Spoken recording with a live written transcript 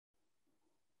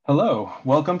Hello,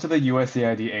 welcome to the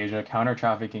USAID Asia Counter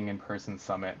Trafficking in Person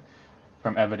Summit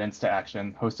from Evidence to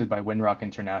Action, hosted by Winrock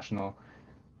International.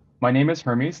 My name is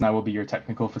Hermes, and I will be your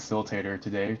technical facilitator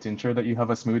today to ensure that you have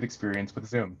a smooth experience with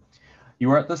Zoom.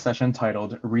 You are at the session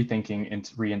titled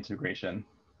Rethinking Reintegration.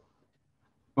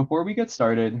 Before we get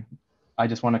started, I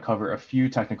just want to cover a few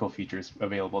technical features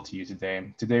available to you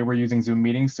today. Today, we're using Zoom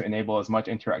meetings to enable as much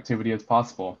interactivity as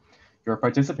possible. Your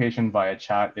participation via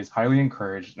chat is highly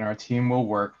encouraged, and our team will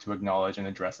work to acknowledge and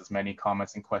address as many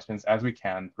comments and questions as we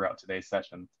can throughout today's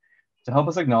session. To help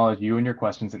us acknowledge you and your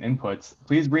questions and inputs,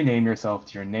 please rename yourself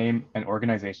to your name and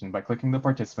organization by clicking the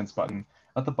participants button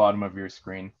at the bottom of your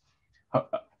screen.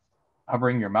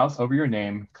 Hovering your mouse over your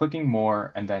name, clicking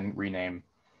more, and then rename.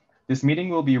 This meeting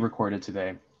will be recorded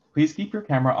today. Please keep your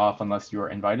camera off unless you are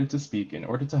invited to speak in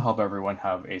order to help everyone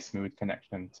have a smooth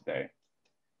connection today.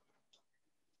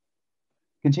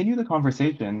 Continue the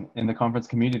conversation in the conference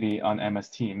community on MS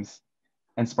Teams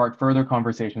and spark further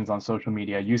conversations on social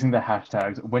media using the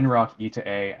hashtags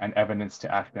WinrockE2A and Evidence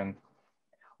to Action.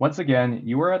 Once again,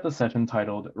 you are at the session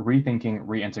titled Rethinking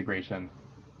Reintegration.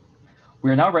 We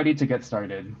are now ready to get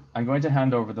started. I'm going to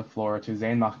hand over the floor to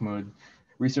Zain Mahmood,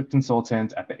 research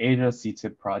consultant at the Asia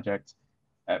CTIP project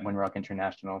at Winrock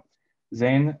International.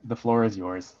 Zain, the floor is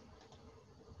yours.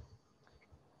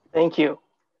 Thank you.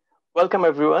 Welcome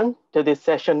everyone to this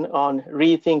session on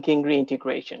rethinking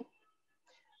reintegration.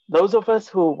 Those of us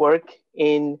who work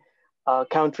in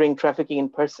countering trafficking in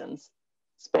persons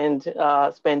spend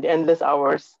endless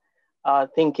hours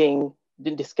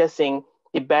discussing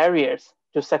the barriers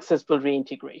to successful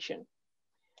reintegration.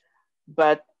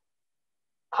 But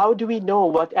how do we know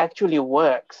what actually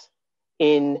works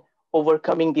in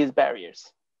overcoming these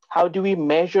barriers? How do we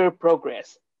measure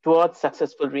progress towards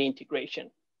successful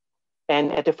reintegration?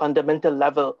 And at a fundamental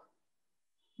level,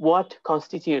 what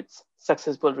constitutes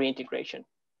successful reintegration?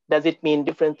 Does it mean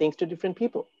different things to different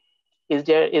people? Is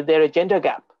there a gender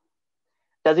gap?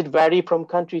 Does it vary from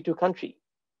country to country?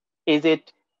 Is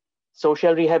it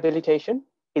social rehabilitation?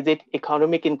 Is it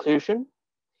economic inclusion?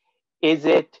 Is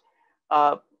it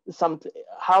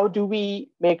how do we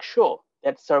make sure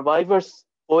that survivors'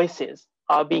 voices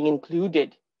are being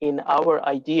included in our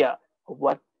idea of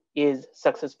what is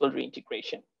successful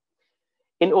reintegration?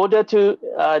 In order to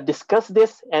discuss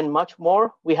this and much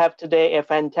more, we have today a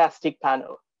fantastic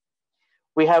panel.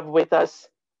 We have with us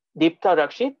Deepta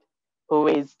Rakshit, who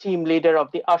is team leader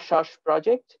of the Ashash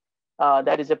project.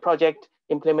 That is a project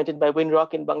implemented by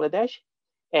Winrock in Bangladesh,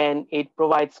 and it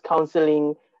provides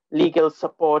counseling, legal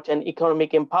support, and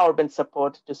economic empowerment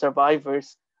support to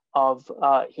survivors of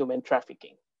human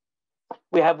trafficking.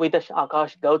 We have with us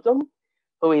Akash Gautam,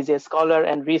 who is a scholar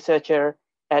and researcher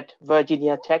at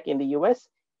Virginia Tech in the US.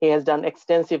 He has done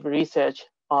extensive research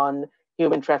on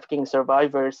human trafficking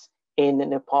survivors in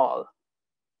Nepal.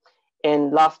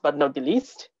 And last but not the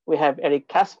least, we have Eric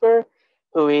Casper,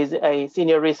 who is a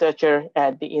senior researcher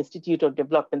at the Institute of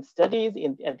Development Studies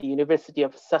at the University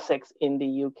of Sussex in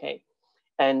the UK.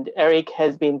 And Eric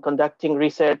has been conducting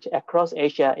research across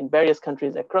Asia, in various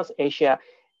countries across Asia,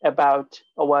 about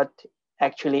what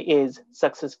actually is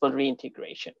successful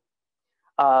reintegration.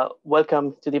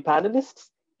 Welcome to the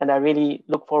panelists, and I really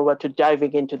look forward to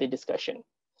diving into the discussion.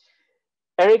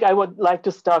 Eric, I would like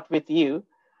to start with you.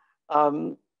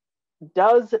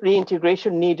 Does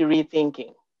reintegration need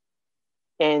rethinking?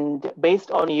 And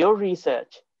based on your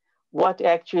research, what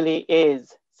actually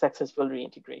is successful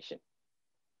reintegration?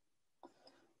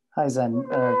 Hi, Zen.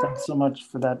 Thanks so much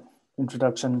for that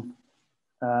introduction.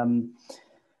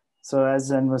 So as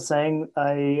Zen was saying,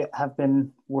 I have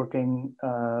been working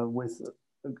with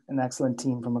an excellent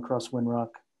team from across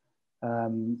Winrock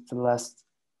for the last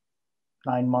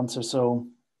 9 months or so.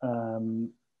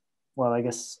 Well, I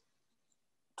guess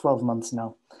 12 months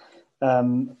now,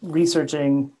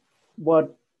 researching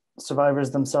what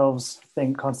survivors themselves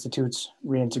think constitutes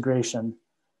reintegration.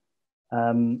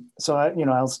 So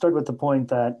I'll start with the point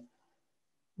that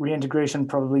reintegration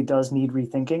probably does need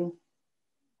rethinking,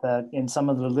 that in some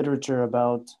of the literature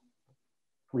about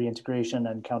reintegration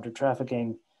and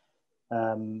counter-trafficking,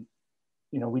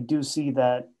 we do see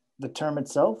that the term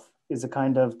itself is a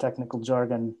kind of technical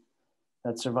jargon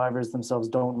that survivors themselves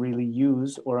don't really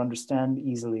use or understand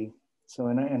easily. So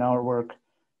in our work,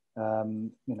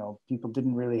 people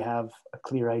didn't really have a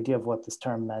clear idea of what this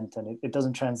term meant, and it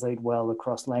doesn't translate well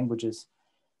across languages.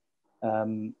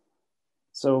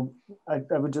 So I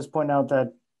would just point out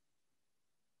that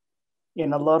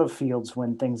in a lot of fields,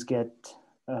 when things get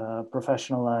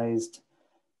professionalized,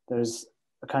 there's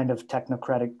a kind of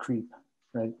technocratic creep,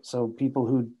 right? So people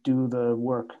who do the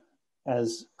work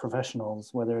as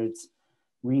professionals, whether it's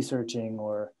researching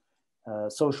or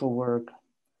social work,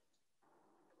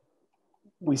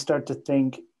 we start to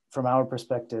think from our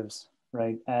perspectives,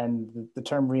 right? And the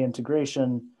term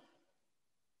reintegration,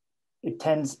 it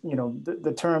tends,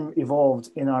 the term evolved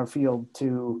in our field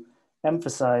to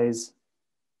emphasize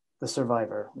the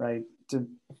survivor, right?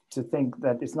 To think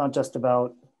that it's not just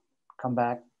about come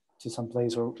back to some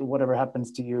place or whatever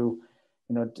happens to you,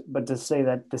 but to say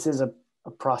that this is a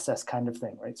process kind of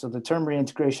thing, right? So the term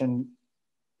reintegration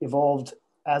evolved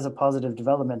as a positive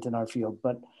development in our field,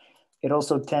 but it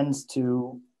also tends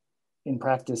to, in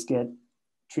practice, get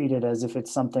treated as if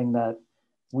it's something that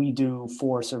we do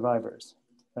for survivors,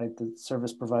 right? The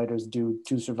service providers do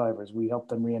to survivors. We help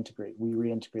them reintegrate, we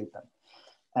reintegrate them.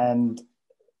 And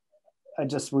I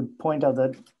just would point out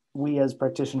that we as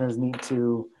practitioners need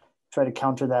to try to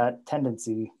counter that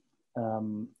tendency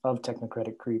of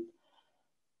technocratic creep,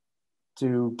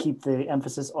 to keep the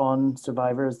emphasis on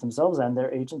survivors themselves and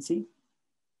their agency.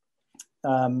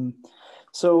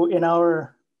 So in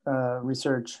our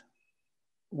research,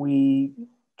 we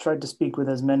tried to speak with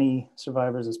as many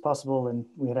survivors as possible, and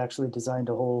we had actually designed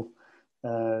a whole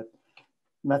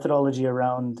methodology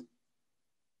around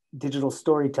digital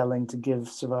storytelling to give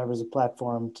survivors a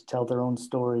platform to tell their own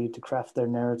story, to craft their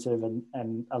narrative,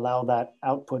 and allow that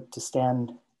output to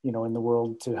stand, in the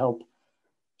world, to help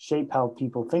shape how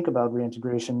people think about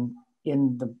reintegration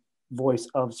in the voice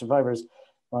of survivors.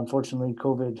 Well, unfortunately,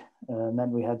 COVID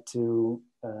meant we had to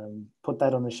put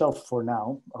that on the shelf for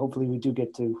now. Hopefully we do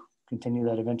get to continue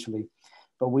that eventually.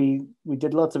 But we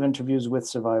did lots of interviews with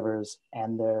survivors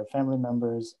and their family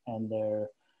members and their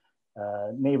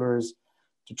neighbors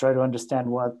to try to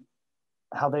understand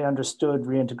how they understood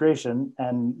reintegration.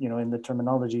 And, in the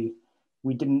terminology,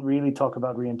 we didn't really talk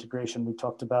about reintegration. We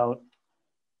talked about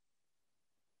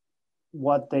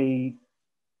what their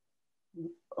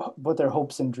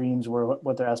hopes and dreams were,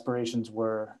 what their aspirations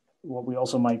were, what we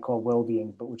also might call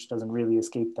well-being, but which doesn't really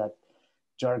escape that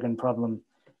jargon problem.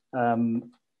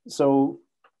 Zen,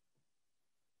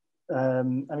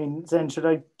 should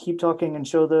I keep talking and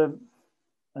show the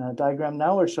diagram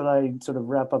now, or should I sort of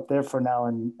wrap up there for now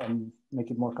and make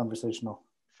it more conversational?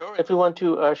 Sure, if you want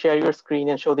to share your screen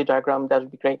and show the diagram, that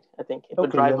would be great. I think it would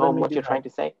drive home what you're trying to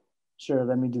say. Sure,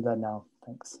 let me do that now.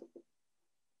 Thanks.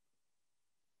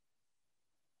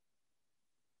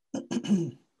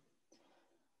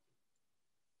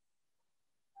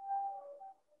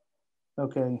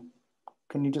 Okay,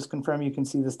 can you just confirm you can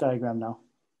see this diagram now?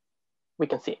 We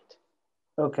can see it.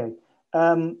 Okay,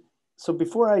 so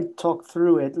before I talk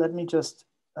through it, let me just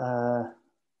add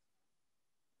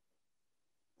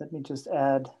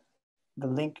the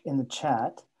link in the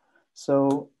chat.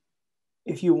 So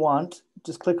if you want,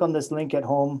 just click on this link at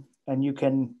home and you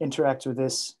can interact with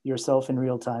this yourself in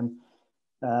real time.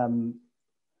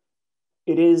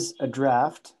 It is a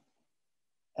draft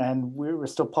and we're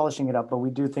still polishing it up, but we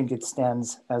do think it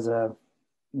stands as a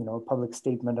public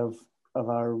statement of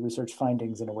our research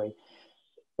findings in a way.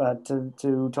 But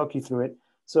to talk you through it,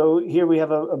 so here we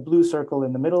have a blue circle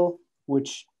in the middle,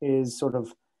 which is sort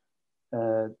of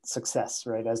success,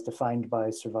 right, as defined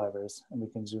by survivors, and we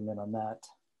can zoom in on that.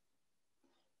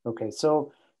 Okay,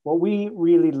 so what we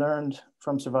really learned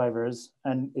from survivors,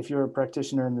 and if you're a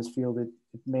practitioner in this field, it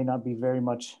may not be very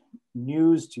much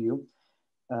news to you,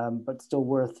 but still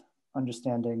worth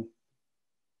understanding,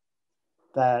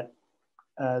 that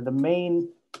the main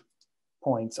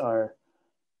points are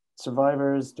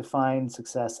survivors define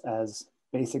success as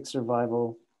basic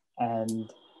survival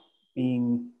and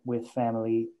being with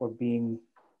family or being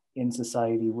in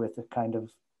society with a kind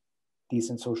of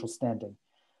decent social standing.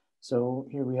 So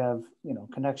here we have,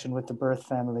 connection with the birth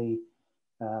family.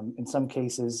 In some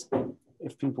cases,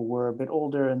 if people were a bit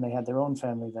older and they had their own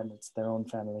family, then it's their own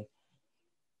family.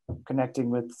 Connecting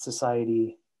with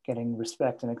society, getting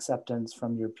respect and acceptance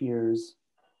from your peers,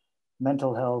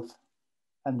 mental health,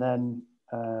 and then,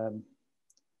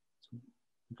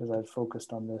 because I've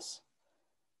focused on this,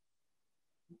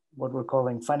 what we're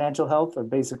calling financial health, or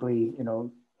basically,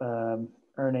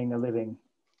 earning a living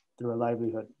through a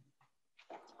livelihood.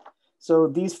 So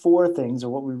these four things are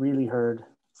what we really heard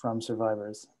from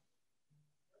survivors.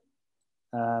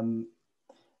 And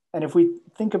if we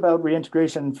think about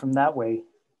reintegration from that way,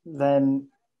 then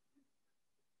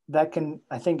that can,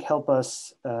 I think, help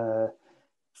us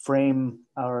frame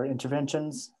our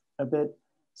interventions a bit.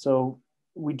 So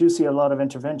we do see a lot of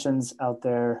interventions out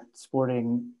there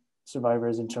supporting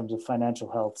survivors in terms of financial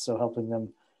health. So helping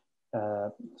them,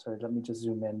 sorry, let me just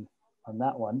zoom in on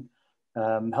that one.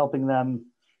 Helping them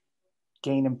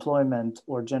gain employment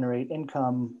or generate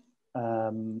income,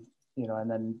 and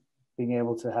then being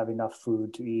able to have enough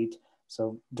food to eat.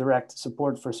 So direct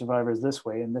support for survivors this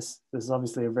way, and this is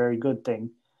obviously a very good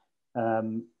thing.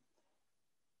 But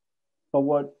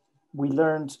what we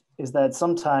learned is that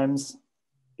sometimes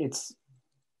it's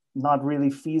not really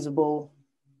feasible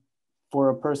for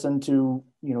a person to,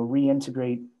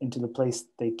 reintegrate into the place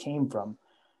they came from,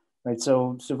 right?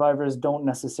 So survivors don't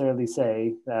necessarily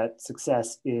say that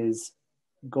success is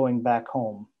going back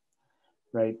home,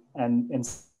 right? And in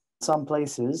some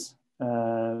places,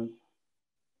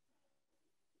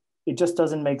 it just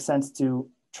doesn't make sense to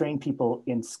train people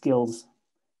in skills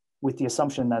with the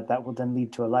assumption that that will then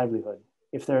lead to a livelihood.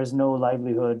 If there is no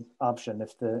livelihood option,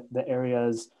 if the area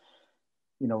is,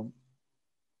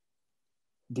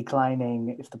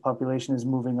 declining, if the population is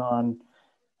moving on,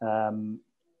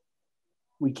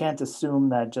 we can't assume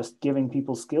that just giving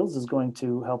people skills is going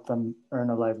to help them earn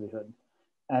a livelihood.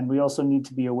 And we also need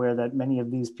to be aware that many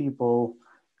of these people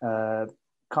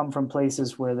come from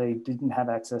places where they didn't have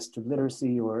access to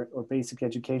literacy or basic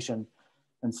education.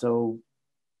 And so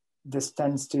this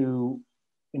tends to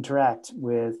interact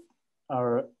with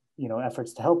our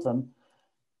efforts to help them,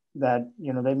 that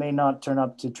they may not turn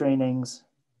up to trainings,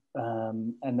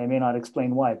 and they may not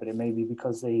explain why, but it may be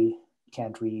because they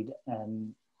can't read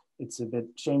and it's a bit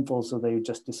shameful, so they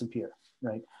just disappear,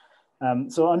 right?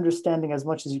 So understanding as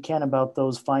much as you can about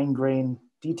those fine-grained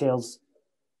details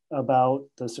about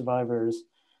the survivors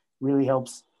really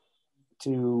helps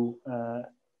to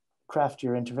craft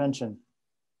your intervention.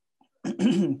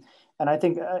 And I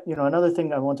think, another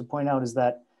thing I want to point out is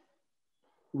that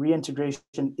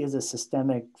reintegration is a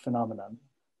systemic phenomenon.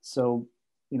 So,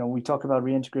 we talk about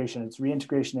reintegration. It's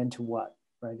reintegration into what,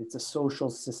 right? It's a social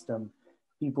system.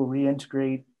 People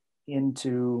reintegrate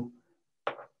into,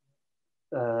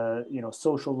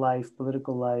 social life,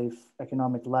 political life,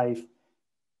 economic life,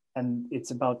 and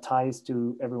it's about ties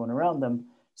to everyone around them.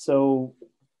 So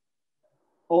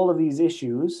all of these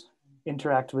issues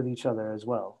interact with each other as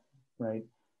well, right?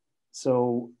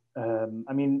 So,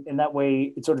 in that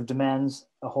way, it sort of demands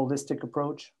a holistic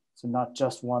approach. So not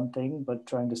just one thing, but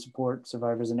trying to support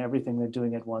survivors in everything they're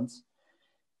doing at once.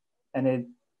 And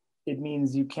it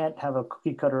means you can't have a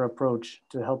cookie cutter approach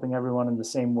to helping everyone in the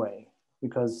same way,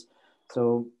 because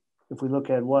so if we look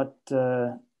at what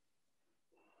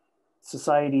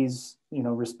society's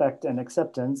respect and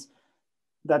acceptance,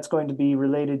 that's going to be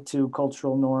related to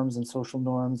cultural norms and social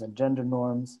norms and gender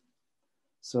norms.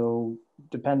 So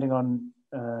depending on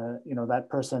that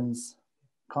person's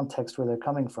context where they're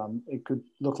coming from, it could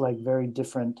look like very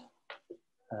different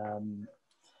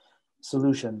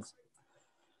solutions.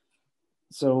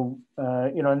 So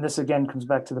and this again comes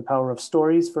back to the power of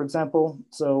stories, for example.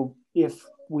 So if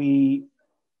we,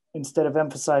 instead of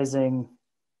emphasizing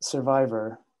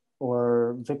survivor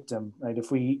or victim, right,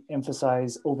 if we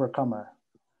emphasize overcomer.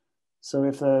 So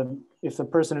if the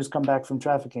person who's come back from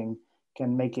trafficking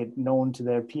can make it known to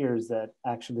their peers that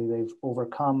actually they've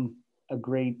overcome a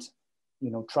great,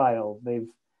 trial, they've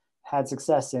had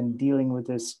success in dealing with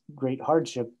this great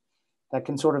hardship, that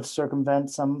can sort of circumvent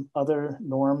some other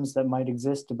norms that might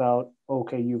exist about,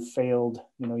 okay, you failed,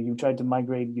 you tried to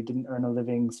migrate, you didn't earn a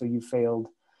living, so you failed.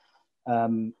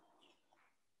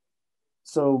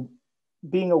 So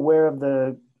being aware of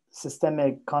the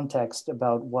systemic context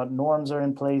about what norms are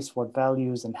in place, what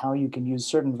values, and how you can use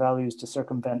certain values to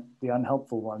circumvent the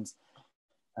unhelpful ones.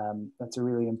 That's a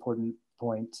really important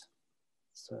point.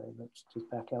 Sorry, let's just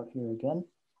back out here again.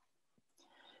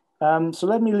 So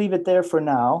let me leave it there for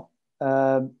now.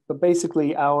 But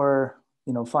basically our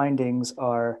findings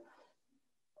are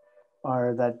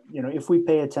that if we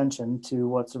pay attention to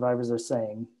what survivors are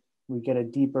saying, we get a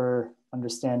deeper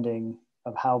understanding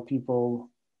of how people,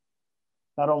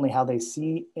 not only how they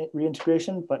see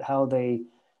reintegration, but how they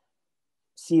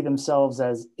see themselves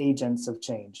as agents of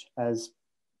change, as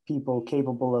people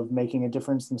capable of making a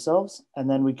difference themselves. And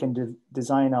then we can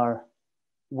design our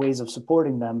ways of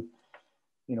supporting them,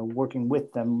 working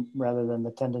with them rather than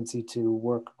the tendency to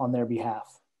work on their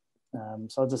behalf.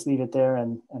 So I'll just leave it there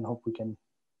and hope we can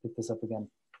pick this up again.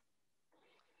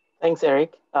 Thanks,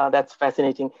 Eric. That's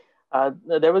fascinating.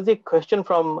 There was a question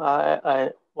from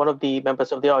one of the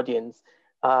members of the audience.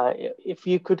 If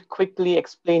you could quickly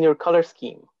explain your color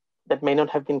scheme, that may not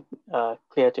have been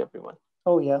clear to everyone.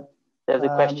 Oh, yeah. There's a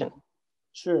question.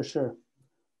 Sure.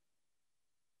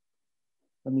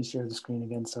 Let me share the screen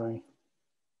again, sorry.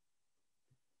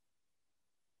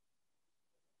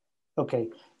 Okay,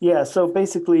 yeah, so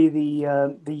basically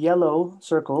the yellow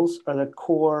circles are the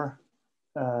core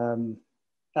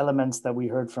elements that we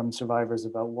heard from survivors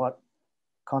about what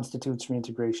constitutes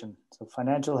reintegration. So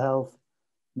financial health,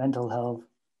 mental health,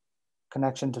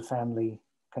 connection to family,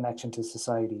 connection to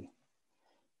society.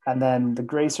 And then the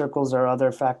gray circles are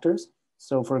other factors.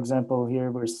 So for example,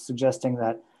 here we're suggesting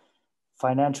that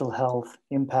financial health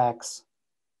impacts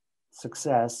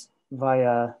success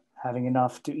via having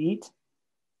enough to eat,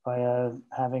 via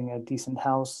having a decent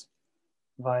house,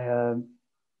 via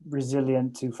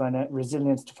resilience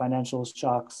to financial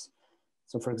shocks.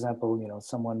 So for example,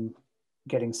 someone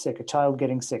getting sick, a child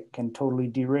getting sick can totally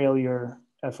derail your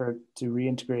effort to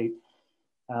reintegrate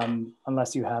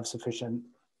unless you have sufficient,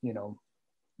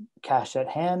 cash at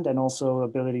hand and also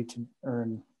ability to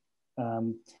earn.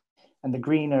 And the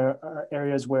green are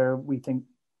areas where we think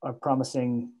are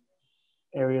promising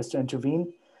areas to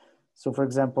intervene. So for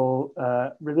example,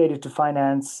 related to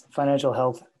financial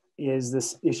health is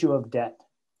this issue of debt.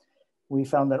 We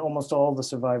found that almost all the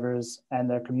survivors and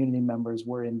their community members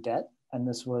were in debt. And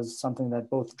this was something that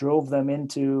both drove them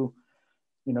into,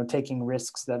 taking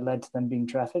risks that led to them being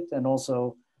trafficked, and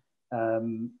also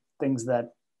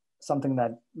something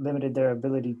that limited their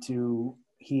ability to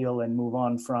heal and move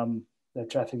on from the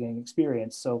trafficking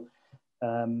experience. So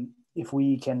if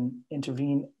we can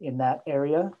intervene in that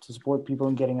area to support people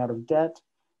in getting out of debt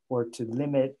or to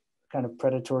limit kind of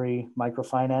predatory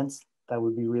microfinance, that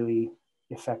would be really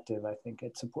effective, I think,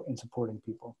 in supporting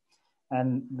people.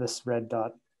 And this red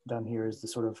dot down here is the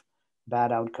sort of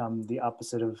bad outcome, the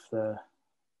opposite of the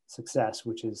success,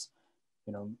 which is,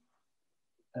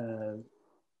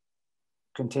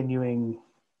 continuing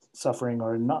suffering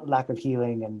or not lack of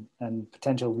healing and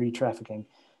potential re-trafficking.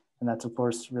 And that's of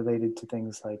course related to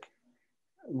things like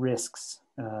risks,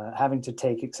 having to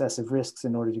take excessive risks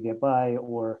in order to get by,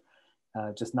 or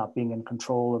just not being in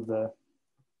control of the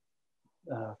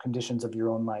conditions of your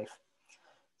own life.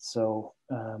 So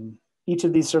each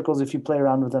of these circles, if you play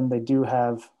around with them, they do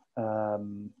have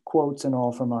quotes and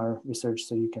all from our research,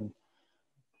 so you can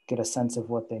get a sense of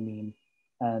what they mean.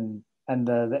 And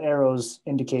the arrows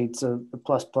indicate, so the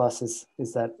plus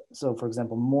is that, so for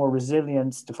example, more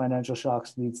resilience to financial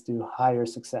shocks leads to higher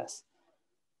success,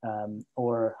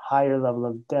 or higher level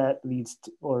of debt leads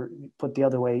to, or put the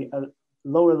other way,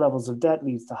 lower levels of debt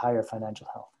leads to higher financial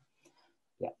health.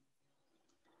 Yeah.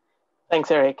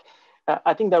 Thanks, Eric.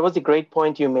 I think that was a great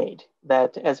point you made,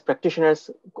 that as practitioners,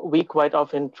 we quite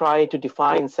often try to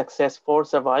define success for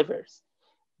survivors.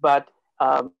 But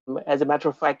as a matter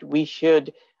of fact, we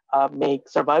should make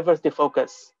survivors the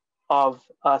focus of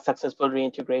successful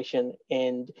reintegration,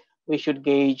 and we should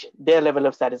gauge their level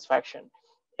of satisfaction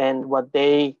and what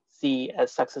they see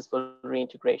as successful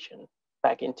reintegration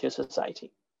back into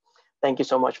society. Thank you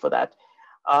so much for that.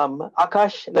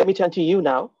 Akash, let me turn to you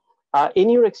now. In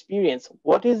your experience,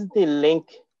 what is the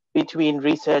link between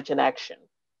research and action?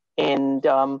 And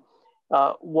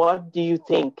what do you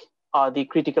think are the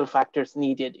critical factors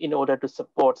needed in order to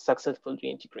support successful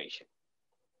reintegration?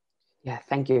 Yeah,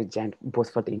 thank you, Jen,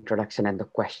 both for the introduction and the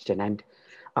question. And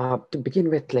to begin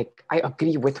with, I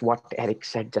agree with what Eric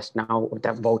said just now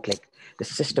about the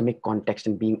systemic context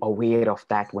and being aware of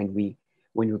that when we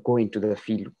go into the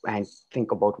field and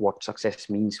think about what success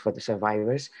means for the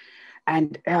survivors.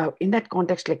 And in that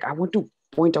context, I want to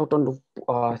point out on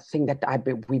the thing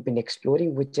that we've been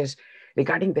exploring, which is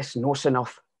regarding this notion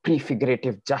of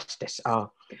prefigurative justice.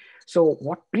 So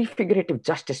what prefigurative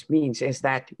justice means is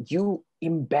that you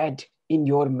embed in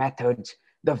your methods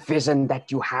the vision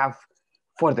that you have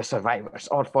for the survivors,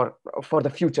 or for the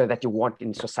future that you want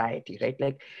in society,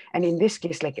 right? And in this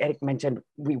case, like Eric mentioned,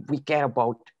 we care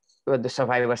about the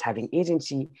survivors having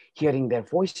agency, hearing their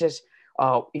voices,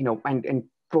 and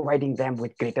providing them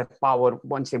with greater power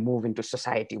once they move into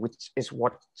society, which is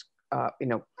what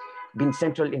been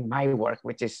central in my work,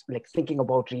 which is thinking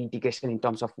about reintegration in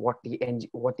terms of what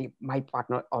my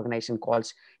partner organization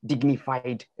calls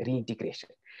dignified reintegration.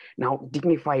 Now,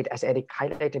 dignified, as Eric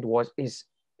highlighted,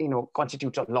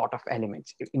 constitutes a lot of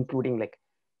elements, including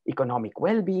economic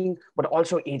well-being, but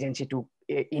also agency to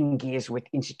engage with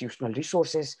institutional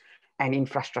resources and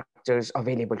infrastructures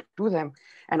available to them,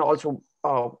 and also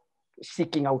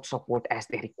seeking out support as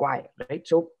they require, right?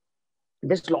 So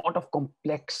there's a lot of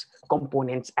complex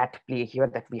components at play here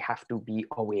that we have to be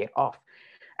aware of.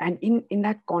 And in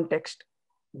that context,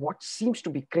 what seems to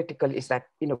be critical is that,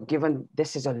 given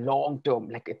this is a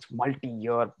long-term, it's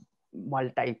multi-year,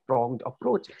 multi-pronged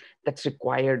approach that's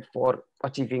required for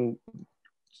achieving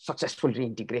successful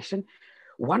reintegration,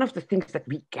 one of the things that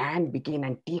we can begin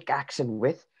and take action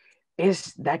with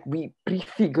is that we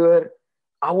prefigure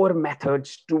our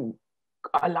methods to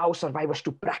allow survivors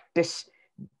to practice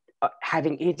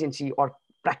having agency or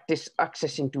practice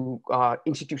accessing to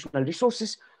institutional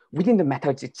resources within the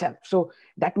methods itself. So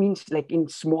that means in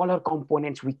smaller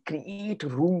components, we create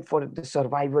room for the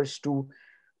survivors to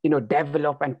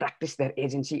develop and practice their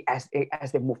agency as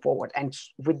they move forward. And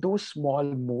with those small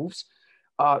moves,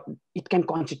 it can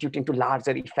constitute into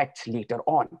larger effects later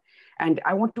on. And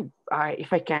I want to,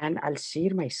 if I can, I'll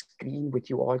share my screen with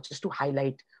you all just to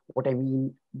highlight what I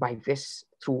mean by this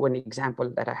through an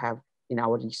example that I have in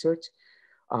our research.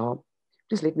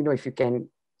 Please let me know if you can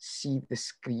see the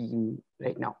screen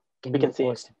right now. We can see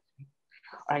it.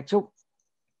 All right, so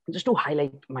just to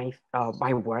highlight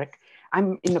my work,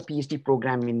 I'm in a PhD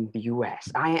program in the US.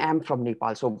 I am from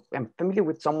Nepal, so I'm familiar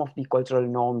with some of the cultural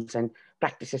norms and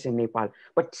practices in Nepal,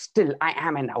 but still I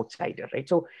am an outsider, right?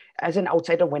 So as an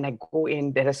outsider, when I go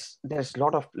in, there's a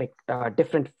lot of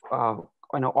different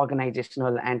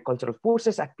organizational and cultural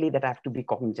forces at play that I have to be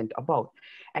cognizant about.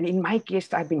 And in my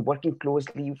case, I've been working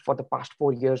closely for the past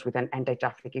 4 years with an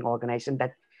anti-trafficking organization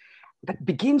that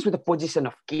begins with a position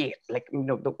of care.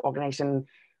 The organization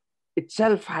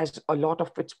itself has a lot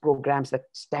of its programs that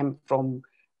stem from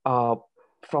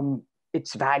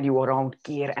its value around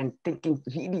care and thinking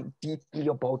really deeply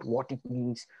about what it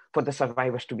means for the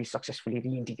survivors to be successfully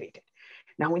reintegrated.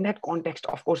 Now, in that context,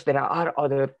 of course, there are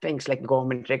other things like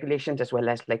government regulations, as well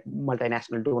as like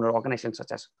multinational donor organizations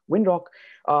such as Winrock,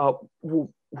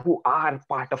 who are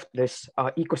part of this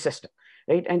ecosystem,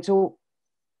 right? And so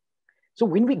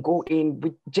when we go in,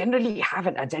 we generally have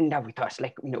an agenda with us,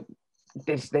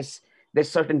 there's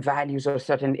certain values or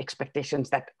certain expectations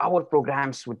that our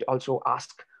programs would also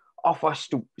ask of us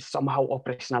to somehow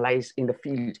operationalize in the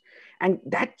field. And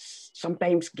that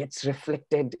sometimes gets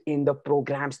reflected in the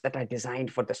programs that are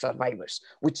designed for the survivors,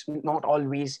 which not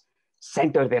always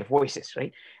center their voices,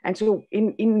 right? And so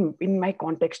in my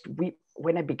context,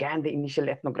 when I began the initial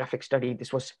ethnographic study,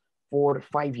 this was 4 or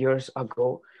 5 years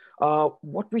ago,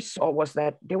 what we saw was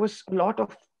that there was a lot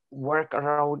of work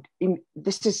around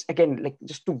this is, again,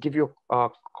 just to give you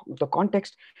the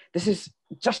context, this is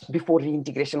just before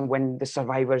reintegration, when the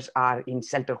survivors are in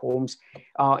shelter homes,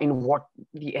 in what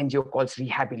the NGO calls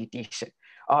rehabilitation.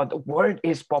 The word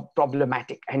is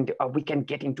problematic, and we can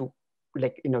get into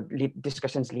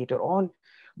discussions later on,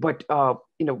 but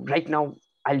right now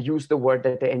I'll use the word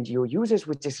that the NGO uses,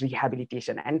 which is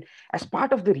rehabilitation. And as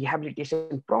part of the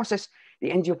rehabilitation process,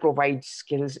 the NGO provides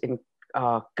skills in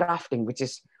crafting, which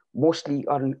is mostly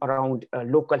around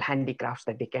local handicrafts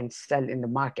that they can sell in the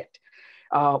market.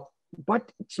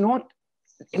 But it's not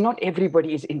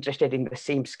everybody is interested in the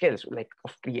same skills,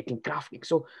 of creating crafting.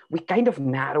 So we kind of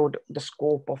narrowed the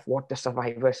scope of what the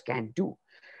survivors can do.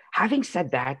 Having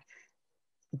said that,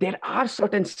 there are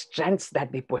certain strengths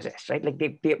that they possess, right?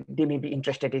 They may be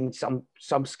interested in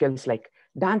some skills like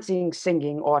dancing,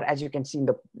 singing, or as you can see in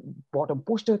the bottom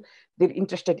poster, they're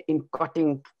interested in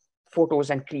cutting photos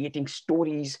and creating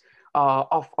stories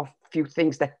of few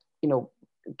things that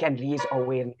can raise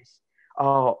awareness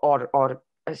or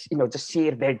just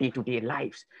share their day-to-day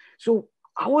lives. So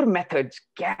our methods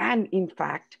can in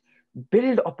fact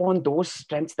build upon those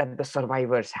strengths that the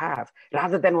survivors have,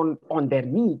 rather than on their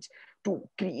needs, to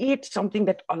create something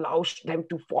that allows them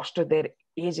to foster their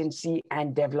agency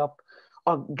and develop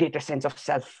a greater sense of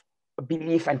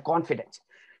self-belief and confidence.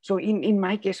 So in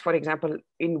my case, for example,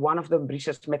 in one of the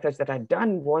research methods that I'd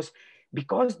done was,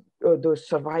 because the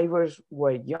survivors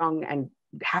were young and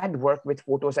had worked with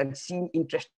photos and seemed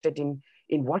interested in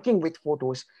working with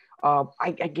photos,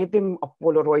 I gave them a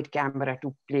Polaroid camera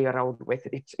to play around with.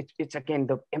 It's again,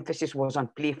 the emphasis was on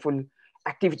playful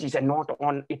activities and not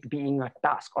on it being a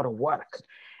task or a work.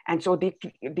 And so they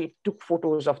took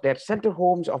photos of their shelter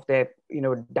homes, of their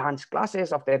dance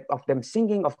classes, of them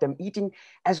singing, of them eating,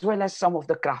 as well as some of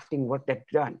the crafting work they've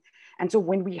done. And so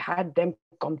when we had them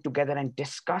come together and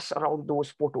discuss around those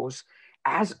photos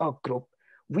as a group,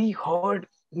 we heard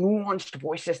nuanced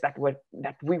voices that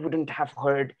we wouldn't have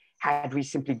heard had we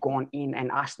simply gone in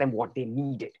and asked them what they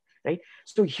needed. Right.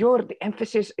 So here the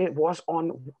emphasis was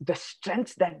on the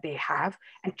strengths that they have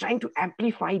and trying to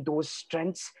amplify those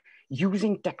strengths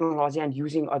using technology and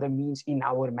using other means in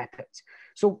our methods.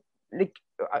 So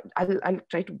I'll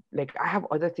try to, I have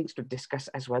other things to discuss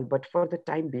as well, but for the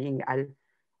time being,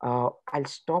 I'll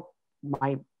stop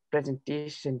my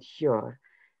presentation here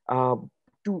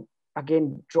to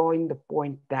again draw in the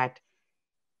point that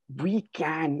we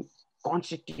can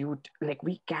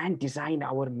we can design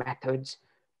our methods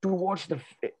towards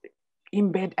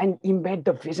embed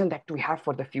the vision that we have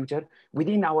for the future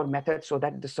within our method, so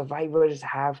that the survivors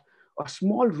have a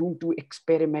small room to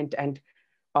experiment and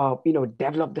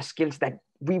develop the skills that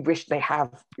we wish they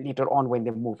have later on when they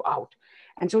move out.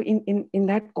 And so in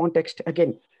that context,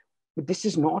 again, this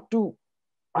is not to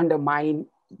undermine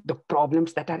the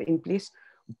problems that are in place,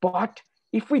 but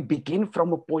if we begin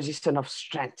from a position of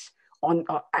strength, on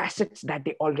assets that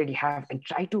they already have and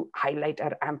try to highlight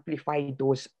or amplify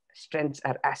those strengths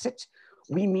or assets,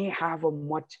 we may have a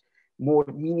much more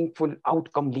meaningful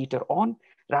outcome later on,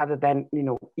 rather than,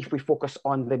 if we focus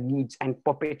on the needs and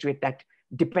perpetuate that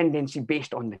dependency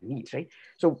based on the needs, right?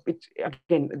 So it's,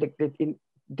 again,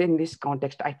 in this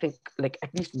context, I think, like,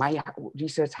 at least my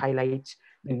research highlights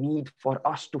the need for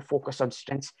us to focus on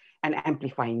strengths and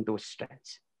amplifying those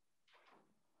strengths.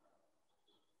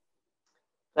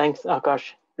 Thanks,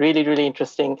 Akash. Really, really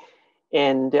interesting.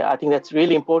 And I think that's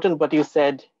really important what you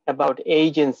said about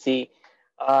agency,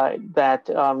 that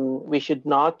we should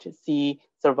not see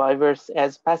survivors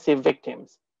as passive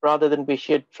victims, rather than we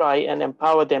should try and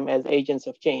empower them as agents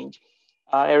of change.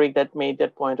 Eric, that made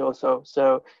that point also.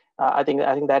 So I think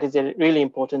that is a really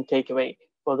important takeaway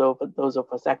for those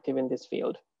of us active in this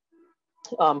field.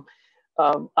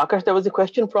 Akash, there was a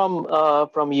question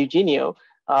from Eugenio,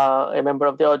 a member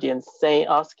of the audience,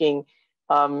 asking,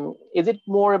 is it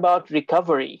more about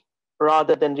recovery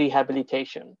rather than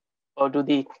rehabilitation, or do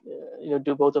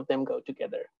do both of them go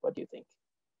together? What do you think?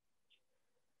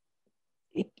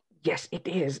 Yes, it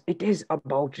is. It is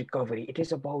about recovery. It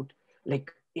is about,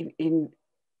 like, in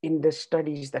the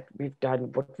studies that we've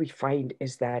done, what we find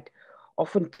is that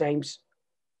oftentimes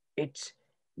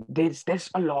there's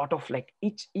a lot of, like,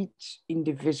 each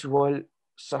individual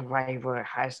survivor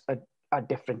has a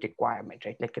different requirement,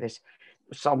 right? Like,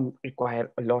 some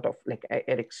require a lot of, like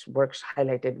Eric's works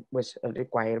highlighted, was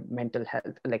require mental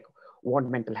health, like want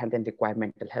mental health and require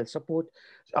mental health support.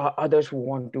 Others who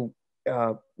want to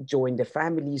join the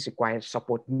families require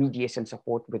support, mediation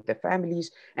support with the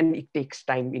families, and it takes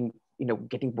time in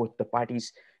getting both the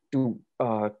parties to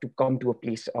come to a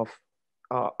place of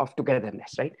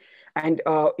togetherness, right? And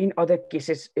in other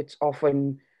cases, it's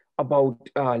often about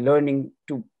learning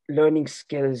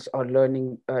skills, or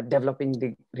developing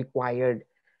the required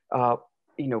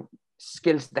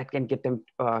skills that can get them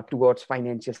towards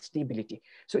financial stability.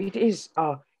 So it is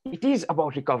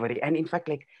about recovery. And in fact,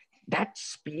 like, that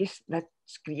space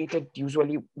that's created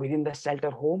usually within the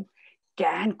shelter home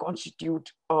can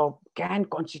constitute that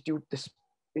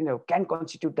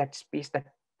space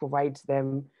that provides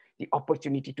them the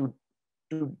opportunity to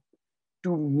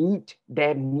meet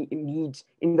their needs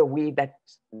in the way that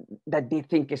they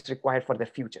think is required for the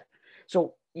future.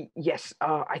 So yes,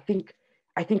 I think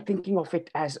thinking of it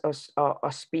as a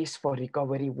space for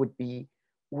recovery would be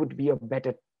a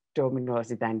better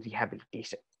terminology than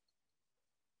rehabilitation.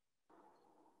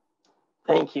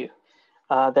 Thank you.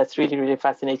 That's really, really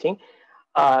fascinating.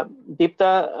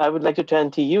 Deepta, I would like to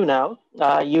turn to you now.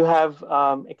 You have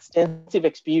extensive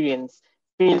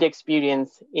field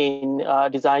experience in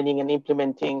designing and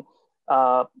implementing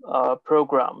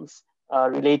programs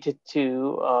related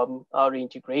to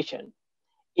reintegration.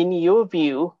 In your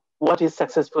view, what is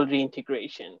successful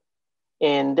reintegration?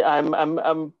 And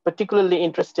I'm particularly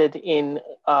interested in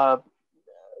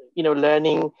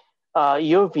learning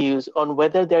your views on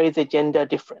whether there is a gender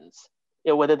difference,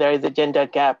 whether there is a gender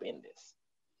gap in this.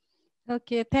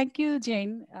 Okay, thank you,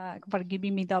 Jane, for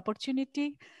giving me the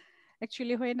opportunity.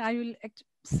 Actually, when I will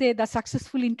say the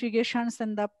successful integrations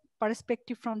and the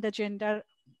perspective from the gender,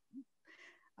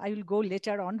 I will go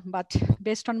later on. But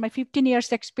based on my 15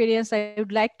 years experience, I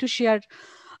would like to share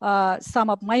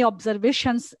some of my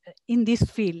observations in this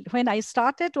field. When I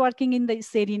started working in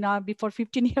this arena before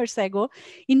 15 years ago,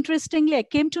 interestingly, I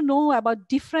came to know about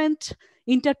different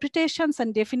interpretations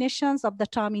and definitions of the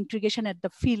term integration at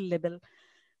the field level.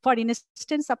 For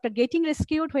instance, after getting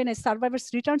rescued, when a survivor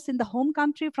returns in the home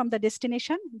country from the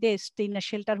destination, they stay in a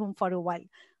shelter home for a while.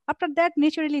 After that,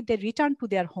 naturally, they return to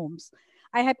their homes.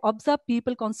 I have observed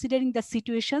people considering the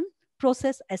situation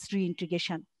process as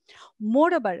reintegration.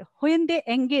 Moreover, when they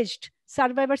engaged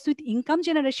survivors with income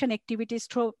generation activities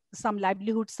through some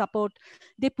livelihood support,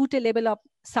 they put a level of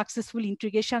successful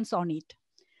integrations on it.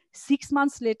 6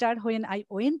 months later, when I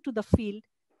went to the field,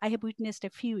 I have witnessed a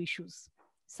few issues.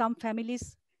 Some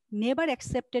families never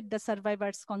accepted the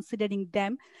survivors, considering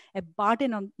them a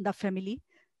burden on the family.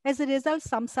 As a result,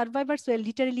 some survivors were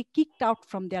literally kicked out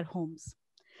from their homes.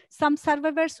 Some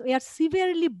survivors were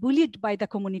severely bullied by the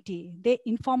community. They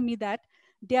informed me that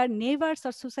their neighbors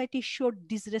or society showed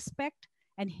disrespect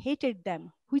and hated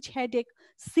them, which had a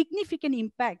significant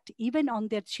impact even on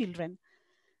their children.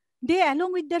 They,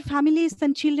 along with their families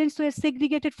and children, were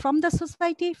segregated from the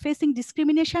society, facing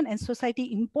discrimination and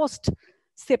society-imposed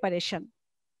separation.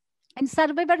 And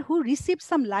survivors who received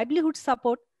some livelihood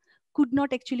support could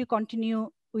not actually continue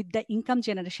with the income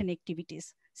generation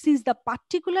activities, since the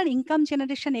particular income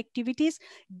generation activities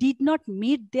did not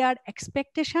meet their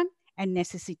expectation and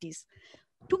necessities.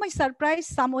 To my surprise,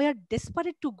 some were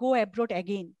desperate to go abroad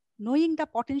again, knowing the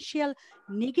potential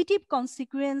negative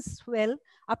consequence well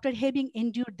after having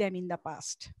endured them in the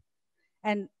past.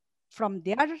 And from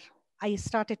there, I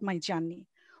started my journey.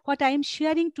 What I am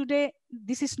sharing today,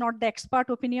 this is not the expert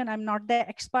opinion. I'm not the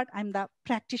expert. I'm the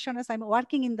practitioner. I'm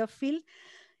working in the field.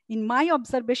 In my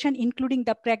observation, including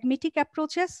the pragmatic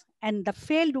approaches and the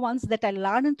failed ones that I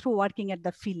learned through working at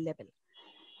the field level.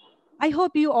 I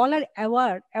hope you all are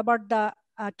aware about the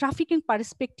trafficking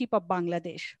perspective of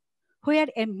Bangladesh, where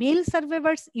a male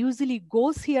survivor usually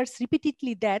goes here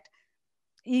repeatedly that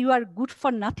you are good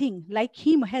for nothing, like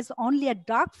him has only a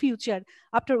dark future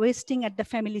after wasting at the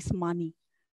family's money.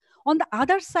 On the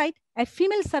other side, a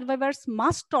female survivor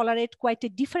must tolerate quite a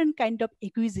different kind of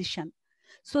acquisition.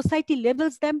 Society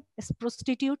labels them as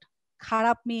prostitute,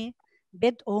 kharap meye,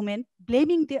 bad women,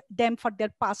 blaming them for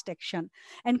their past action.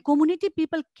 And community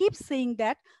people keep saying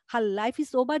that her life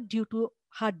is over due to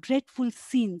her dreadful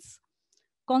sins.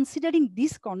 Considering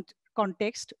this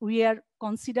context, we are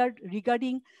considered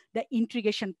regarding the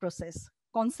integration process.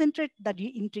 Concentrate the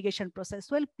reintegration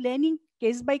process while planning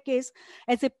case by case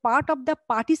as a part of the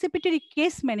participatory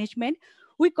case management.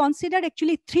 We consider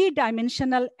actually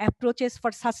three-dimensional approaches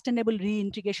for sustainable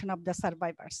reintegration of the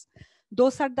survivors.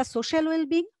 Those are the social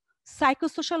well-being,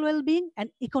 psychosocial well-being, and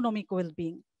economic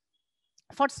well-being.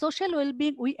 For social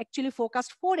well-being, we actually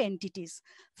focused 4 entities: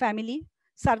 family,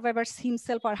 survivors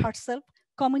himself or herself,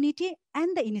 community,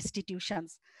 and the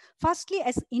institutions. Firstly,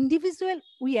 as individual,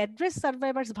 we address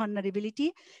survivors'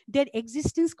 vulnerability, their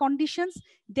existence conditions,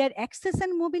 their access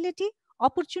and mobility,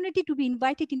 opportunity to be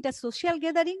invited into social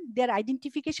gathering, their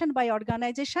identification by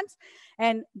organizations,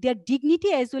 and their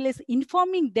dignity, as well as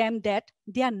informing them that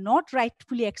they are not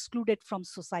rightfully excluded from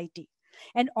society.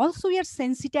 And also we are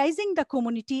sensitizing the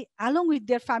community along with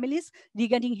their families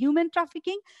regarding human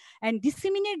trafficking and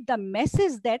disseminate the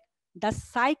message that the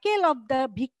cycle of the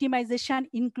victimization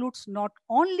includes not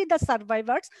only the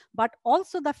survivors, but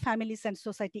also the families and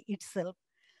society itself.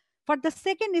 For the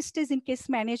second stage in case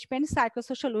management,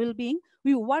 psychosocial well-being,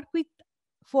 we work with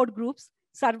 4 groups: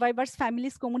 survivors,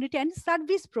 families, community, and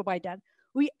service provider.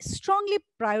 We strongly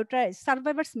prioritize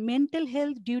survivors' mental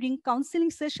health during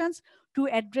counseling sessions to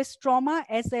address trauma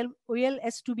as well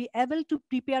as to be able to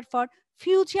prepare for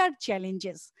future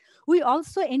challenges. We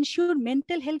also ensure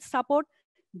mental health support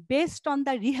based on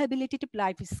the rehabilitative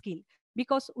life skill,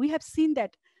 because we have seen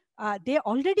that they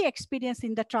already experience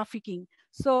in the trafficking.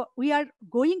 So we are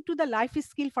going to the life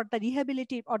skill for the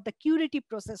rehabilitative or the curative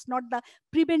process, not the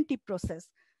preventive process.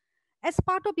 As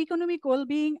part of economic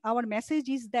well-being, our message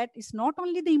is that it's not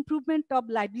only the improvement of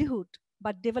livelihood,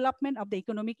 but development of the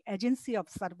economic agency of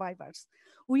survivors.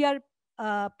 We are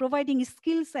providing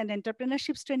skills and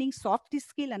entrepreneurship training, soft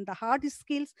skill and the hard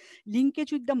skills,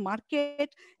 linkage with the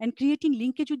market, and creating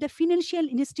linkage with the financial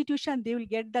institution. They will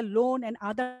get the loan and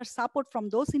other support from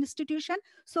those institutions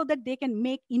so that they can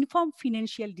make informed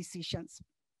financial decisions.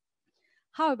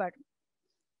 However,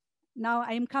 now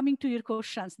I am coming to your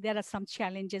questions. There are some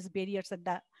challenges, barriers at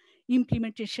the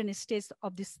implementation stage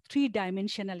of this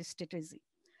 3-dimensional strategy.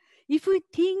 If we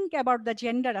think about the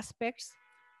gender aspects,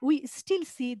 we still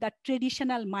see the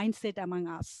traditional mindset among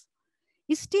us.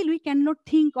 Still, we cannot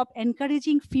think of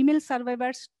encouraging female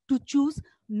survivors to choose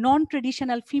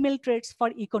non-traditional female traits for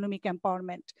economic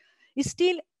empowerment.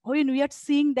 Still, when we are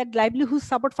seeing that livelihood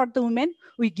support for the women,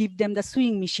 we give them the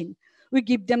sewing machine, we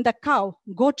give them the cow,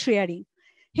 goat rearing.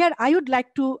 Here, I would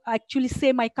like to actually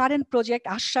say my current project,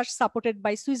 ASHAR, supported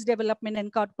by Swiss Development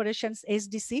and Corporations,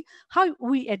 SDC, how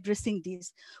we addressing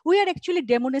this? We are actually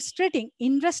demonstrating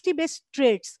industry-based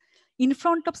traits in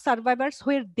front of survivors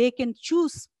where they can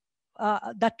choose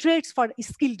the traits for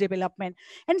skill development.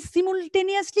 And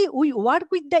simultaneously, we work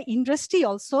with the industry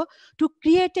also to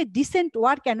create a decent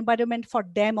work environment for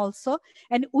them also.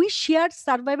 And we share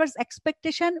survivors'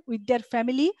 expectation with their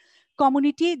family,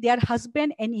 community, their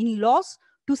husband and in-laws,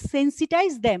 to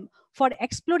sensitize them for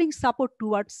exploring support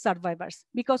towards survivors.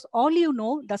 Because all you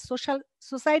know, the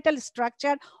societal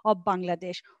structure of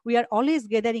Bangladesh, we are always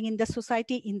gathering in the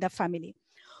society, in the family.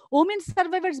 Women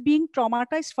survivors being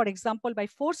traumatized, for example, by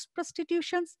forced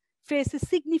prostitutions, face a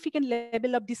significant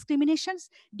level of discriminations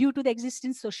due to the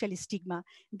existing social stigma.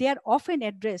 They are often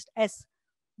addressed as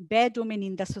bad women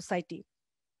in the society.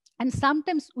 And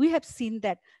sometimes we have seen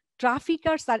that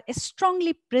traffickers are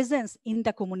strongly present in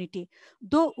the community.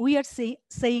 Though we are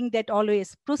saying that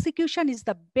always prosecution is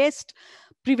the best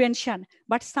prevention,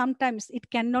 but sometimes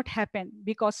it cannot happen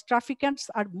because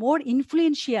traffickers are more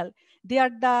influential. They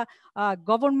are the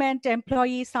government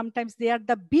employees. Sometimes they are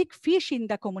the big fish in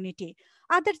the community.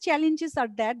 Other challenges are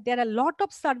that there are a lot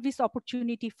of service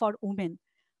opportunity for women,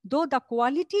 though the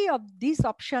quality of these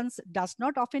options does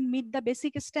not often meet the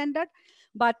basic standard,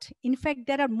 but in fact,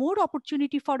 there are more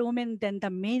opportunity for women than the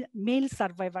male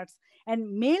survivors.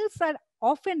 And males are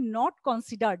often not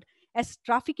considered as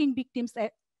trafficking victims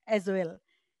as well.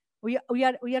 We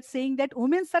are saying that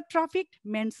women are trafficked,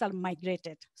 men are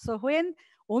migrated. So when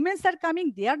women are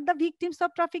coming, they are the victims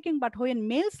of trafficking, but when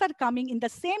males are coming in the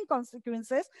same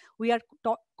consequences, we are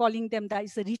calling them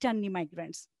as returning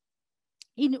migrants.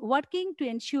 In working to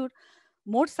ensure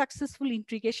more successful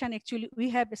integration, actually, we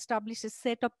have established a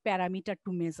set of parameters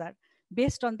to measure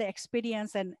based on the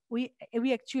experience, and we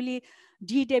actually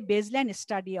did a baseline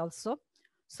study also.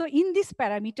 So in this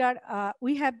parameter,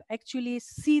 we have actually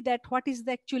see that what is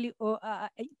the actually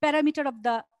parameter of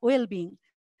the well-being.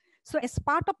 So as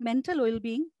part of mental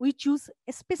well-being, we choose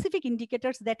specific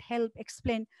indicators that help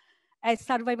explain a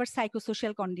survivor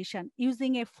psychosocial condition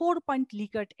using a 4-point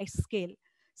Likert scale.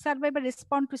 Survivor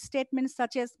respond to statements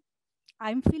such as,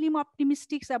 I'm feeling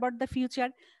optimistic about the future.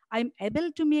 I'm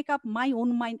able to make up my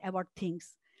own mind about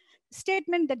things.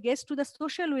 Statement that gets to the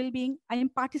social well-being, I am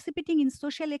participating in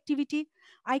social activity.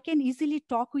 I can easily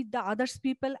talk with the others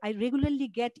people. I regularly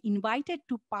get invited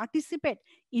to participate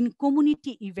in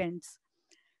community events.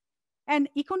 And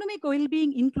economic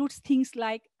well-being includes things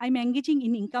like I'm engaging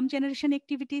in income generation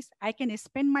activities. I can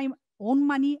spend my own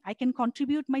money. I can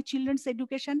contribute my children's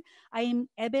education. I am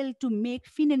able to make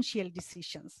financial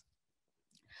decisions.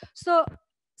 So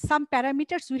some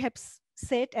parameters we have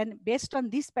set, and based on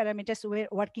these parameters, we're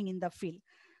working in the field.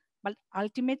 But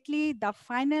ultimately, the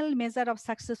final measure of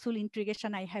successful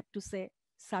integration, I have to say,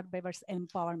 survivors'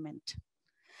 empowerment.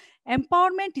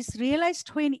 Empowerment is realized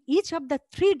when each of the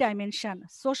 3 dimensions,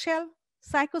 social,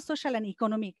 psychosocial, and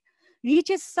economic,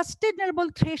 reaches sustainable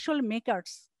threshold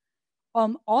makers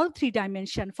on all 3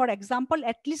 dimensions. For example,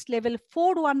 at least level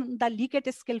 4 on the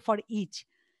Likert scale for each.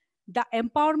 The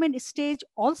empowerment stage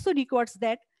also requires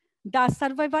that the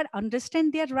survivor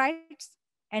understand their rights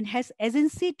and has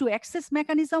agency to access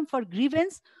mechanism for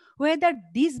grievance, whether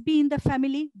these be in the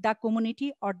family, the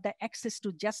community, or the access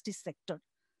to justice sector.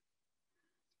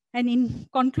 And in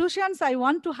conclusions, I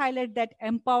want to highlight that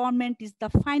empowerment is the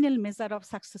final measure of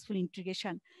successful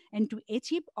integration. And to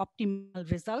achieve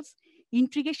optimal results,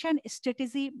 integration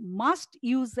strategy must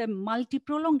use a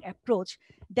multi-pronged approach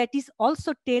that is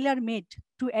also tailor-made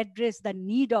to address the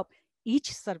need of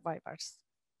each survivors.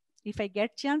 If I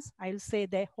get chance, I will say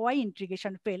the why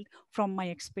integration failed from my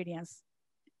experience.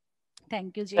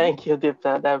 Thank you, Jane. Thank you,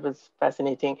 Deepta. That was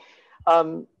fascinating.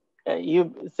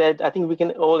 You said, I think we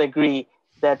can all agree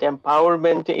that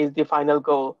empowerment is the final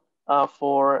goal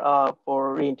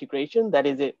for reintegration. That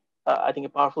is, I think, a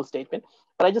powerful statement.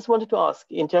 But I just wanted to ask,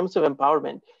 in terms of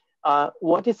empowerment,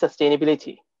 what is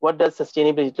sustainability? What does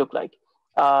sustainability look like?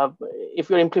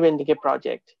 If you're implementing a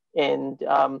project and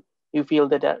you feel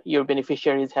that your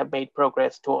beneficiaries have made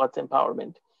progress towards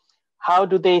empowerment, how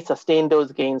do they sustain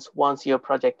those gains once your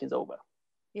project is over?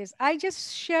 Yes, I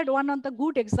just shared one of the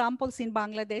good examples in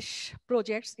Bangladesh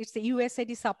projects. It's the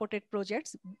USAID supported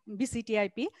projects,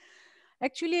 BCTIP.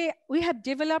 Actually, we have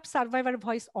developed Survivor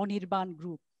Voice Anirban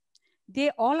group.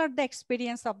 They all are the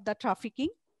experience of the trafficking,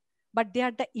 but they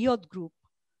are the youth group.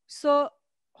 So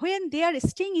when they are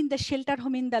staying in the shelter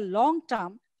home in the long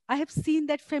term, I have seen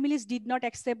that families did not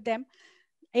accept them.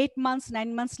 8 months,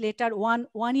 9 months later,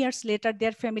 one years later,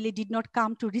 their family did not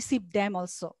come to receive them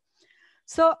also.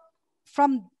 So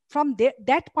from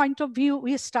that point of view,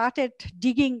 we started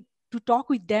digging to talk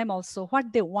with them also,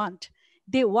 what they want.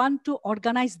 They want to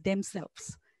organize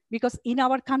themselves, because in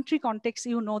our country context,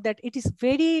 you know that it is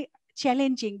very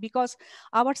challenging, because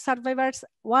our survivors,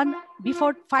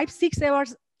 before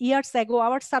 5-6 years ago,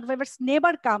 our survivors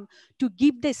never come to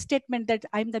give the statement that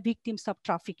I'm the victims of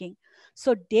trafficking.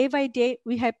 So day by day,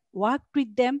 we have worked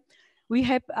with them. We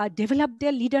have developed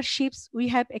their leaderships. We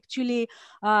have actually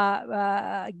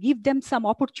give them some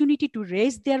opportunity to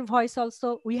raise their voice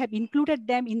also. We have included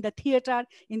them in the theater,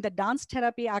 in the dance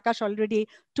therapy. Akash already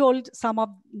told some of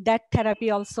that therapy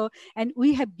also. And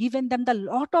we have given them the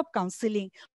lot of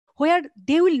counseling where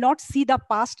they will not see the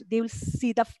past, they will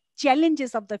see the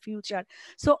challenges of the future.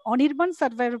 So Anirban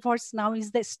Survivor Voice now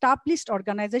is the established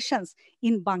organizations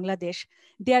in Bangladesh.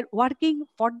 They are working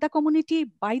for the community,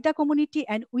 by the community,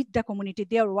 and with the community.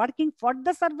 They are working for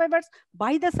the survivors,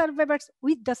 by the survivors,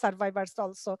 with the survivors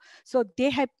also. So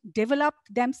they have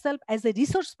developed themselves as a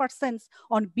resource persons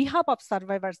on behalf of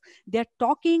survivors. They are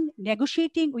talking,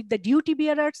 negotiating with the duty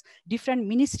bearers, different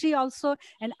ministry also.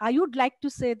 And I would like to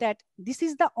say that this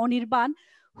is the Anirban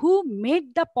who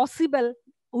made the possible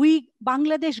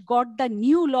Bangladesh got the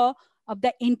new law of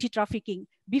the anti-trafficking.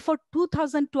 before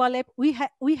 2012, we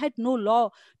had no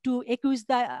law to accuse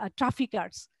the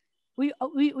traffickers. We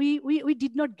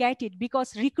did not get it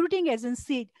because recruiting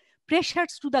agency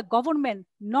pressures to the government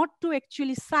not to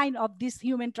actually sign of this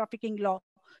human trafficking law.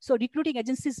 So recruiting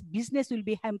agencies' business will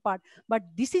be hampered. But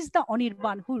this is the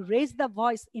Anirban who raised the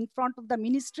voice in front of the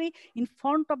ministry, in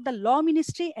front of the law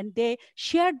ministry, and they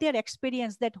shared their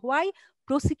experience that why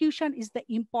prosecution is the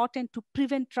important to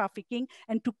prevent trafficking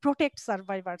and to protect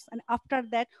survivors. And after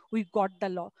that, we got the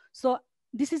law. So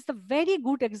this is the very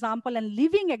good example and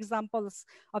living examples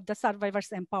of the survivors'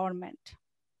 empowerment.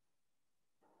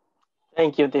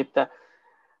 Thank you, Deepta.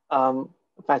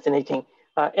 Fascinating.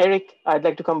 Eric, I'd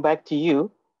like to come back to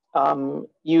you.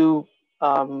 You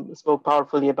spoke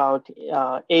powerfully about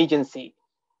agency.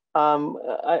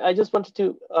 I just wanted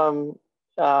to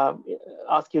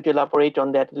ask you to elaborate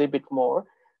on that a little bit more.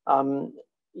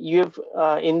 You've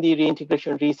in the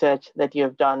reintegration research that you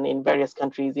have done in various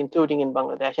countries, including in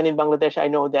Bangladesh, and in Bangladesh, I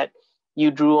know that you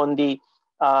drew on the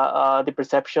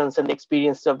perceptions and the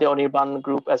experiences of the Anirban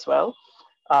group as well,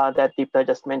 that Deepta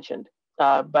just mentioned.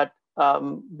 But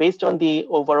based on the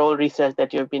overall research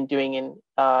that you've been doing in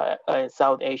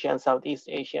South Asia and Southeast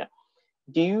Asia,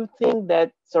 do you think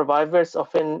that survivors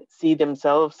often see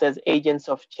themselves as agents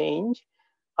of change?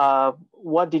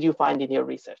 What did you find in your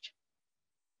research?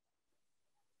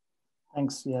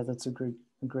 Thanks. Yeah, that's a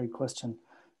great question.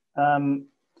 I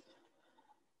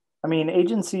mean,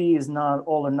 agency is not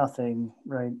all or nothing,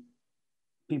 right?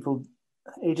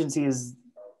 Agency is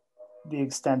the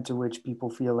extent to which people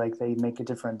feel like they make a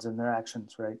difference in their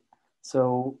actions, right?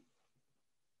 So,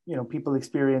 you know, people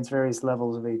experience various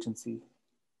levels of agency.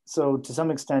 So to some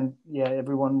extent, yeah,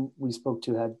 everyone we spoke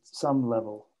to had some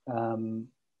level.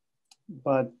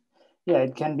 But yeah,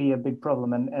 it can be a big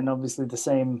problem. And obviously the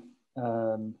same,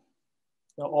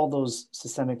 all those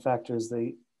systemic factors,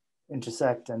 they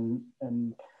intersect and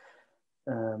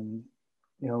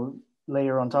you know,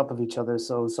 layer on top of each other.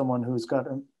 So someone who's got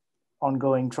an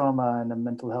ongoing trauma and a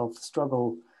mental health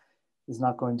struggle is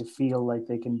not going to feel like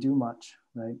they can do much,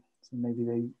 right? So maybe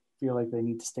they feel like they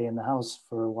need to stay in the house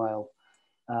for a while.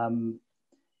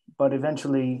 But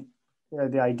eventually,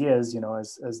 the idea is, you know,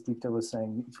 as Deepta was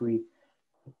saying, if we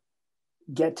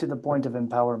get to the point of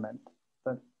empowerment,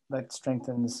 that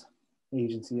strengthens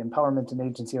agency. Empowerment and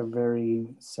agency are very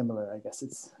similar, I guess.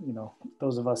 It's, you know,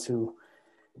 those of us who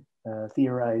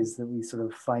theorize that we sort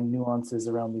of find nuances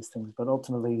around these things, but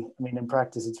ultimately, I mean, in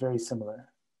practice, it's very similar.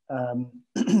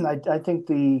 I think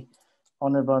the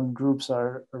Anirban groups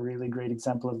are a really great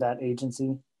example of that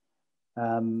agency.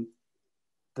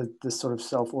 The sort of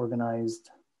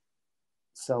self-organized,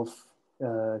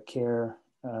 self-care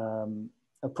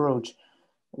approach,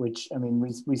 which, I mean,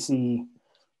 we see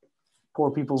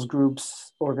poor people's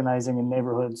groups organizing in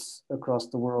neighborhoods across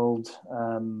the world.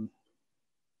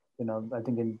 You know, I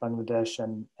think in Bangladesh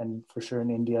and for sure in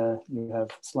India, you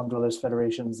have slum dwellers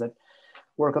federations that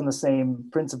work on the same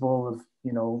principle of,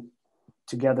 you know,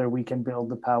 together we can build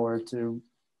the power to,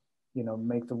 you know,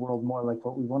 make the world more like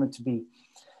what we want it to be.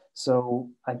 So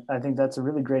I think that's a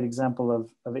really great example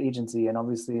of agency. And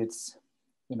obviously it's,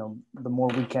 you know, the more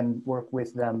we can work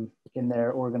with them in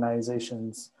their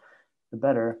organizations, the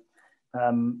better.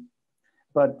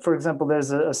 But for example, there's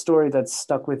a story that's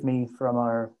stuck with me from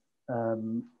our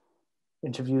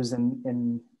interviews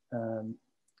in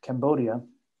Cambodia.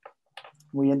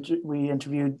 We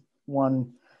interviewed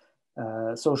one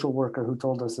social worker who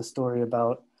told us a story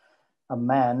about a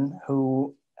man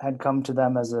who had come to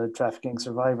them as a trafficking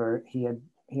survivor. He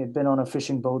had been on a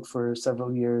fishing boat for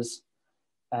several years,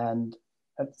 and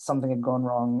something had gone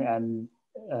wrong, and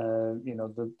you know,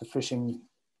 the fishing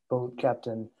boat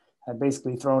captain had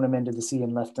basically thrown him into the sea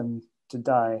and left him to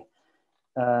die.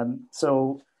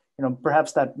 So, you know,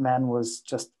 perhaps that man was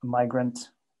just a migrant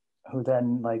who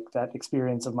then, like, that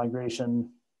experience of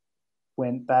migration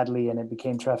went badly and it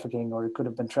became trafficking, or it could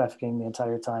have been trafficking the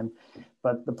entire time.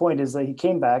 But the point is that he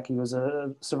came back, he was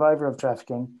a survivor of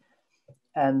trafficking,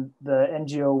 and the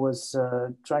NGO was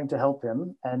trying to help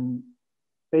him. And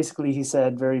basically he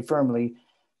said very firmly,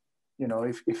 you know,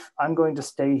 if I'm going to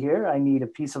stay here, I need a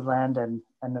piece of land and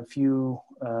a few,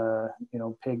 you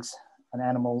know, pigs and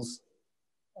animals.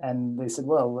 And they said,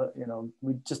 well, you know,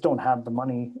 we just don't have the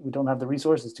money. We don't have the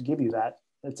resources to give you that.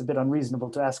 It's a bit unreasonable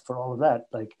to ask for all of that.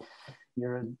 Like,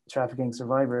 you're a trafficking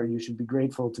survivor. You should be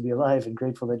grateful to be alive and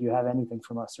grateful that you have anything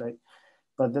from us, right?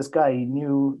 But this guy, he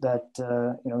knew that,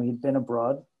 you know, he'd been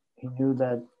abroad. He knew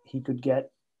that he could get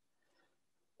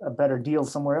a better deal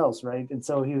somewhere else, right? And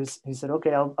so he said,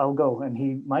 okay, I'll go. And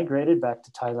he migrated back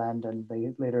to Thailand, and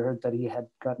they later heard that he had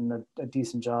gotten a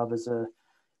decent job as a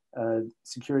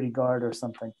security guard or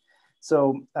something.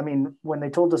 So, I mean, when they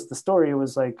told us the story, it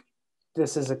was like,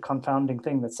 this is a confounding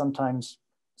thing that sometimes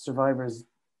survivors,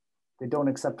 they don't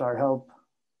accept our help.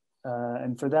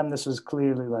 And for them, this was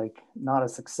clearly like not a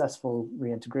successful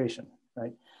reintegration,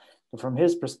 right? But from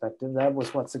his perspective, that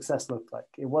was what success looked like.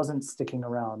 It wasn't sticking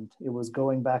around. It was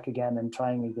going back again and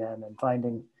trying again and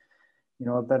finding, you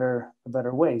know, a better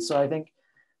way. So I think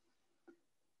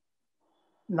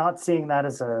not seeing that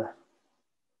as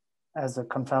a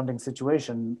confounding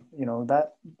situation, you know,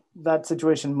 that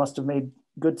situation must have made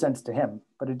good sense to him,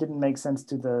 but it didn't make sense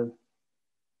to the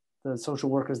social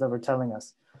workers that were telling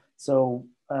us. So,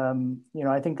 you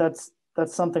know, I think that's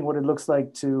something what it looks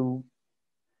like to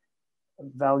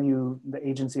value the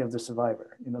agency of the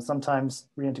survivor. You know, sometimes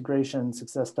reintegration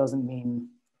success doesn't mean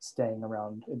staying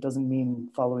around. It doesn't mean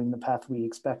following the path we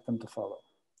expect them to follow,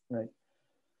 right?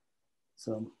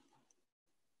 So.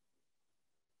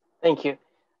 Thank you.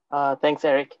 Thanks,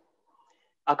 Eric.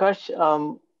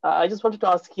 Akash, I just wanted to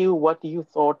ask you what you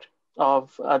thought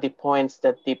of the points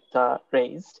that Deepta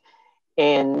raised.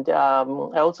 And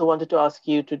I also wanted to ask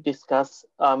you to discuss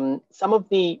some of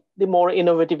the more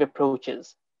innovative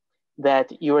approaches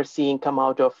that you are seeing come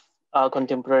out of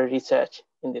contemporary research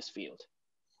in this field.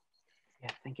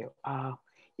 Yeah, thank you.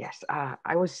 Yes,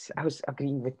 I was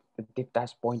agreeing with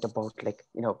Deepta's point about, like,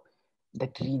 you know,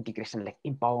 that reintegration, like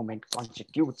empowerment,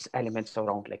 constitutes elements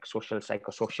around like social,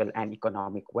 psychosocial, and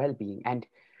economic well-being, and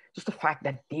just the fact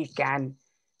that they can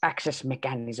access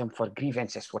mechanism for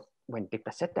grievances. What when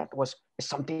Deepta said that was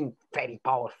something very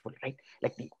powerful, right?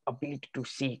 Like the ability to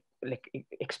see, like,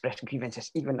 express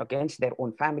grievances even against their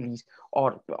own families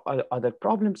or other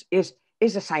problems is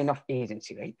a sign of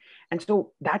agency, right? And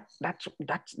so that's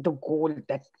the goal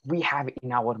that we have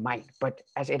in our mind. But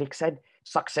as Eric said,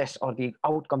 success or the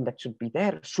outcome that should be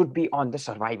there should be on the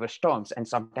survivor's terms, and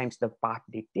sometimes the path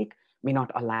they take may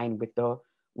not align with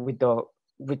the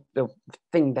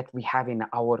thing that we have in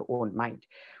our own mind.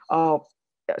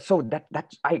 So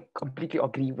that I completely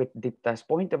agree with Dipta's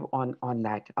point on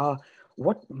that.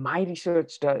 What my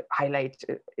research highlights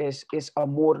is a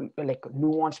more like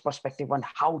nuanced perspective on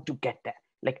how to get there.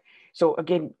 Like, so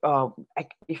again,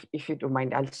 if you don't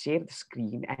mind, I'll share the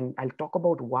screen and I'll talk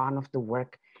about one of the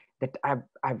work that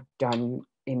I've done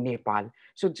in Nepal.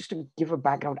 So just to give a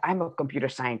background, I'm a computer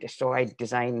scientist, so I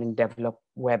design and develop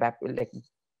web app, like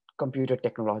computer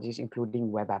technologies,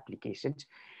 including web applications.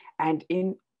 And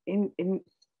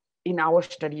in our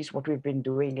studies, what we've been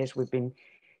doing is we've been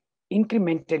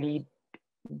incrementally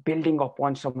building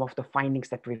upon some of the findings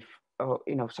that we've,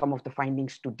 some of the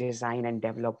findings to design and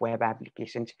develop web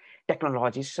applications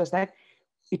technologies, so that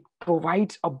it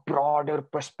provides a broader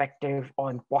perspective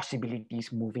on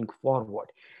possibilities moving forward.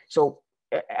 So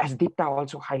as Deepta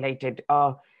also highlighted,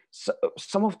 so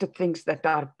some of the things that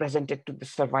are presented to the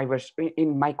survivors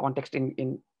in my context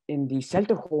in the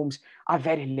shelter homes are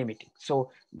very limiting.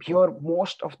 So here,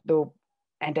 most of the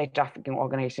anti-trafficking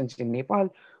organizations in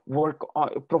Nepal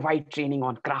provide training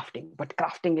on crafting, but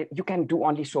crafting, you can do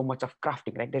only so much of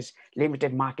crafting, right? There's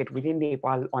limited market within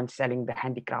Nepal on selling the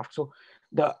handicraft. So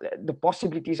the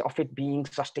possibilities of it being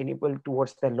sustainable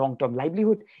towards their long-term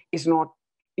livelihood is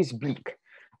bleak.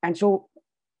 And so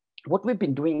what we've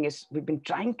been doing is we've been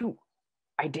trying to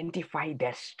identify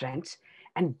their strengths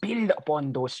and build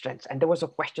upon those strengths. And there was a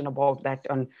question about that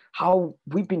on how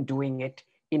we've been doing it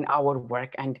in our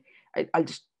work. And I'll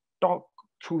just talk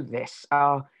through this.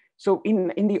 So in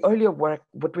the earlier work,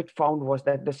 what we found was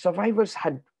that the survivors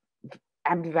had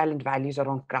ambivalent values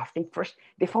around crafting. First,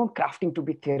 they found crafting to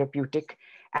be therapeutic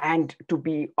and to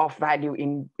be of value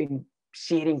in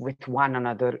sharing with one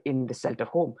another in the shelter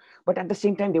home. But at the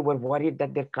same time, they were worried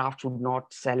that their crafts would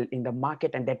not sell in the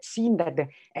market, and they'd seen that the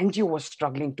NGO was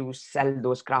struggling to sell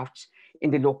those crafts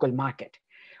in the local market.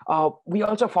 We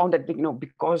also found that,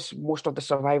 because most of the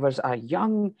survivors are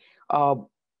young,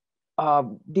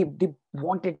 they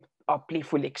wanted a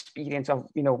playful experience of,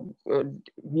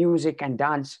 music and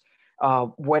dance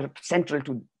were central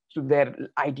to their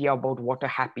idea about what a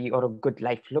happy or a good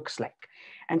life looks like.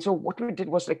 And so what we did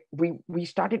was, like, we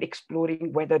started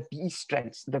exploring whether these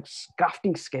strengths, the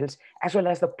crafting skills, as well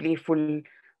as the playful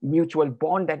mutual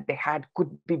bond that they had,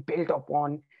 could be built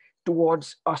upon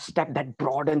towards a step that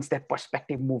broadens their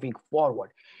perspective moving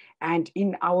forward. And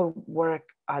in our work,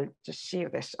 I'll just share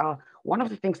this. One of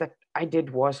the things that I did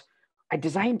was I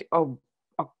designed a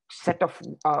set of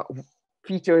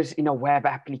features in a web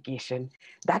application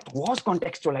that was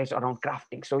contextualized around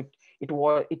crafting. So it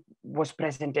was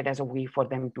presented as a way for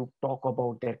them to talk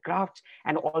about their crafts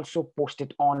and also post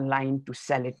it online to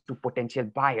sell it to potential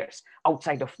buyers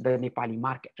outside of the Nepali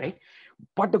market, right?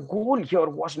 But the goal here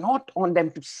was not on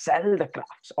them to sell the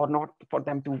crafts or not for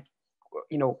them to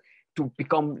to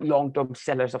become long-term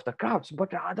sellers of the crafts,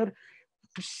 but rather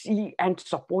to see and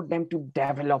support them to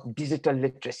develop digital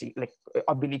literacy, like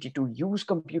ability to use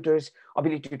computers,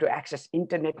 ability to access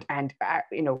internet, and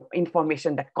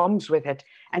information that comes with it,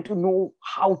 and to know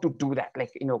how to do that.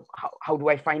 Like, how do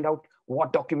I find out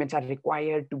what documents are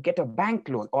required to get a bank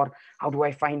loan, or how do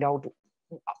I find out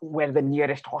where the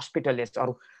nearest hospital is,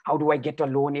 or how do I get a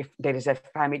loan if there is a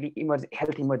family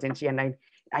health emergency and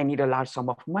I need a large sum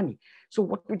of money. So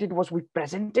what we did was we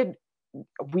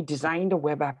designed a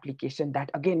web application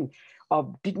that, again,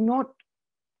 did not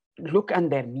look at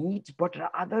their needs, but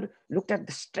rather looked at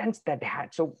the strengths that they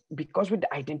had. So because we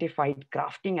identified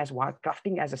crafting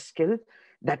as a skill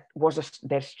that was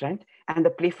their strength, and the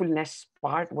playfulness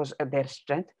part was their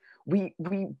strength, we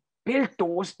built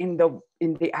those in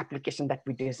the application that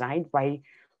we designed by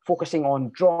focusing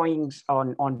on drawings,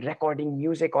 on recording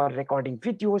music or recording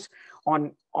videos,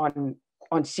 on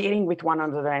sharing with one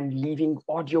another and leaving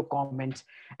audio comments.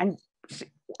 And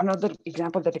another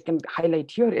example that I can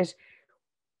highlight here is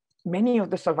many of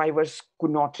the survivors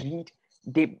could not read.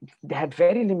 They had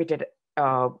very limited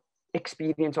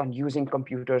experience on using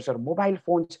computers or mobile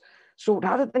phones. So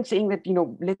rather than saying that,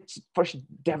 let's first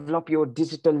develop your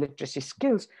digital literacy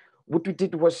skills, what we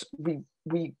did was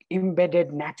we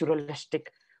embedded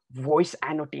naturalistic voice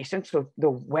annotation. So the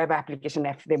web application,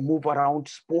 if they move around,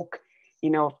 spoke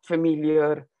in a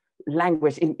familiar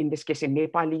language, in this case in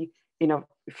Nepali, in a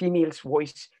female's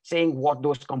voice, saying what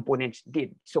those components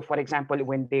did. So for example,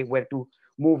 when they were to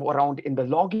move around in the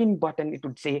login button, it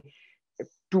would say,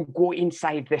 to go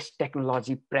inside this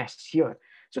technology, press here.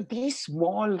 So these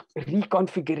small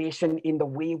reconfiguration in the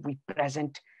way we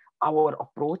present our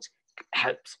approach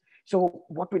helps. So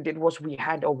what we did was we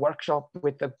had a workshop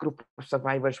with a group of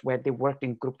survivors where they worked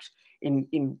in groups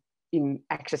in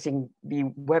accessing the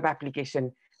web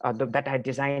application that I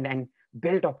designed, and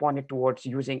built upon it towards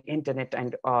using internet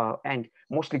and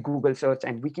mostly Google search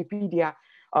and Wikipedia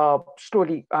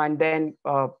slowly. And then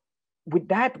with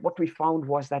that, what we found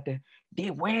was that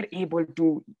they were able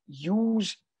to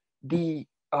use the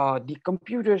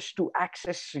computers to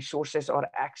access resources, or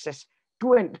access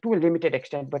to a limited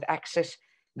extent, but access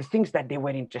the things that they were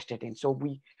interested in. So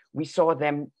we saw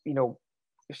them,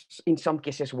 in some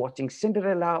cases watching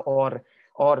Cinderella or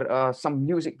some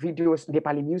music videos,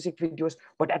 Nepali music videos,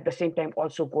 but at the same time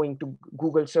also going to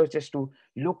Google searches to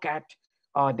look at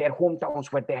their hometowns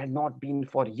where they had not been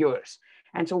for years.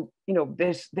 And so,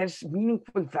 there's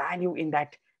meaningful value in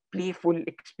that playful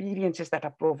experiences that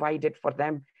are provided for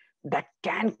them that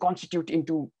can constitute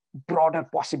into broader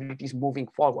possibilities moving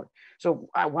forward. So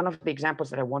one of the examples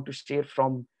that I want to share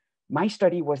from my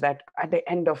study was that at the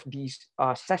end of these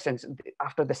sessions,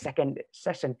 after the second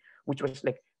session, which was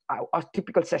like a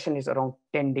typical session is around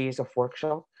 10 days of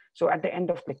workshop. So at the end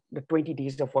of like the 20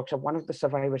 days of workshop, one of the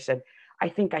survivors said, I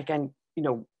think I can be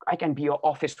an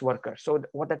office worker. So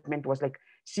what that meant was, like,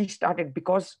 she started,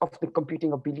 because of the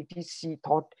computing abilities, she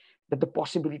thought that the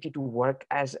possibility to work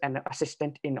as an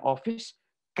assistant in office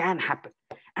can happen.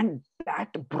 And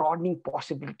that broadening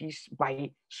possibilities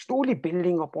by slowly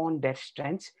building upon their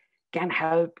strengths can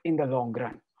help in the long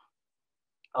run.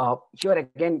 Here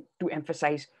again, to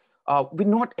emphasize, we're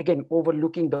not again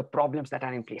overlooking the problems that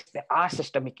are in place. There are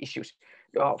systemic issues.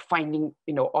 Finding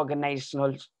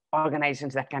organizations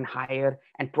that can hire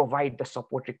and provide the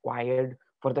support required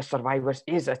for the survivors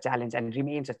is a challenge and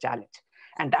remains a challenge.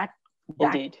 And that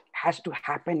has to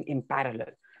happen in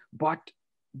parallel. But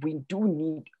we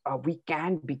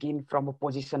can begin from a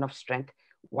position of strength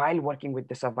while working with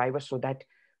the survivors, so that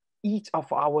each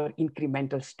of our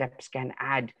incremental steps can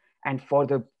add and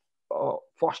further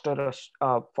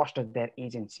foster their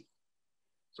agency.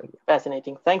 So, yeah.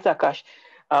 Fascinating. Thanks, Akash.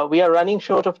 We are running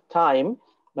short of time,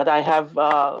 but I have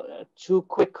two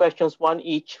quick questions, one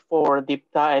each for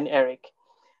Deepta and Eric.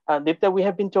 Deepta, we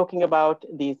have been talking about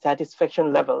the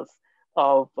satisfaction levels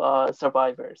of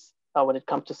survivors when it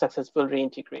comes to successful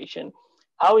reintegration.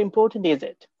 How important is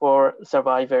it for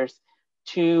survivors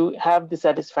to have the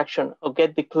satisfaction or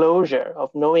get the closure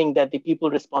of knowing that the people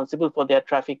responsible for their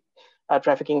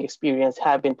trafficking experience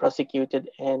have been prosecuted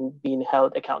and been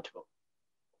held accountable?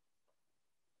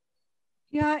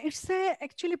 Yeah, it's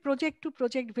actually project to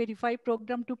project verify,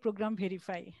 program to program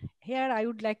verify. Here, I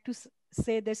would like to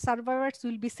say that survivors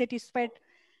will be satisfied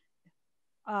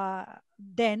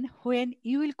then when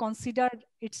you will consider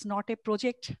it's not a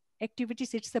project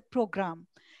activities, it's a program.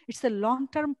 It's a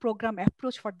long-term program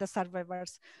approach for the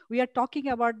survivors. We are talking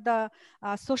about the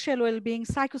social well-being,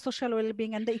 psychosocial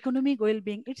well-being, and the economic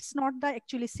well-being. It's not the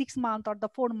actually 6 month or the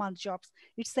 4 month jobs.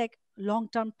 It's like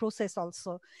long-term process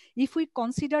also. If we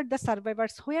consider the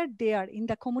survivors where they are in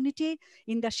the community,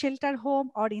 in the shelter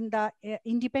home, or in the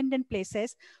independent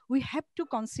places, we have to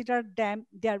consider them,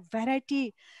 their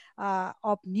variety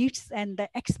of needs and the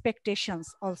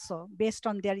expectations also, based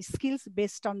on their skills,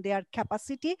 based on their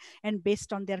capacity, and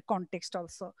based on their context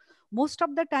also. Most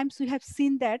of the times we have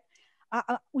seen that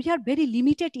we are very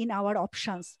limited in our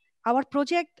options. Our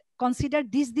project consider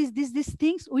these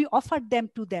things, we offered them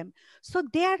to them. So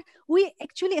there we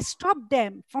actually stop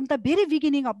them from the very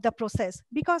beginning of the process,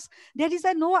 because there is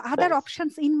no other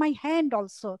options in my hand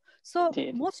also. So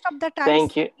Indeed. most of the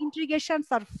times integrations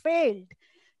are failed.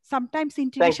 Sometimes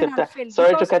integration are failed.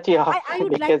 Sorry to cut you off. I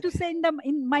would like to say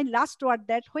in my last word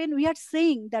that when we are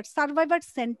saying that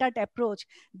survivor-centered approach,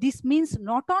 this means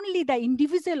not only the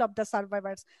individual of the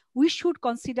survivors, we should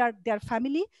consider their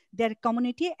family, their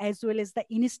community, as well as the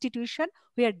institution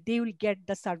where they will get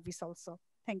the service also.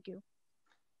 Thank you.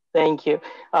 Thank you.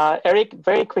 Eric,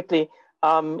 very quickly,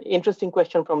 interesting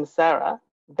question from Sarah,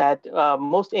 that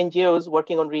most NGOs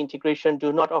working on reintegration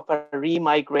do not offer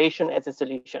remigration as a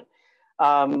solution.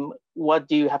 What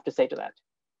do you have to say to that?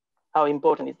 How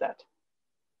important is that?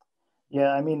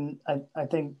 Yeah, I mean, I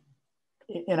think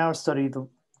in our study, the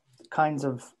kinds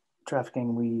of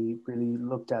trafficking we really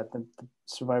looked at, the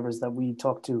survivors that we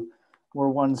talked to were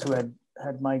ones who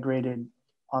had migrated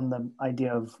on the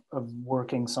idea of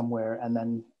working somewhere and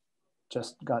then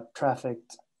just got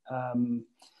trafficked.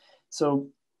 So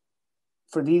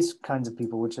for these kinds of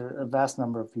people, which are a vast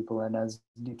number of people, and as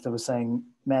Deepta was saying,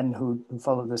 men who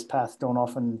follow this path don't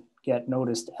often get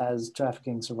noticed as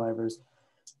trafficking survivors,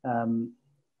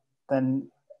 then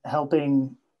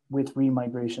helping with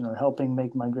remigration or helping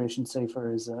make migration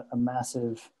safer is a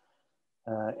massive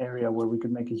area where we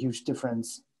could make a huge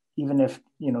difference, even if,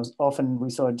 you know, often we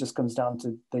saw it just comes down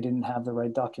to they didn't have the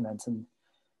right documents, and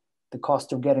the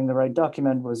cost of getting the right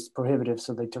document was prohibitive,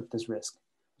 so they took this risk.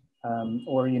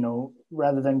 Or, you know,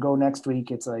 rather than go next week,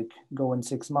 it's like go in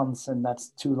 6 months, and that's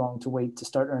too long to wait to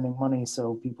start earning money,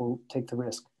 so people take the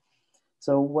risk.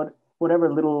 So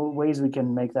whatever little ways we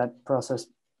can make that process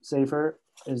safer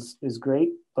is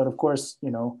great. But of course, you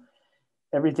know,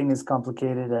 everything is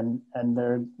complicated, and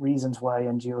there are reasons why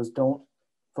NGOs don't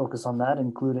focus on that,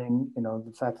 including, you know,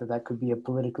 the fact that that could be a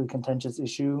politically contentious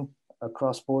issue, a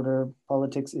cross-border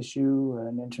politics issue,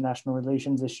 an international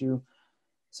relations issue.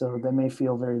 So they may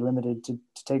feel very limited to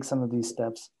take some of these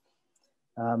steps.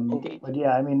 But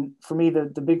yeah, I mean, for me,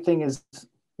 the big thing is,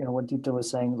 you know, what Deepta was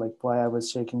saying, like why I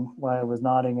was shaking, why I was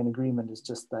nodding in agreement, is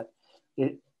just that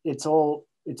it's all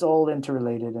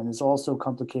interrelated, and it's all so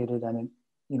complicated. And,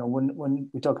 you know, when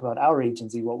we talk about our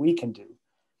agency, what we can do,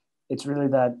 it's really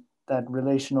that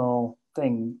relational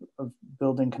thing of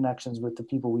building connections with the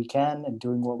people we can and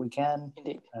doing what we can.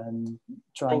 Indeed. And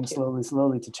trying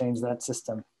slowly to change that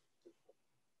system.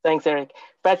 Thanks, Eric.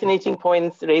 Fascinating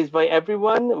points raised by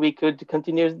everyone. We could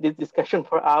continue this discussion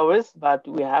for hours, but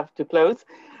we have to close.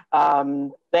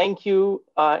 Thank you,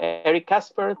 Eric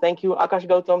Kasper. Thank you, Akash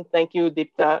Gautam. Thank you,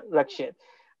 Deepta Rakshit.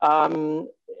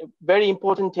 Very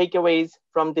important takeaways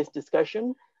from this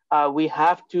discussion. We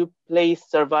have to place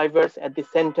survivors at the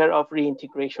center of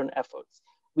reintegration efforts.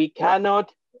 We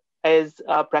cannot, as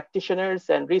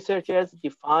practitioners and researchers,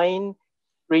 define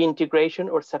reintegration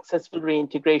or successful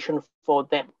reintegration for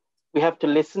them. We have to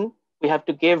listen. We have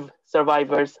to give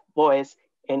survivors voice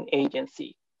and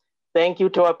agency. Thank you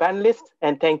to our panelists,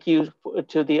 and thank you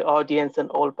to the audience and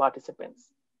all participants.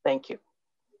 Thank you.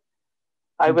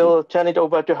 I will turn it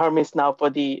over to Hermes now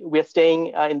we're staying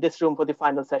in this room for the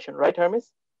final session, right,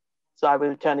 Hermes? So I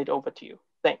will turn it over to you.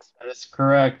 Thanks. That is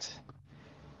correct.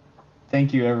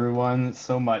 Thank you, everyone,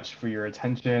 so much for your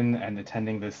attention and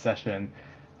attending this session.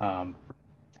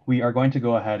 We are going to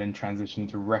go ahead and transition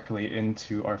directly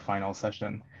into our final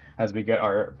session as we get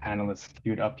our panelists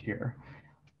queued up here.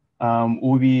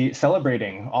 We'll be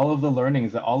celebrating all of the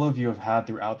learnings that all of you have had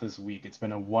throughout this week. It's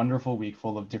been a wonderful week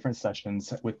full of different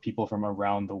sessions with people from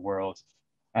around the world.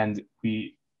 And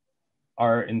we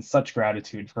are in such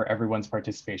gratitude for everyone's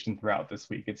participation throughout this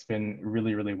week. It's been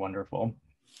really, really wonderful.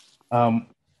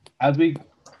 As we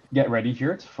get ready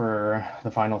here for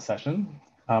the final session,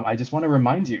 I just want to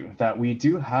remind you that we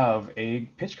do have a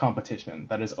pitch competition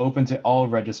that is open to all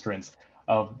registrants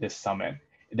of this summit.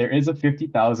 There is a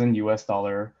 $50,000 US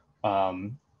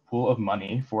pool of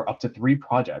money for up to 3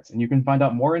 projects, and you can find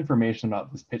out more information about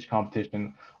this pitch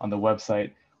competition on the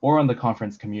website or on the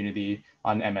conference community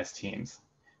on MS Teams.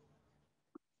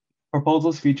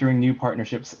 Proposals featuring new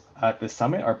partnerships at the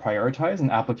summit are prioritized,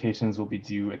 and applications will be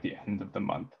due at the end of the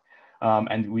month.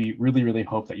 And we really, really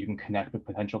hope that you can connect with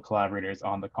potential collaborators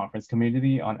on the conference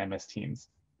community on MS Teams.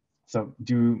 So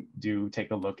do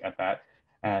take a look at that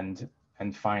and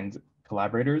find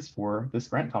collaborators for this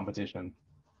grant competition.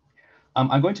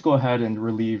 I'm going to go ahead and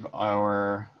relieve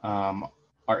our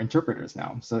interpreters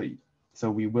now.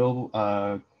 So we will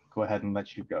go ahead and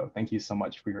let you go. Thank you so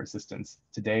much for your assistance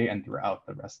today and throughout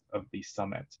the rest of the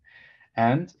summit.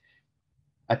 And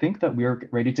I think that we're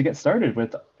ready to get started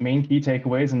with main key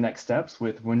takeaways and next steps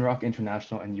with Winrock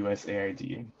International and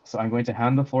USAID. So I'm going to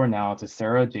hand the floor now to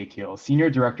Sarah Jekyll, Senior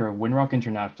Director of Winrock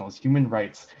International's Human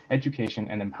Rights, Education,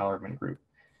 and Empowerment Group.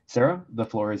 Sarah, the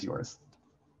floor is yours.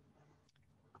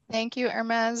 Thank you,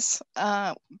 Hermes.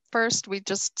 First, we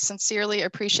just sincerely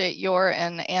appreciate your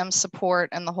and AM's support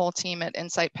and the whole team at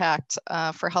Insight Pact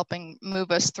for helping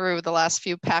move us through the last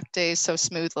few PACT days so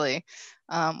smoothly.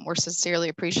 We're sincerely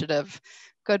appreciative.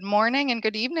 Good morning and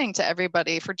good evening to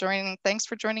everybody for joining. Thanks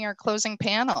for joining our closing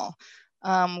panel.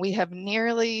 We have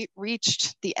nearly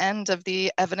reached the end of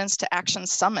the Evidence to Action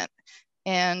Summit.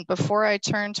 And before I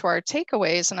turn to our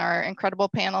takeaways and our incredible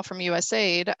panel from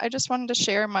USAID, I just wanted to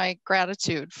share my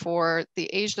gratitude for the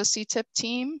Asia CTIP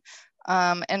team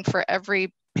and for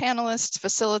every panelist,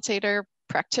 facilitator,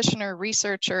 practitioner,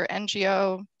 researcher,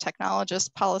 NGO,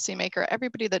 technologist, policymaker,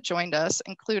 everybody that joined us,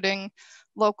 including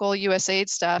local USAID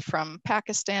staff from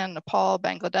Pakistan, Nepal,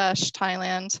 Bangladesh,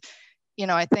 Thailand. You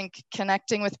know, I think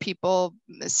connecting with people,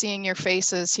 seeing your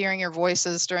faces, hearing your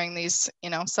voices during these,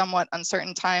 somewhat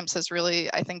uncertain times has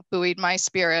really, I think, buoyed my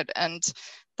spirit. And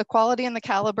the quality and the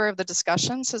caliber of the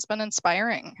discussions has been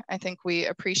inspiring. I think we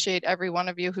appreciate every one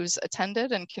of you who's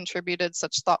attended and contributed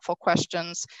such thoughtful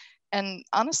questions and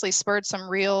honestly spurred some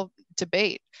real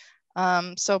debate.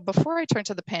 So before I turn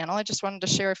to the panel, I just wanted to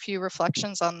share a few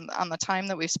reflections on the time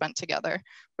that we've spent together,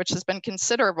 which has been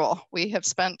considerable. We have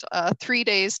spent 3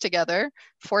 days together,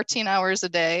 14 hours a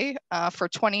day for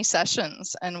 20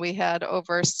 sessions, and we had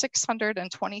over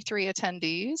 623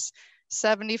 attendees,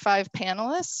 75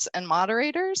 panelists and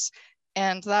moderators,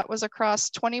 and that was across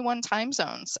 21 time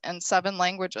zones and 7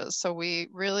 languages. So we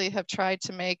really have tried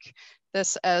to make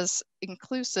this as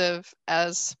inclusive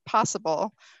as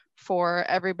possible for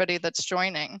everybody that's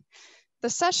joining. The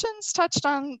sessions touched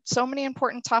on so many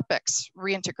important topics: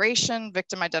 reintegration,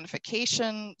 victim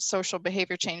identification, social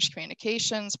behavior change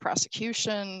communications,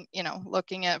 prosecution,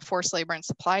 looking at forced labor and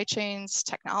supply chains,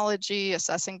 technology,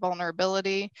 assessing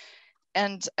vulnerability.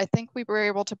 And I think we were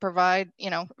able to provide,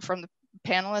 from the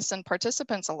panelists and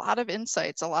participants, a lot of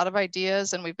insights, a lot of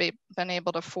ideas, and we've been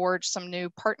able to forge some new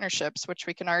partnerships, which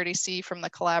we can already see from the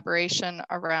collaboration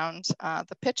around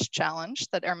the pitch challenge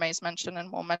that Hermes mentioned,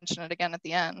 and we'll mention it again at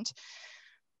the end.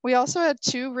 We also had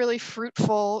 2 really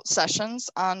fruitful sessions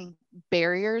on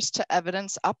barriers to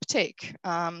evidence uptake.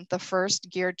 The first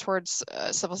geared towards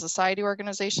civil society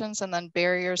organizations, and then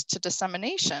barriers to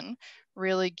dissemination,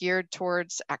 really geared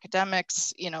towards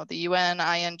academics, the UN,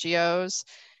 INGOs.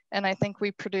 And I think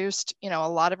we produced, a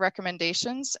lot of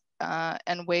recommendations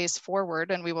and ways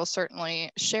forward, and we will certainly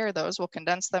share those. We'll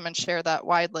condense them and share that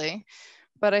widely.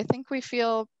 But I think we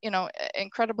feel,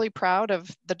 incredibly proud of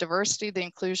the diversity, the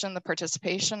inclusion, the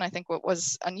participation. I think what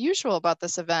was unusual about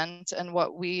this event and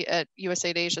what we at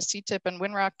USAID Asia CTIP and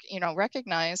Winrock,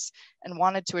 recognize and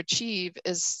wanted to achieve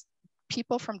is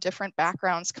people from different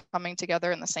backgrounds coming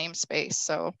together in the same space.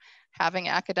 So having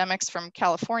academics from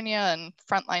California and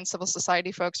frontline civil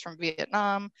society folks from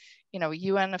Vietnam,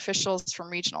 UN officials from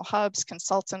regional hubs,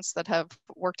 consultants that have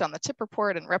worked on the TIP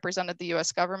report and represented the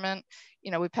US government.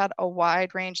 We've had a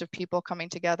wide range of people coming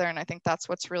together, and I think that's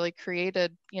what's really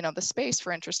created, the space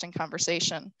for interesting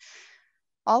conversation.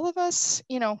 All of us,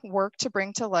 work to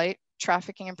bring to light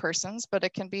trafficking in persons, but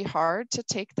it can be hard to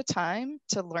take the time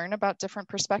to learn about different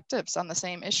perspectives on the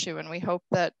same issue. And we hope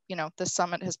that, this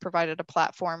summit has provided a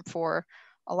platform for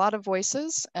a lot of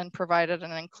voices and provided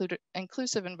an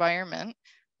inclusive environment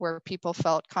where people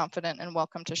felt confident and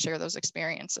welcome to share those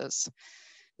experiences.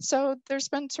 So there's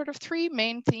been sort of 3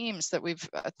 main themes that we've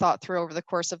thought through over the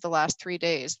course of the last 3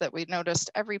 days that we noticed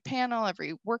every panel,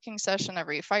 every working session,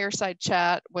 every fireside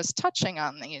chat was touching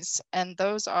on these. And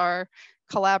those are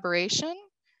collaboration,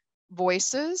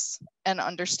 voices, and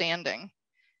understanding.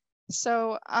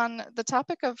 So on the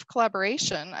topic of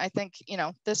collaboration, I think,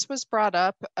 this was brought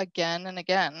up again and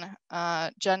again.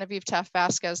 Genevieve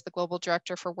Taft-Vasquez, the Global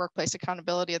Director for Workplace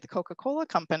Accountability at the Coca-Cola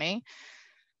Company,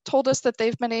 told us that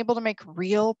they've been able to make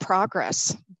real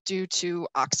progress due to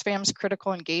Oxfam's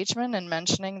critical engagement and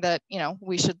mentioning that,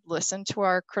 we should listen to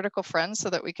our critical friends so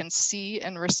that we can see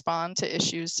and respond to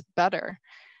issues better.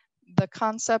 The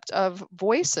concept of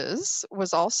voices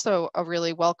was also a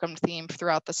really welcomed theme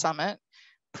throughout the summit.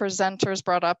 presenters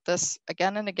brought up this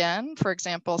again and again. For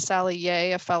example, Sally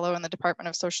Yeh, a fellow in the Department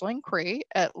of Social Inquiry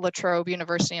at La Trobe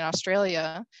University in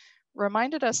Australia,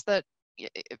 reminded us that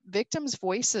victims'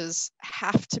 voices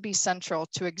have to be central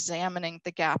to examining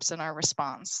the gaps in our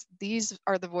response. These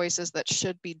are the voices that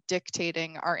should be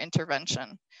dictating our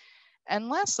intervention. And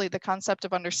lastly, the concept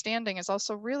of understanding is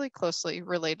also really closely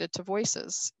related to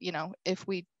voices. You know, if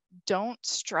we don't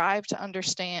strive to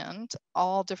understand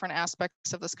all different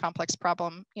aspects of this complex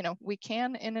problem, you know, we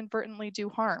can inadvertently do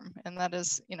harm. And that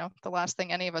is, you know, the last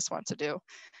thing any of us want to do.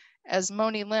 As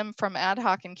Moni Lim from Ad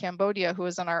Hoc in Cambodia, who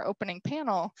was on our opening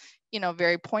panel, you know,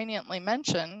 very poignantly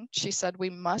mentioned, she said, we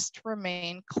must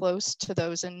remain close to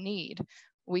those in need.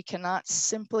 We cannot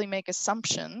simply make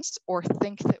assumptions or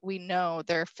think that we know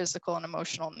their physical and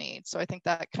emotional needs. So I think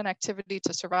that connectivity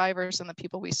to survivors and the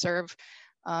people we serve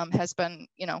has been,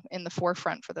 you know, in the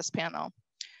forefront for this panel.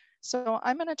 So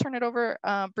I'm going to turn it over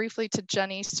briefly to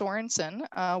Jenny Sorensen,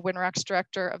 Winrock's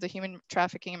director of the Human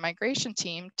Trafficking and Migration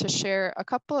team, to share a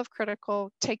couple of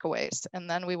critical takeaways, and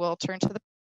then we will turn to the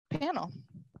panel.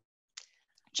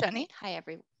 Jenny. Hi,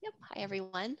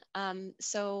 everyone.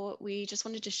 So we just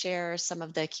wanted to share some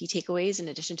of the key takeaways in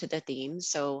addition to the themes.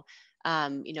 So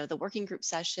you know, the working group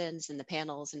sessions and the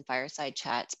panels and fireside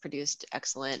chats produced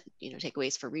excellent, you know,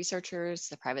 takeaways for researchers,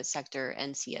 the private sector,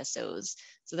 and CSOs.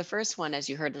 So the first one, as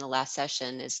you heard in the last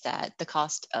session, is that the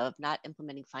cost of not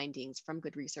implementing findings from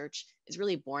good research is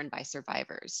really borne by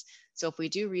survivors. So if we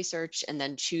do research and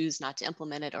then choose not to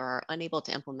implement it or are unable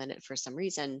to implement it for some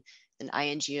reason, then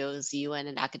INGOs, the UN,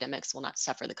 and academics will not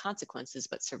suffer the consequences,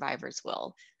 but survivors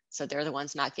will. So they're the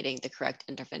ones not getting the correct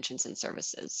interventions and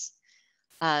services.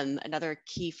 Another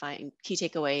key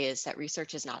takeaway is that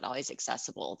research is not always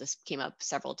accessible. This came up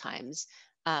several times.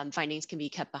 Findings can be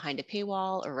kept behind a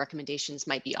paywall, or recommendations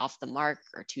might be off the mark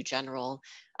or too general.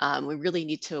 We really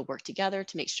need to work together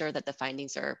to make sure that the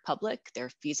findings are public, they're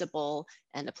feasible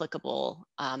and applicable,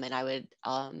 and I would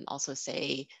also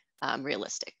say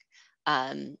realistic.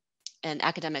 And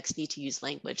academics need to use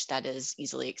language that is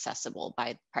easily accessible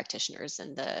by practitioners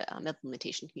and the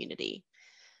implementation community.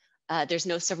 There's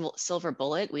no silver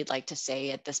bullet, we'd like to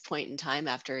say at this point in time,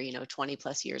 after 20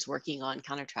 plus years working on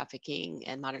counter trafficking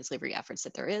and modern slavery efforts,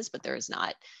 that there is, but there is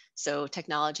not. So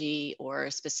technology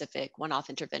or specific one-off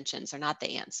interventions are not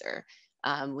the answer.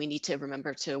 We need to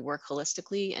remember to work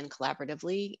holistically and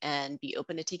collaboratively and be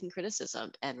open to taking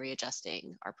criticism and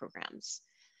readjusting our programs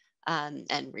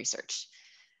and research.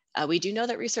 We do know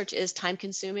that research is time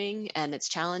consuming and it's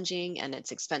challenging and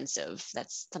it's expensive.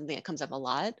 That's something that comes up a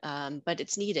lot, but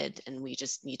it's needed and we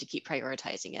just need to keep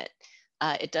prioritizing it.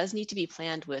 It does need to be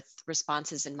planned with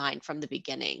responses in mind from the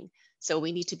beginning. So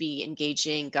we need to be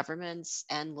engaging governments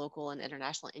and local and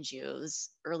international NGOs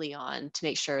early on to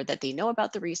make sure that they know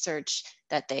about the research,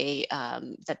 that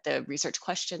that the research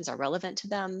questions are relevant to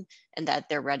them, and that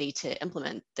they're ready to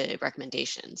implement the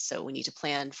recommendations. So we need to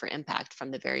plan for impact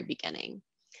from the very beginning.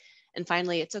 And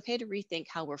finally, it's okay to rethink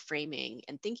how we're framing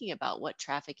and thinking about what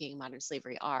trafficking and modern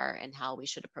slavery are and how we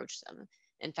should approach them.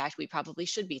 In fact, we probably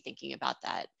should be thinking about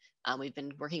that. We've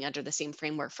been working under the same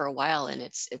framework for a while, and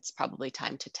it's probably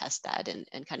time to test that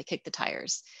and kind of kick the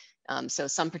tires. So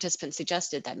some participants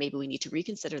suggested that maybe we need to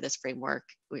reconsider this framework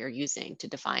we are using to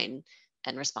define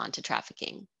and respond to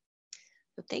trafficking.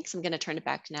 So thanks, I'm gonna turn it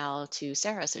back now to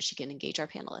Sarah so she can engage our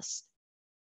panelists.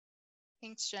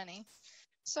 Thanks, Jenny.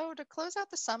 So to close out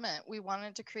the summit, we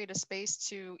wanted to create a space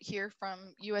to hear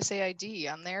from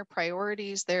USAID on their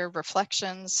priorities, their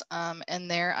reflections, and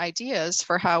their ideas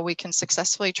for how we can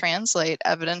successfully translate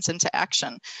evidence into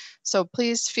action. So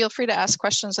please feel free to ask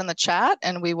questions in the chat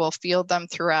and we will field them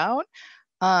throughout.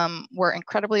 We're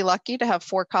incredibly lucky to have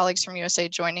 4 colleagues from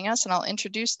USAID joining us, and I'll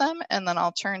introduce them and then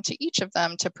I'll turn to each of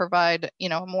them to provide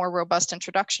a more robust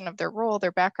introduction of their role,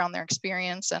 their background, their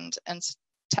experience, and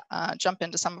jump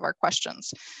into some of our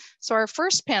questions. So our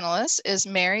first panelist is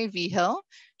Mary Vigil.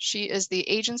 She is the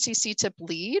agency CTIP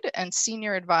lead and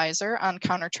senior advisor on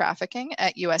counter trafficking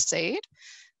at USAID.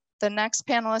 The next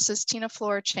panelist is Tina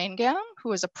Flora Chaingam,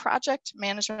 who is a project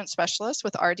management specialist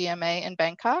with RDMA in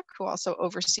Bangkok, who also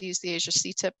oversees the Asia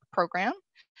CTIP program.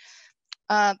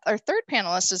 Our third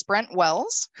panelist is Brent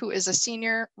Wells, who is a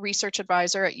senior research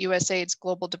advisor at USAID's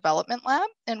Global Development Lab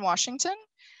in Washington.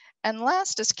 And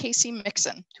last is Casey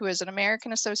Mixon, who is an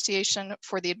American Association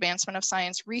for the Advancement of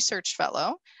Science Research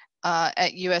Fellow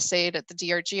at USAID at the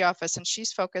DRG office, and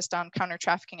she's focused on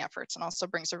counter-trafficking efforts and also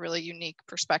brings a really unique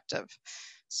perspective.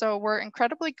 So we're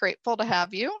incredibly grateful to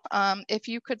have you. If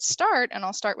you could start, and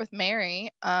I'll start with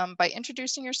Mary, by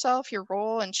introducing yourself, your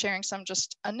role, and sharing some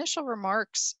just initial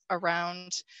remarks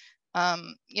around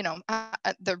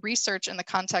the research in the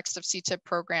context of CTIP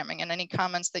programming, and any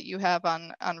comments that you have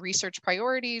on research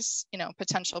priorities,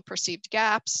 potential perceived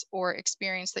gaps or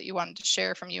experience that you wanted to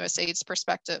share from USAID's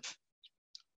perspective.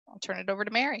 I'll turn it over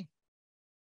to Mary.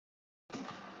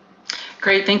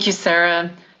 Great, thank you,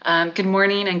 Sarah. Good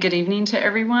morning and good evening to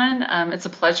everyone. It's a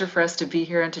pleasure for us to be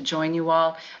here and to join you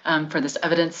all for this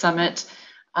Evidence Summit.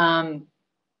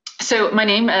 So my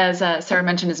name, as Sarah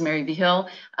mentioned, is Mary Vigil.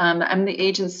 I'm the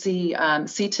agency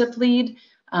CTIP lead,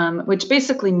 which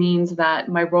basically means that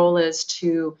my role is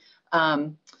to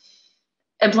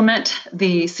implement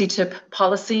the CTIP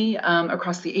policy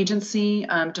across the agency,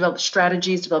 develop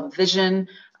strategies, develop vision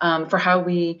for how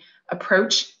we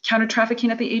approach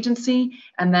counter-trafficking at the agency,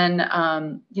 and then,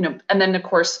 and then of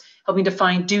course, helping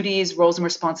define duties, roles, and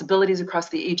responsibilities across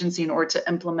the agency in order to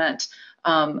implement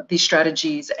these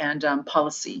strategies and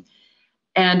policy.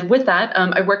 And with that,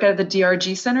 I work at the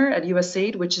DRG Center at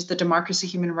USAID, which is the Democracy,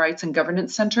 Human Rights, and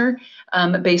Governance Center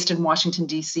based in Washington,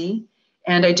 D.C.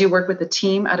 And I do work with the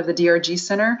team out of the DRG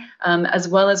Center, as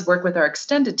well as work with our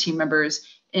extended team members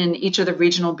in each of the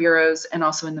regional bureaus and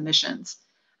also in the missions,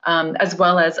 as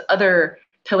well as other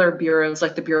pillar bureaus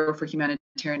like the Bureau for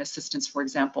Humanitarian Assistance, for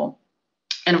example,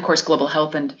 and of course, Global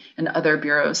Health and other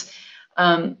bureaus.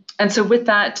 And so with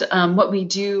that, what we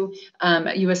do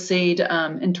at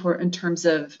USAID in terms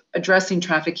of addressing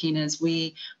trafficking is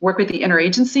we work with the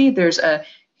interagency. There's a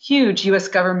huge US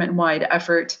government-wide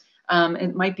effort.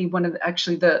 It might be one of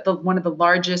one of the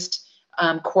largest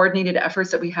coordinated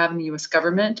efforts that we have in the US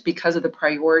government because of the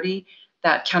priority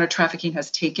that counter-trafficking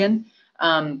has taken.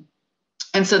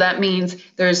 And so that means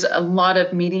there's a lot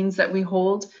of meetings that we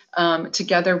hold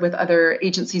together with other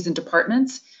agencies and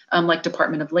departments, like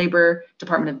Department of Labor,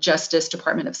 Department of Justice,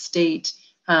 Department of State,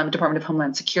 Department of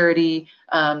Homeland Security,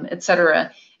 et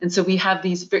cetera. And so we have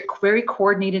these very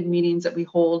coordinated meetings that we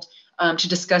hold to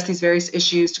discuss these various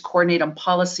issues, to coordinate on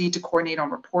policy, to coordinate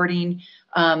on reporting,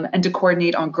 and to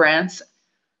coordinate on grants,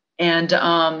 and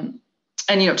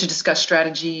to discuss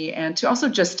strategy, and to also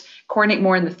just coordinate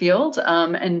more in the field,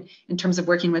 and in terms of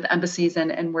working with embassies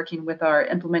and working with our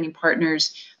implementing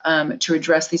partners to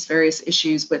address these various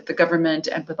issues with the government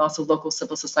and with also local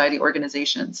civil society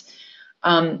organizations.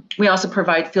 We also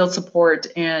provide field support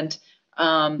and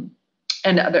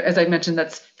other, as I mentioned,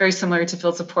 that's very similar to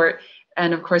field support,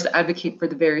 and of course advocate for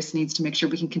the various needs to make sure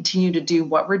we can continue to do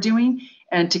what we're doing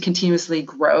and to continuously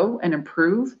grow and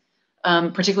improve,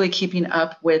 particularly keeping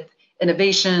up with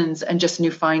innovations and just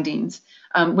new findings,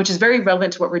 which is very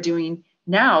relevant to what we're doing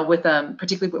now with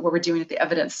particularly what we're doing at the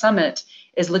Evidence Summit,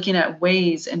 is looking at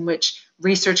ways in which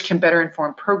research can better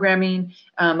inform programming,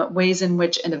 ways in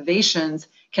which innovations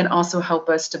can also help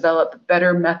us develop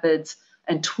better methods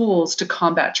and tools to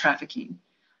combat trafficking.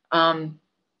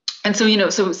 And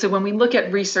so, so when we look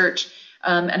at research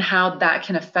and how that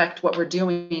can affect what we're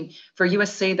doing, for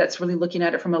USAID, that's really looking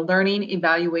at it from a learning,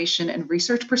 evaluation, and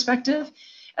research perspective.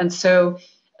 And so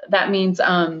that means,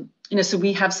 so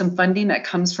we have some funding that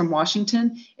comes from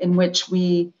Washington in which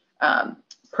we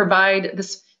provide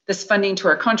this funding to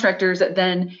our contractors that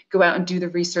then go out and do the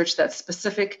research that's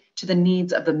specific to the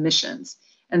needs of the missions.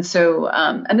 And so,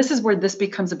 and this is where this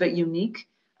becomes a bit unique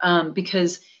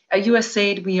because at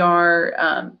USAID, we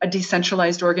are a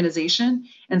decentralized organization.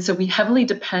 And so we heavily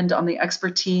depend on the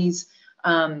expertise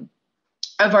of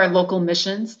our local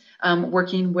missions,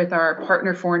 working with our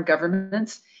partner foreign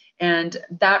governments. And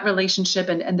that relationship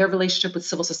and their relationship with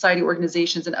civil society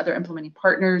organizations and other implementing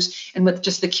partners and with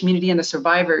just the community and the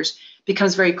survivors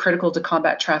becomes very critical to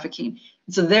combat trafficking.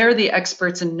 And so they're the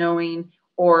experts in knowing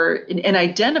or in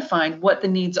identifying what the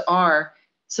needs are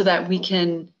so that we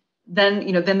can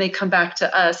then, then they come back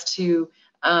to us to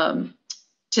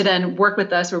then work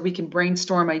with us where we can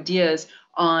brainstorm ideas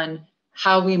on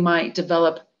how we might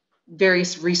develop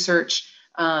various research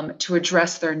to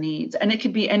address their needs. And it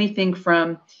could be anything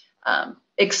from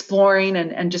exploring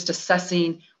and just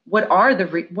assessing what are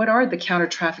the counter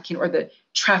trafficking or the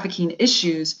trafficking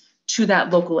issues to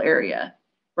that local area,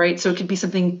 right? So it could be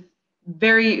something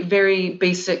very, very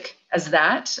basic as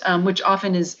that, which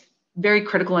often is very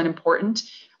critical and important,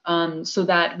 so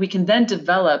that we can then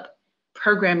develop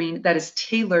programming that is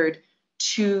tailored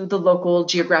to the local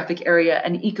geographic area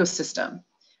and ecosystem,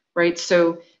 right?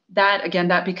 So that, again,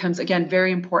 that becomes, again,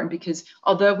 very important because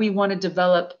although we want to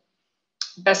develop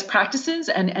best practices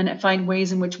and find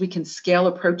ways in which we can scale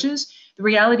approaches, the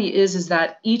reality is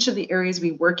that each of the areas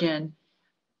we work in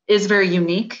is very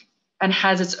unique and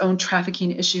has its own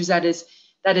trafficking issues. That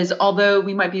is, although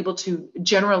we might be able to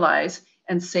generalize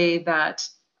and say that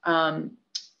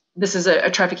this is a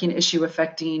trafficking issue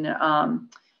affecting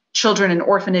children in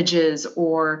orphanages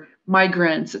or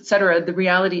migrants, et cetera, the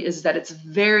reality is that it's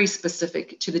very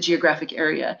specific to the geographic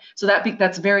area. So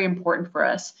that's very important for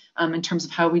us in terms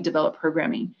of how we develop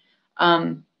programming.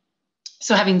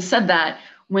 So having said that,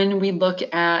 when we look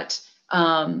at,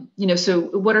 so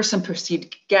what are some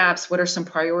perceived gaps? What are some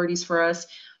priorities for us?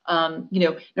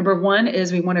 Number one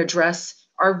is we want to address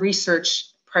our research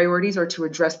priorities or to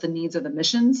address the needs of the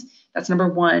missions. That's number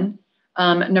one.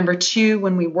 Number two,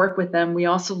 when we work with them, we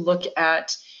also look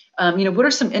at, what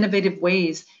are some innovative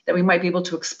ways that we might be able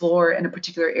to explore in a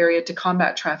particular area to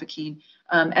combat trafficking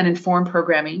and inform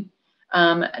programming.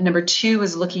 Number two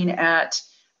is looking at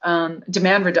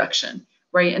demand reduction,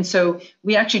 right? And so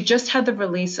we actually just had the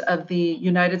release of the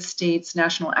United States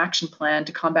National Action Plan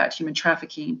to combat human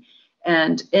trafficking.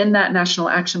 And in that National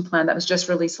Action Plan that was just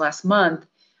released last month,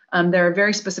 there are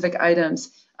very specific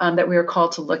items that we are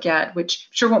called to look at, which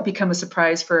sure won't become a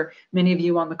surprise for many of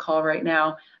you on the call right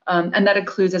now. And that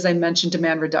includes, as I mentioned,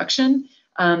 demand reduction.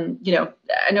 I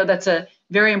know that's a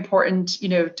very important,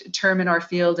 term in our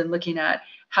field, and looking at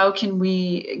how can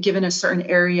we, given a certain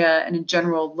area and in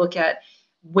general, look at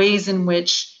ways in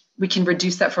which we can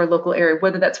reduce that for a local area,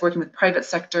 whether that's working with private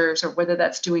sectors or whether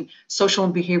that's doing social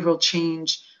and behavioral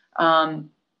change.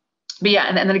 But yeah,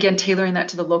 and then again, tailoring that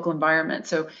to the local environment.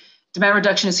 So demand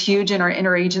reduction is huge in our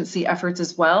interagency efforts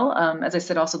as well. As I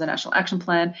said, also the National Action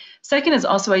Plan. Second is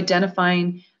also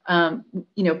identifying,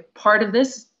 part of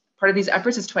these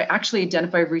efforts is to actually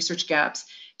identify research gaps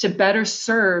to better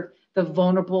serve the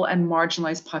vulnerable and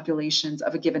marginalized populations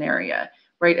of a given area,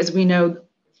 right? As we know,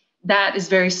 that is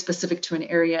very specific to an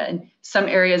area. In some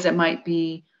areas, it might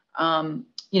be,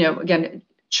 again,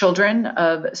 children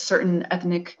of certain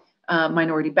ethnic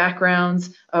minority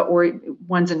backgrounds, or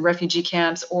ones in refugee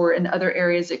camps, or in other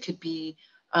areas it could be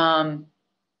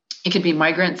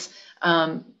migrants,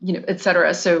 et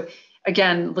cetera. So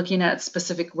again, looking at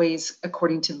specific ways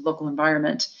according to the local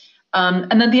environment.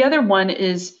 And then the other one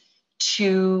is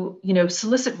to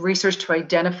solicit research to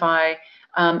identify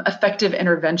effective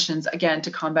interventions, again,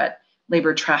 to combat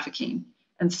labor trafficking.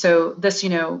 And so this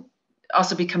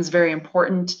also becomes very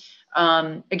important.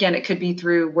 Again, it could be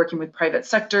through working with private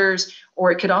sectors,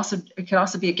 or it could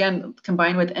also be, again,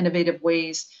 combined with innovative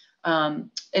ways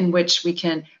in which we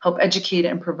can help educate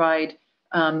and provide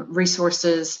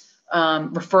resources,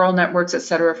 referral networks, et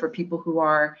cetera, for people who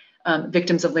are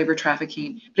victims of labor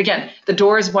trafficking. But again, the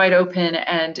door is wide open,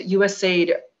 and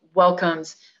USAID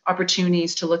welcomes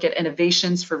opportunities to look at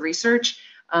innovations for research.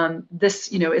 This,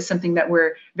 is something that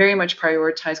we're very much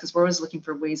prioritized, because we're always looking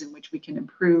for ways in which we can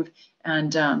improve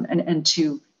and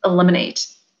to eliminate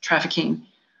trafficking.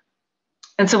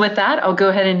 And so with that, I'll go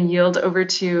ahead and yield over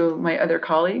to my other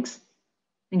colleagues.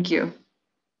 Thank you.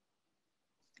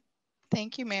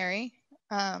 Thank you, Mary.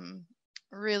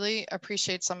 Really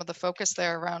appreciate some of the focus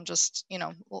there around just,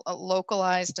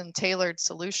 localized and tailored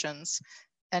solutions.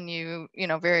 And you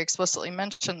very explicitly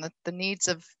mentioned that the needs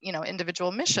of,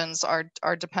 individual missions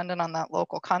are dependent on that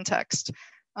local context,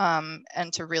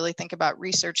 and to really think about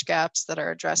research gaps that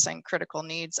are addressing critical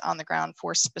needs on the ground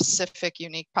for specific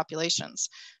unique populations.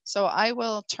 So I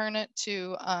will turn it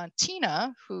to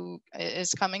Tina, who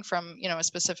is coming from, a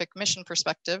specific mission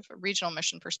perspective, a regional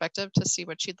mission perspective, to see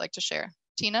what she'd like to share.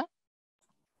 Tina?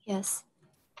 Yes.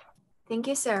 Thank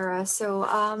you, Sarah. So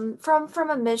from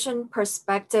a mission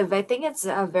perspective, I think it's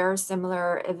very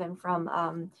similar even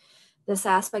from this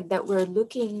aspect that we're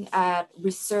looking at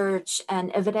research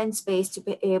and evidence-based to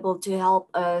be able to help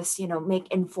us, make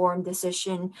informed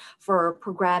decision for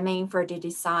programming, for the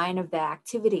design of the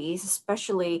activities,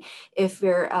 especially if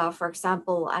we're, for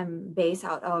example, I'm based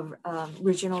out of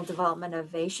Regional Development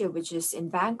of Asia, which is in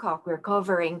Bangkok. We're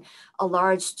covering a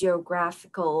large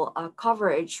geographical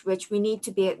coverage, which we need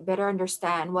to better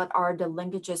understand what are the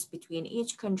linkages between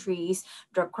each countries,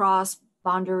 the cross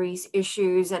boundaries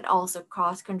issues, and also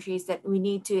cross countries that we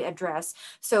need to address.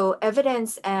 So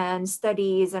evidence and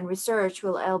studies and research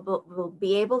will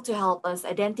be able to help us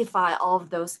identify all of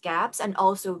those gaps, and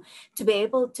also to be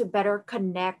able to better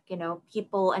connect,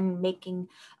 people, and making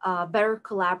better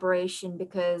collaboration,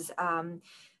 because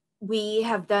we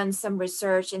have done some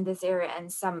research in this area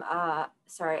and some,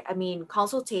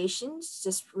 consultations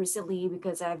just recently,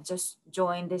 because I've just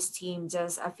joined this team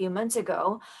just a few months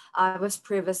ago. I was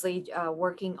previously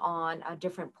working on a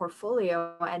different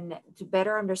portfolio, and to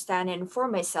better understand and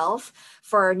inform myself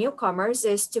for newcomers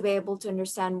is to be able to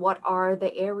understand what are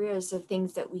the areas of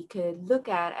things that we could look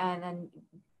at, and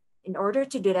in order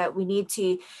to do that, we need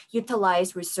to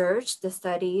utilize research, the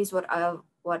studies, what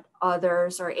what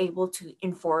others are able to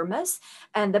inform us.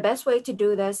 And the best way to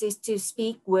do this is to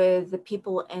speak with the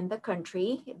people in the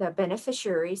country, the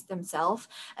beneficiaries themselves,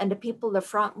 and the people, the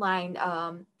frontline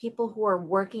people who are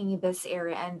working in this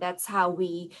area. And that's how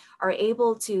we are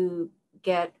able to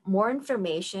get more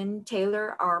information,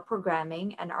 tailor our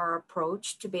programming and our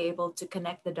approach to be able to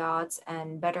connect the dots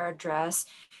and better address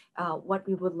what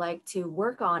we would like to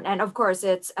work on. And of course,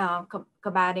 it's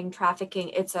combating trafficking.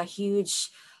 It's a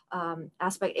huge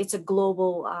aspect. It's a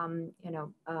global,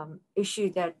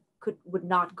 issue that would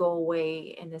not go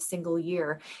away in a single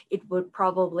year. It would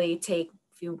probably take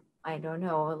a few, I don't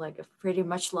know, like a pretty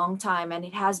much long time, and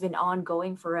it has been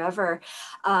ongoing forever.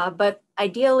 But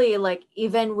ideally, like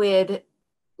even with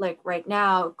like right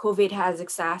now, COVID has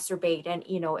exacerbated and,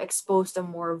 exposed them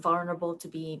more vulnerable to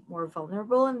be more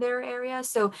vulnerable in their area.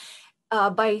 So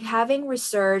by having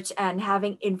research and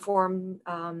having informed,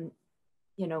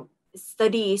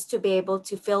 studies to be able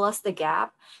to fill us the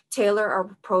gap, tailor our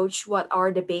approach, what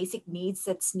are the basic needs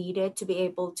that's needed to be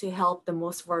able to help the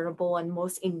most vulnerable and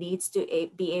most in needs to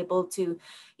be able to,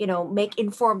 make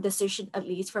informed decision, at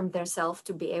least from themselves,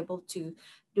 to be able to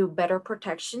do better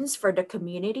protections for the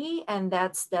community. And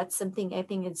that's something I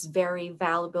think is very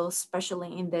valuable,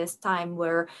 especially in this time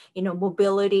where,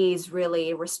 mobility is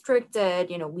really restricted.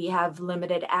 We have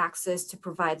limited access to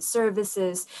provide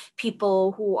services.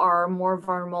 People who are more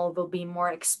vulnerable will be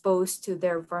more exposed to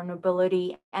their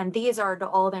vulnerability. And these are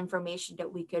all the information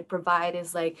that we could provide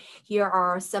is like, here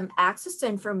are some access to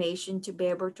information to be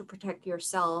able to protect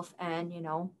yourself and,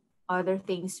 other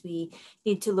things we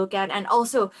need to look at. And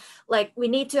also, like, we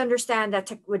need to understand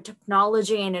that with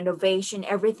technology and innovation,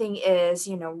 everything is,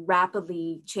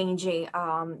 rapidly changing.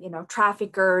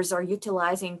 Traffickers are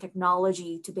utilizing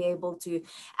technology to be able to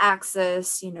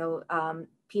access,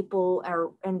 people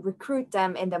and recruit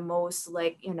them in the most,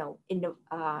 like,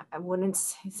 I wouldn't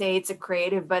say it's a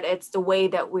creative, but it's the way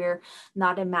that we're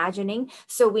not imagining.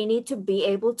 So we need to be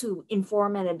able to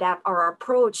inform and adapt our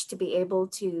approach to be able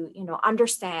to,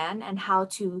 understand and how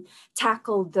to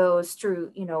tackle those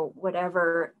through,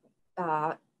 whatever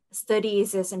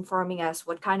studies is informing us,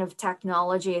 what kind of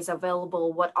technology is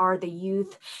available, what are the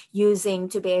youth using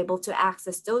to be able to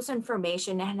access those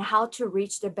information, and how to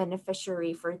reach the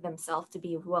beneficiary for themselves to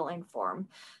be well informed.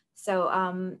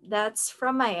 So that's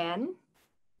from my end.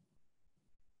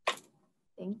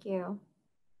 Thank you.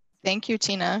 Thank you,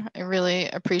 Tina. I really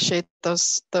appreciate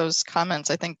those comments.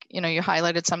 I think, you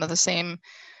highlighted some of the same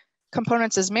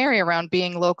components as Mary around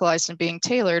being localized and being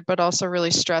tailored, but also really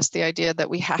stressed the idea that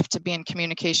we have to be in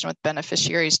communication with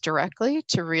beneficiaries directly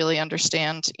to really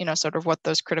understand, sort of what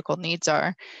those critical needs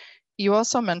are. You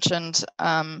also mentioned,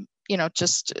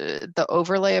 just the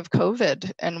overlay of COVID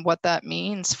and what that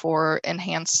means for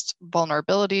enhanced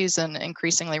vulnerabilities and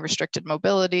increasingly restricted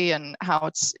mobility and how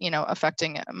it's,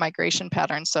 affecting migration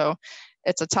patterns. So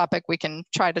it's a topic we can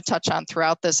try to touch on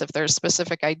throughout this if there's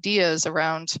specific ideas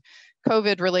around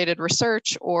COVID-related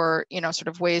research or, sort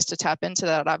of ways to tap into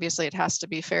that. Obviously, it has to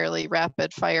be fairly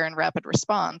rapid fire and rapid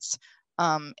response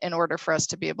in order for us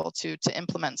to be able to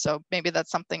implement. So maybe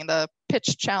that's something the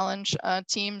pitch challenge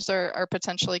teams are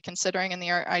potentially considering in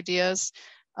their ideas.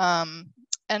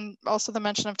 And also the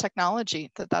mention of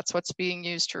technology, that's what's being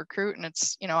used to recruit. And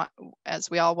it's, as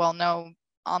we all well know,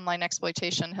 online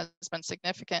exploitation has been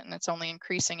significant and it's only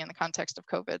increasing in the context of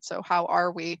COVID. So how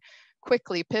are we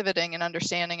quickly pivoting and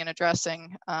understanding and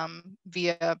addressing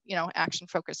via,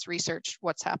 action-focused research,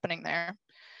 what's happening there?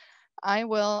 I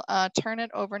will turn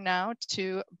it over now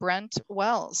to Brent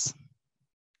Wells.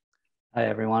 Hi,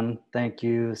 everyone. Thank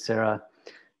you, Sarah.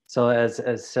 So as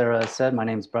Sarah said, my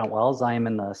name is Brent Wells. I am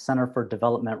in the Center for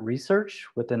Development Research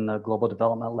within the Global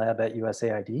Development Lab at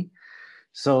USAID.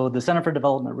 So the Center for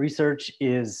Development Research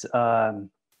is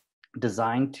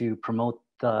designed to promote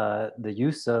the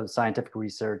use of scientific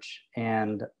research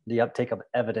and the uptake of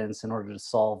evidence in order to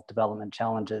solve development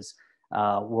challenges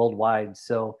worldwide.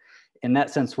 So in that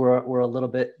sense, we're a little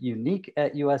bit unique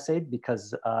at USAID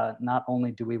because not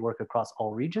only do we work across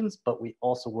all regions, but we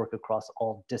also work across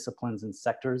all disciplines and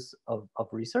sectors of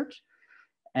research.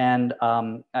 And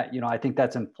I think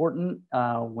that's important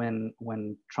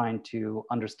when trying to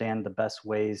understand the best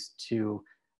ways to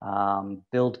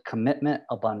build commitment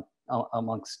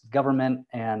amongst government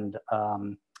and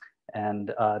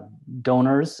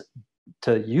donors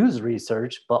to use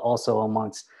research, but also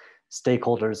amongst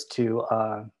stakeholders to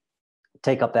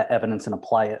take up that evidence and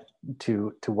apply it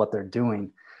to what they're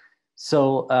doing.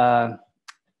 So,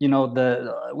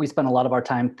 we spend a lot of our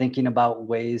time thinking about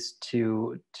ways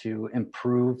to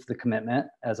improve the commitment,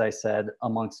 as I said,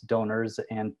 amongst donors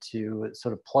and to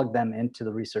sort of plug them into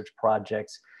the research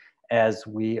projects as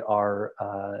we are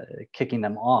kicking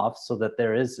them off, so that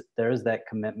there is that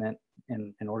commitment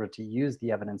in order to use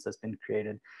the evidence that's been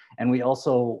created. And we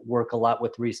also work a lot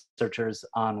with researchers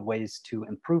on ways to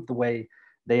improve the way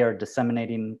they are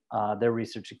disseminating their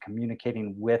research and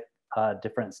communicating with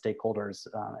different stakeholders.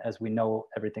 As we know,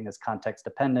 everything is context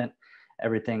dependent,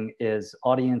 everything is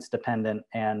audience dependent,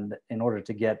 and in order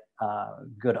to get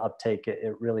good uptake,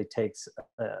 it really takes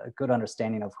a good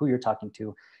understanding of who you're talking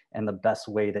to and the best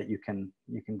way that you can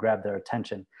grab their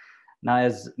attention. Now,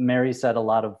 as Mary said, a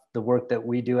lot of the work that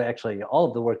we do, actually all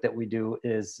of the work that we do,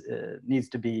 needs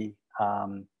to be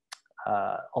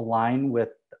aligned with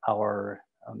our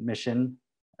mission,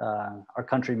 our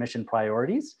country mission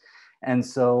priorities. And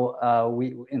so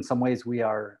we, in some ways, we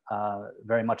are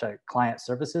very much a client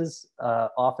services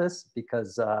office,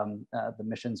 because the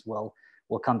missions will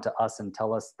come to us and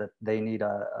tell us that they need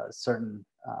a certain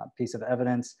piece of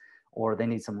evidence, or they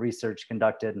need some research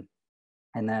conducted.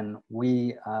 And then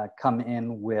we come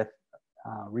in with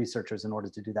researchers in order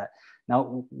to do that.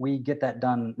 Now, we get that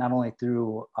done not only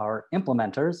through our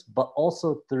implementers, but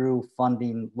also through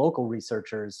funding local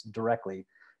researchers directly.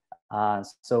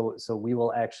 So we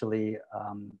will actually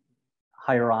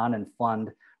hire on and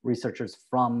fund researchers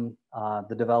from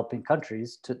the developing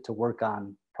countries to work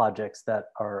on projects that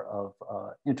are of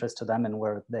interest to them and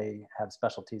where they have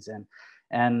specialties in.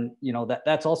 And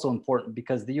that's also important,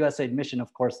 because the USAID mission,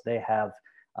 of course, they have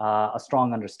a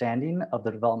strong understanding of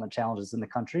the development challenges in the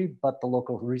country, but the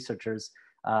local researchers,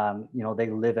 they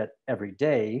live it every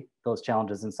day, those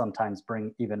challenges, and sometimes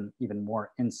bring even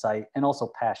more insight and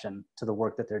also passion to the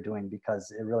work that they're doing, because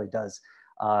it really does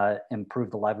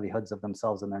improve the livelihoods of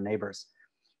themselves and their neighbors.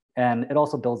 And it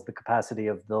also builds the capacity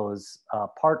of those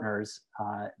partners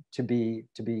to be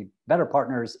better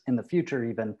partners in the future,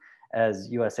 even as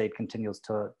USAID continues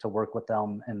to work with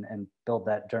them and build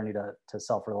that journey to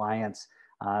self-reliance,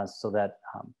 so that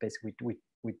basically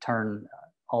we turn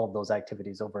all of those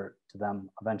activities over to them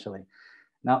eventually.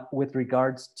 Now, with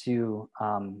regards to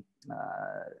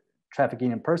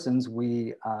trafficking in persons,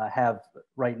 we have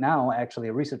right now actually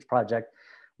a research project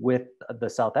with the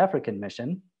South African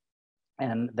mission,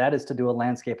 and that is to do a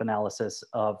landscape analysis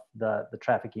of the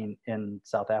trafficking in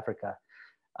South Africa.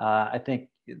 I think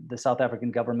the South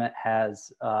African government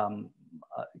has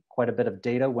quite a bit of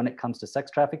data when it comes to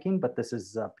sex trafficking, but this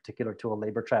is particular to a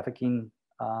labor trafficking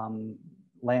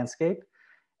landscape.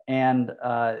 And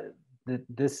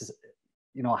this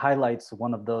highlights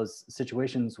one of those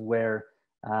situations where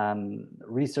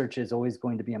research is always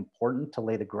going to be important to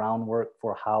lay the groundwork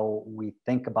for how we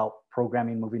think about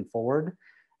programming moving forward.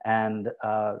 And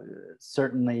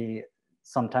certainly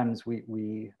sometimes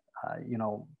we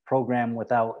program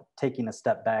without taking a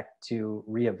step back to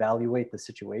reevaluate the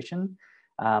situation,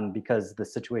 because the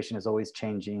situation is always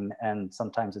changing, and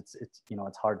sometimes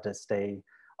it's hard to stay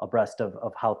abreast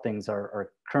of how things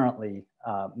are currently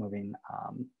moving.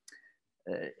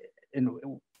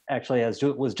 Actually, as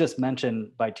was just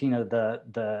mentioned by Tina,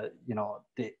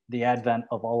 the advent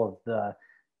of all of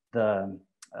the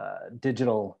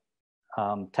digital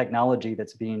technology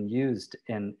that's being used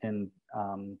in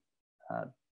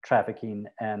trafficking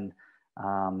and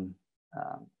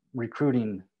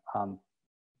recruiting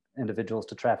individuals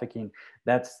to trafficking.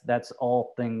 That's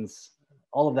all things.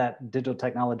 All of that digital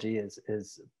technology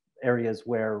is areas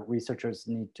where researchers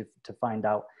need to find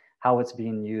out how it's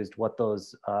being used, what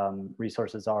those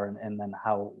resources are, and then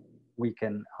how we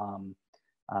can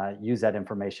use that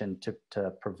information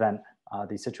to prevent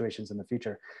these situations in the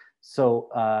future. So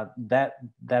that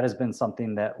has been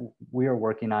something that we are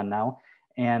working on now.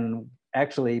 And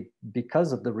actually,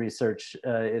 because of the research,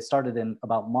 it started in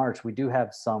about March. We do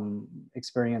have some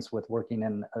experience with working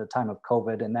in a time of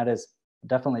COVID, and that has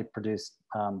definitely produced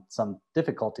some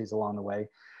difficulties along the way,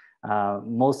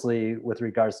 mostly with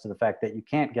regards to the fact that you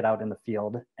can't get out in the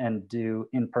field and do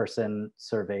in-person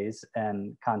surveys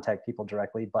and contact people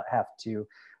directly, but have to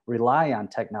rely on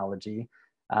technology.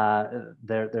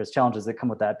 There's challenges that come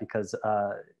with that, because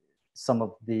some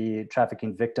of the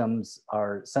trafficking victims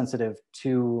are sensitive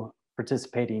to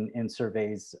participating in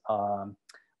surveys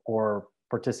or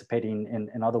participating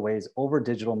in other ways over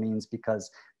digital means,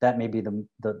 because that may be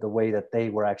the way that they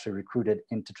were actually recruited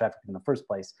into trafficking in the first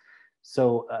place.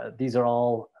 So these are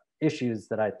all issues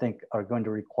that I think are going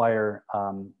to require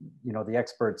the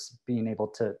experts being able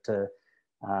to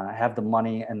have the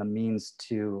money and the means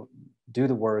to do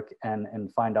the work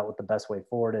and find out what the best way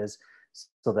forward is,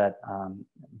 so that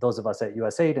those of us at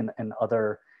USAID and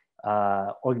other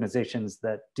organizations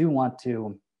that do want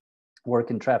to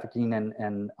work in trafficking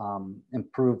and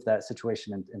improve that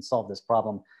situation and solve this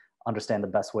problem understand the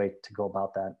best way to go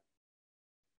about that.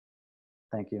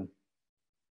 Thank you.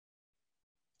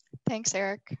 Thanks,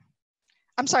 Eric.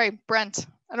 I'm sorry, Brent.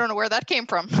 I don't know where that came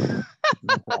from.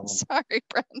 No sorry,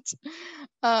 Brent.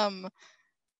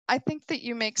 I think that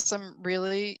you make some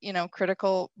really,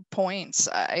 critical points.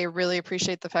 I really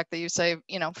appreciate the fact that you say,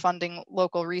 funding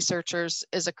local researchers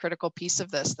is a critical piece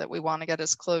of this, that we want to get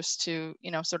as close to,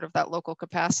 sort of that local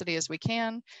capacity as we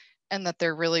can, and that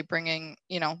they're really bringing,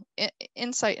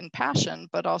 insight and passion,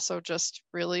 but also just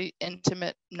really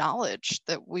intimate knowledge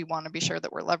that we want to be sure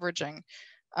that we're leveraging.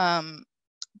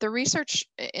 The research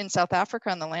in South Africa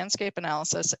on the landscape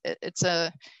analysis, it's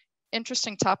a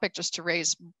interesting topic just to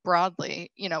raise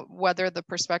broadly, whether the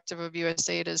perspective of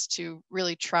USAID is to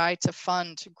really try to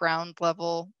fund ground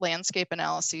level landscape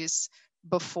analyses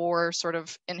before sort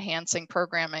of enhancing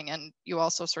programming. And you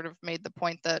also sort of made the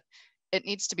point that it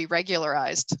needs to be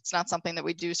regularized. It's not something that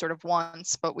we do sort of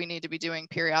once, but we need to be doing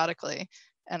periodically.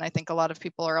 And I think a lot of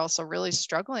people are also really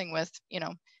struggling with,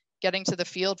 getting to the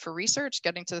field for research,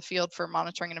 getting to the field for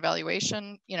monitoring and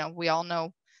evaluation. We all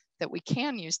know that we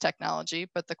can use technology,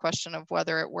 but the question of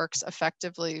whether it works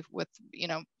effectively with,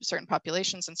 certain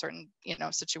populations and certain,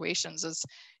 situations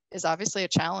is obviously a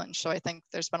challenge. So I think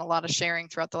there's been a lot of sharing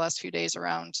throughout the last few days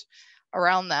around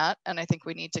that. And I think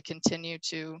we need to continue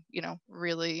to,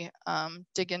 really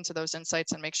dig into those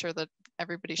insights and make sure that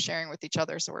everybody's sharing with each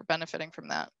other so we're benefiting from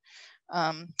that.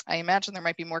 I imagine there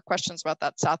might be more questions about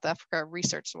that South Africa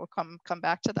research, so we'll come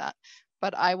back to that.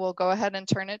 But I will go ahead and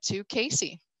turn it to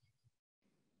Casey.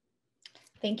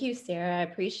 Thank you, Sarah. I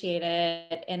appreciate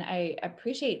it. And I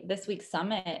appreciate this week's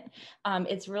summit.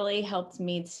 It's really helped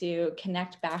me to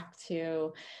connect back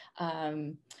to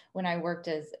when I worked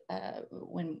as,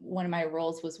 when one of my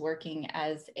roles was working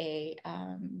as a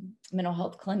mental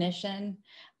health clinician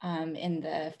in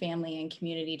the family and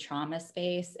community trauma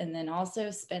space, and then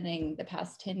also spending the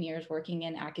past 10 years working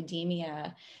in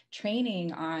academia,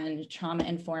 training on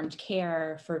trauma-informed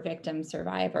care for victim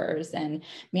survivors and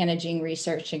managing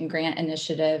research and grant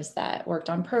initiatives that worked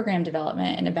on program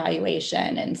development and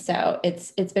evaluation. And so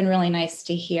it's been really nice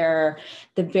to hear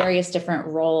the various different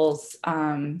roles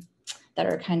that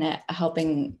are kind of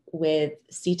helping with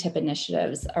CTIP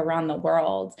initiatives around the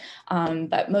world.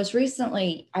 But most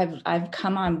recently, I've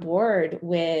come on board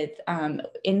with,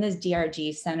 in this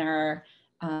DRG Center,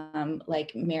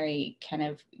 like Mary kind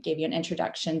of gave you an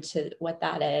introduction to what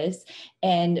that is.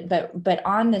 But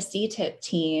on the CTIP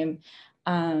team,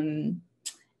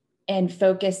 and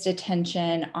focused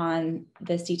attention on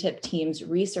the CTIP team's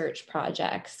research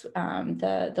projects,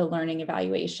 the learning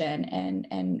evaluation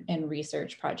and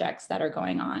research projects that are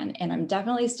going on. And I'm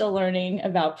definitely still learning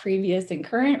about previous and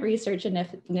current research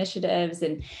initiatives,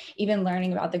 and even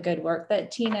learning about the good work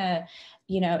that Tina,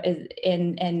 is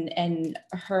in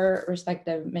her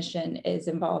respective mission is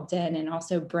involved in, and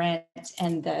also Brent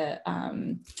and the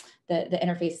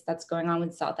interface that's going on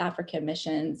with South African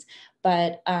missions.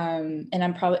 But and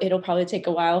it'll probably take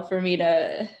a while for me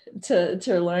to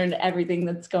learn everything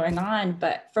that's going on.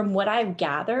 But from what I've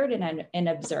gathered and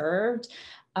observed,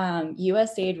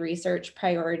 USAID research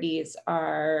priorities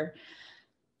are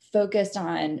focused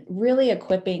on really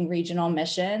equipping regional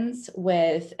missions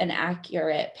with an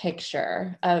accurate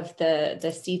picture of the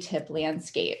CTIP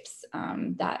landscapes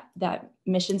that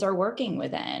missions are working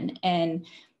within,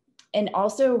 and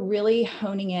also really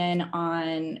honing in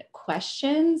on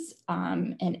questions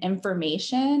and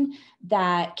information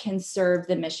that can serve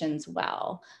the missions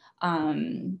well.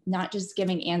 Not just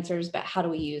giving answers, but how do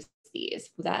we use these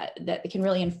that can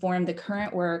really inform the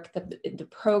current work, the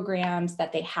programs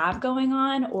that they have going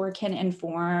on, or can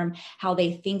inform how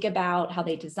they think about, how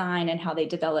they design, and how they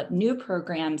develop new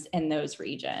programs in those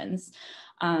regions.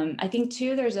 I think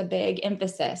too, there's a big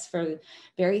emphasis for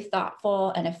very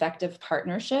thoughtful and effective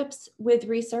partnerships with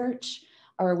research,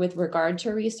 or with regard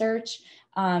to research.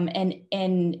 And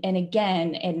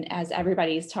again, and as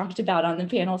everybody's talked about on the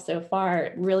panel so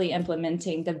far, really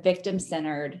implementing the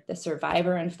victim-centered, the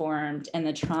survivor-informed, and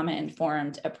the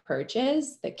trauma-informed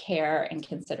approaches, the care and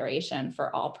consideration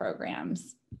for all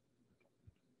programs.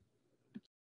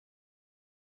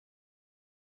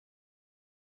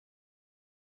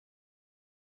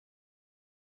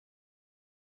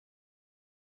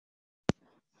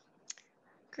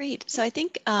 Great. So I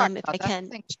think if I can,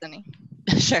 thanks, Jenny.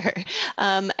 Sure.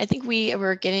 I think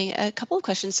we're getting a couple of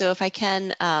questions. So if I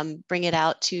can bring it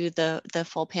out to the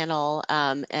full panel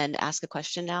and ask a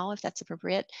question now, if that's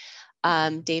appropriate.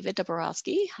 David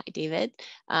Dabrowski, hi David,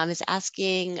 is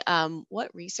asking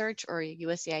what research or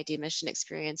USAID mission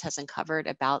experience has uncovered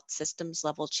about systems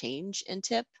level change in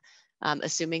TIP,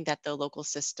 assuming that the local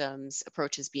systems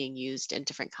approach is being used in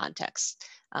different contexts.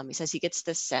 He says he gets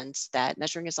the sense that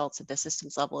measuring results at the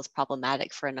systems level is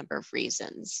problematic for a number of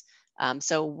reasons.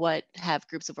 So what have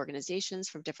groups of organizations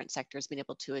from different sectors been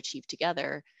able to achieve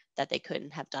together that they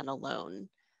couldn't have done alone?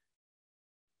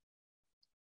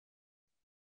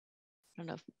 I don't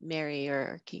know if Mary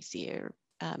or Casey or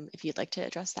if you'd like to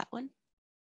address that one.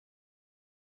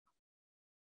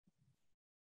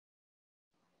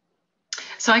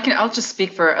 So I'll just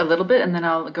speak for a little bit and then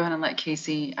I'll go ahead and let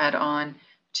Casey add on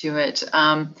to it.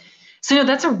 So,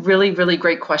 that's a really, really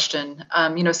great question.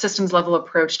 Systems level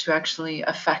approach to actually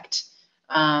affect,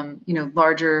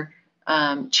 larger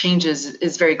changes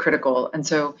is very critical. And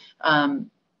so, a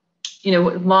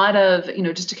lot of,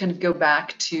 just to kind of go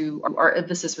back to our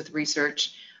emphasis with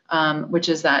research, which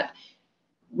is that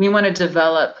we want to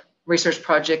develop research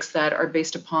projects that are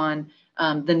based upon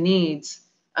the needs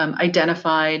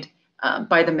identified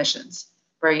by the missions,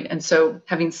 right? And so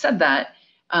having said that,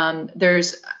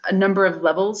 there's a number of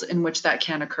levels in which that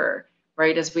can occur,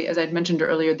 right? As I'd mentioned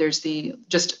earlier, there's the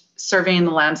just surveying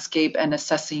the landscape and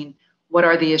assessing what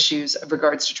are the issues of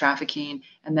regards to trafficking,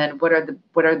 and then what are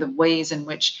the ways in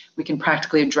which we can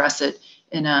practically address it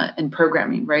in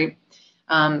programming, right?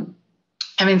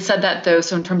 Having said that, though,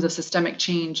 so in terms of systemic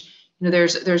change,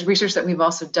 there's research that we've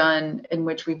also done in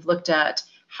which we've looked at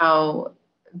how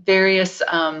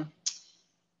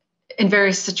in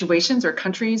various situations or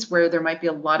countries where there might be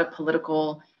a lot of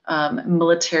political,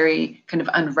 military kind of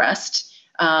unrest,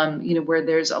 where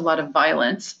there's a lot of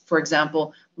violence, for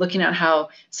example, looking at how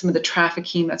some of the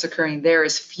trafficking that's occurring there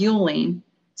is fueling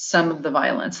some of the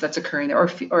violence that's occurring there,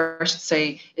 or I should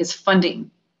say, is funding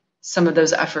some of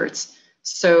those efforts.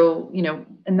 So,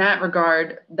 in that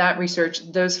regard, that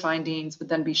research, those findings would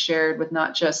then be shared with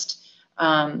not just,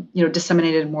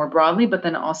 disseminated more broadly, but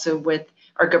then also with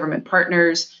our government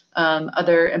partners,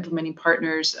 other implementing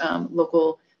partners,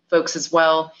 local folks as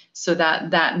well, so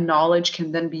that that knowledge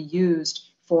can then be used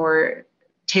for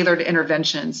tailored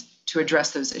interventions to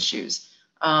address those issues.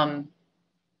 But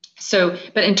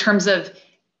in terms of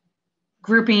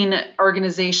grouping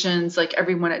organizations, like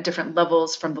everyone at different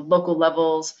levels, from the local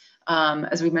levels,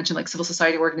 as we mentioned, like civil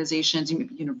society organizations,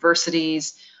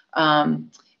 universities,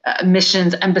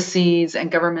 missions, embassies,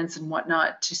 and governments and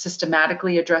whatnot, to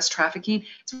systematically address trafficking?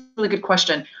 It's a really good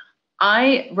question.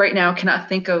 I right now cannot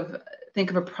think of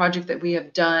a project that we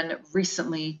have done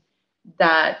recently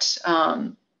that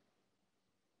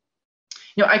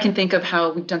I can think of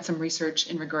how we've done some research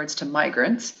in regards to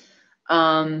migrants,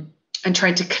 and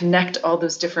trying to connect all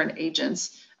those different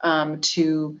agents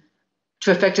to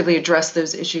effectively address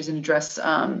those issues and address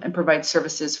and provide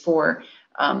services for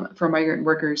migrant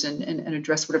workers and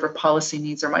address whatever policy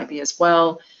needs there might be as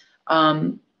well.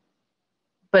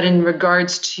 But in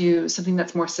regards to something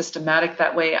that's more systematic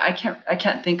that way, I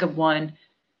can't think of one.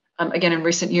 Again, in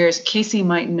recent years, Casey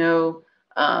might know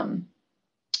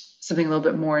something a little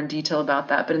bit more in detail about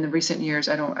that, but in the recent years,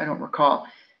 I don't recall.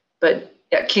 But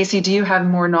yeah, Casey, do you have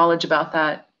more knowledge about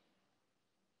that?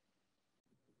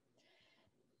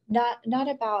 Not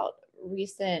about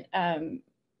recent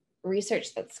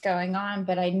research that's going on,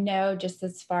 but I know just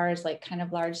as far as like kind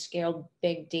of large scale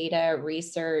big data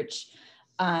research,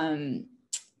 an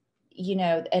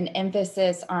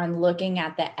emphasis on looking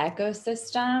at the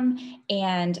ecosystem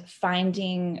and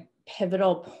finding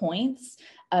pivotal points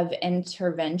of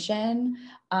intervention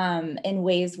in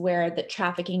ways where the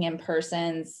trafficking in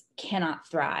persons cannot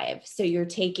thrive. So you're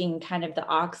taking kind of the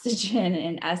oxygen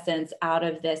in essence out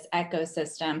of this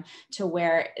ecosystem to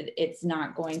where it's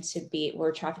not going to be,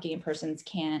 where trafficking in persons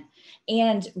can't,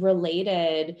 and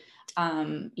related,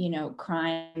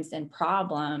 crimes and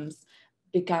problems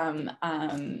become,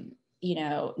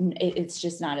 it's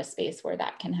just not a space where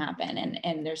that can happen.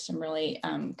 And there's some really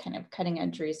kind of cutting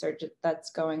edge research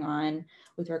that's going on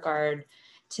with regard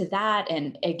to that.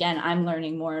 And again, I'm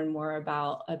learning more and more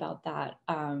about that.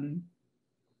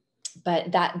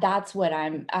 But that's what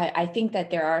I think that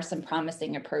there are some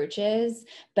promising approaches,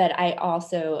 but I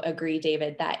also agree,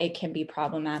 David, that it can be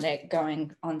problematic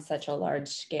going on such a large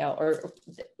scale or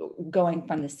going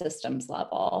from the systems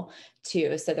level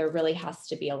too. So there really has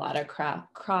to be a lot of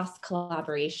cross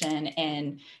collaboration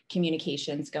and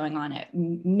communications going on at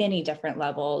many different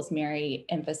levels. Mary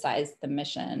emphasized the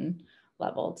mission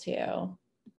level too.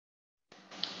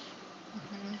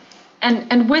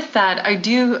 And with that, I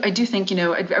do think,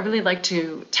 I'd really like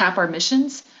to tap our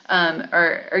missions,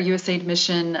 our USAID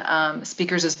mission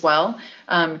speakers as well,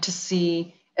 to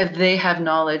see if they have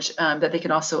knowledge that they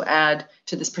can also add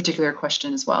to this particular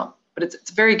question as well. But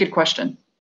it's a very good question.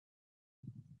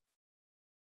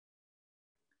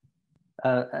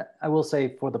 I will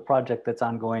say for the project that's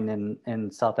ongoing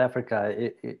in South Africa,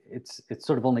 it's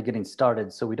sort of only getting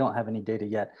started, so we don't have any data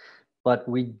yet. but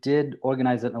we did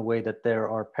organize it in a way that there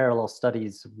are parallel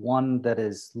studies, one that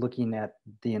is looking at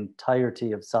the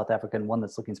entirety of South Africa and one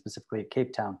that's looking specifically at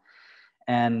Cape Town.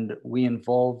 And we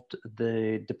involved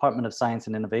the Department of Science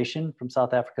and Innovation from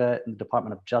South Africa and the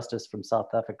Department of Justice from South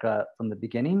Africa from the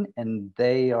beginning. And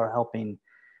they are helping,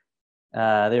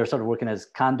 they are sort of working as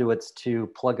conduits to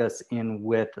plug us in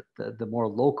with the more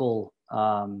local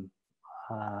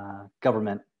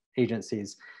government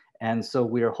agencies. And so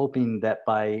we are hoping that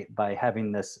by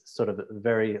having this sort of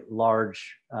very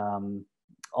large,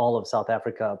 all of South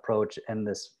Africa approach and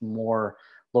this more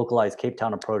localized Cape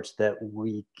Town approach, that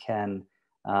we can,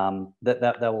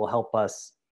 that will help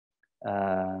us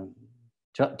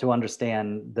to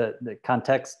understand the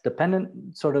context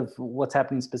dependent sort of what's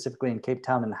happening specifically in Cape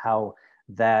Town and how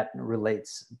that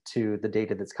relates to the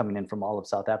data that's coming in from all of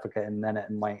South Africa. And then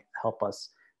it might help us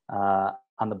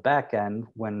on the back end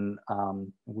when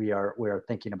we are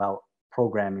thinking about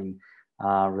programming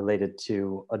related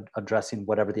to addressing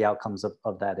whatever the outcomes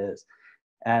of that is.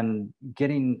 And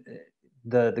getting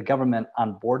the government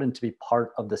on board and to be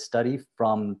part of the study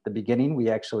from the beginning. We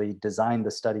actually designed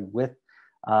the study with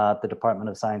the Department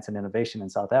of Science and Innovation in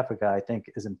South Africa, I think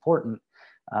is important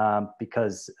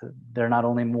because they're not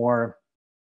only more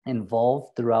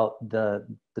involved throughout the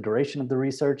duration of the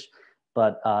research,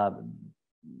 but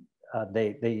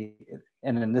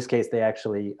and in this case, they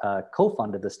actually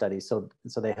co-funded the study. So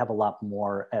they have a lot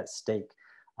more at stake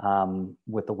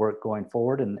with the work going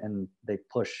forward, and they're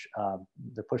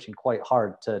pushing quite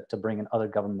hard to bring in other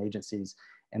government agencies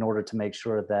in order to make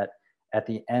sure that at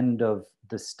the end of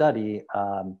the study,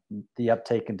 the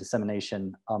uptake and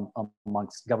dissemination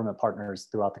amongst government partners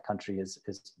throughout the country is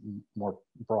more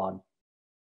broad.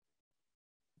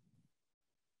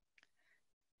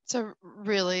 It's a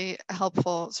really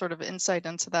helpful sort of insight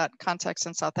into that context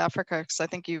in South Africa, because I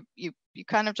think you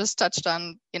kind of just touched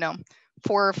on,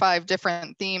 4 or 5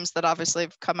 different themes that obviously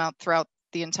have come out throughout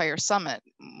the entire summit.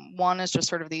 One is just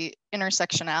sort of the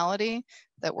intersectionality,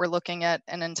 that we're looking at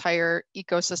an entire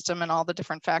ecosystem and all the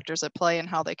different factors at play and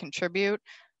how they contribute.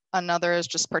 Another is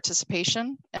just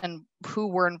participation and who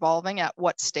we're involving at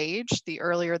what stage. The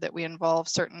earlier that we involve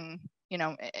certain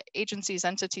agencies,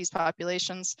 entities,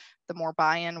 populations, the more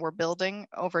buy-in we're building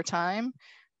over time.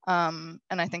 And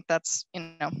I think that's,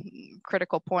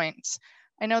 critical points.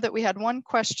 I know that we had one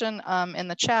question in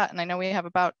the chat, and I know we have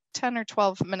about 10 or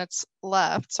 12 minutes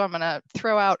left. So I'm gonna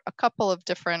throw out a couple of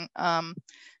different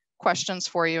questions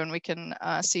for you, and we can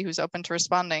see who's open to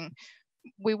responding.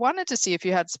 We wanted to see if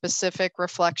you had specific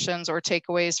reflections or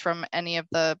takeaways from any of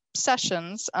the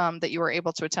sessions that you were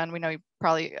able to attend. We know you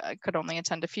probably could only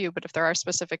attend a few, but if there are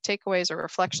specific takeaways or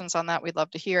reflections on that, we'd love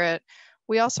to hear it.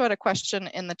 We also had a question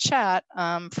in the chat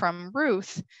from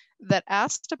Ruth that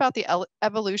asked about the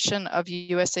evolution of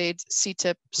USAID's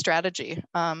CTIP strategy.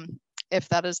 If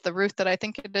that is the Ruth that I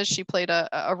think it is, she played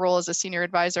a role as a senior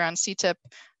advisor on CTIP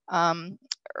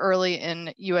early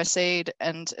in USAID,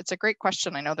 and it's a great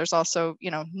question. I know there's also,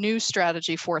 new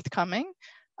strategy forthcoming.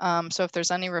 So if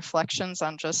there's any reflections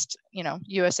on just,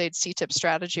 USAID CTIP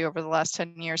strategy over the last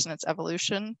 10 years and its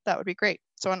evolution, that would be great.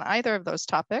 So on either of those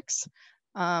topics,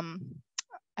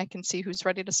 I can see who's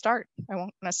ready to start. I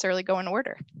won't necessarily go in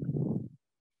order.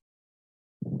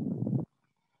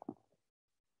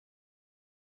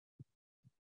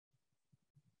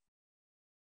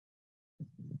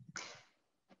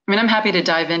 I mean, I'm happy to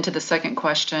dive into the second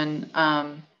question,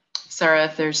 Sarah,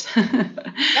 if there's.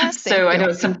 Yes, so I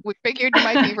know we figured you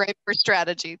might be right for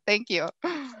strategy. Thank you.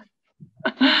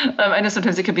 I know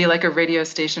sometimes it could be like a radio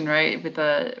station, right, with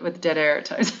dead air at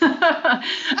times.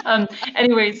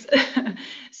 Anyways,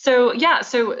 so yeah,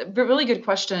 so really good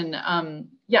question.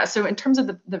 Yeah, so in terms of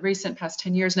the recent past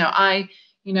 10 years now, I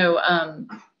want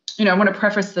to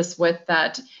preface this with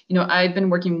that, I've been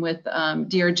working with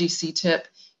DRG CTIP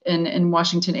in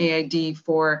Washington AID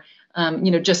for,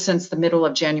 just since the middle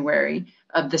of January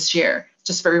of this year,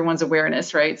 just for everyone's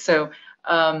awareness, right? So,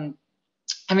 so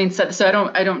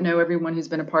I don't know everyone who's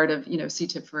been a part of,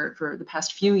 CTIP for the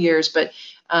past few years, but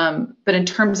in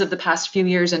terms of the past few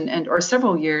years or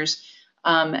several years,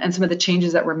 and some of the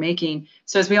changes that we're making.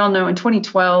 So as we all know, in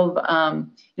 2012,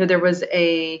 there was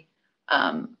a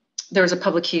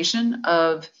publication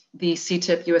of the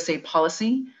CTIP USAID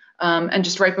policy. And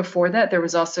just right before that, there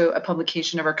was also a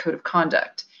publication of our code of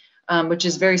conduct, which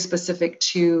is very specific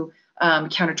to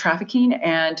counter trafficking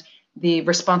and the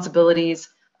responsibilities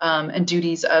and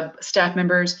duties of staff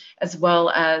members, as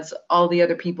well as all the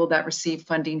other people that receive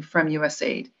funding from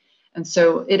USAID. And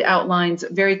so it outlines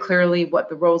very clearly what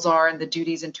the roles are and the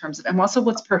duties in terms of, and also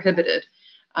what's prohibited.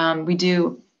 We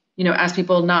do ask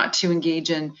people not to engage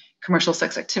in commercial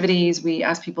sex activities. We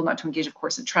ask people not to engage, of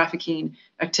course, in trafficking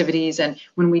activities. And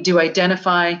when we do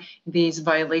identify these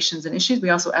violations and issues, we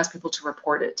also ask people to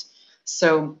report it.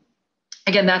 So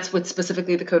again, that's what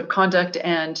specifically the code of conduct,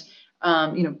 and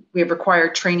we have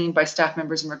required training by staff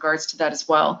members in regards to that as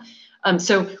well.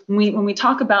 So when we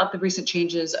talk about the recent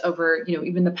changes over,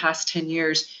 even the past 10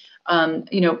 years,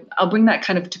 I'll bring that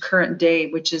kind of to current day,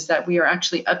 which is that we are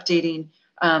actually updating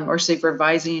or say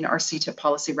revising our CTIP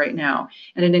policy right now.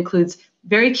 And it includes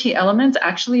very key elements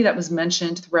actually that was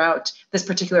mentioned throughout this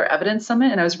particular evidence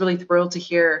summit. And I was really thrilled to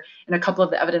hear in a couple of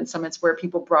the evidence summits where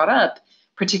people brought up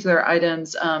particular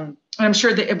items. And I'm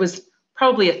sure that it was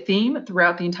probably a theme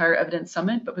throughout the entire evidence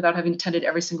summit, but without having attended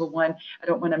every single one, I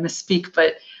don't want to misspeak,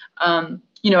 but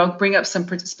I'll bring up some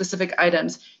specific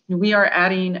items. We are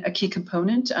adding a key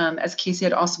component, as Casey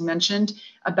had also mentioned,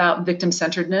 about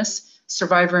victim-centeredness,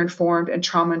 survivor-informed and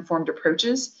trauma-informed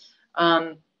approaches.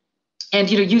 And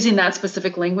using that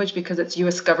specific language because it's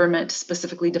U.S. government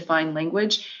specifically defined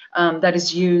language that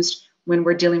is used when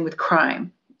we're dealing with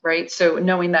crime, right? So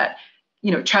knowing that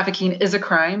trafficking is a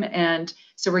crime, and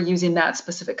so we're using that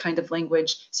specific kind of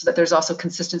language so that there's also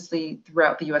consistency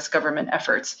throughout the U.S. government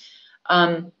efforts.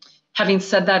 Having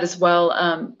said that as well,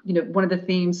 one of the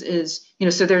themes is,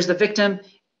 so there's the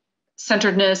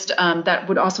victim-centeredness that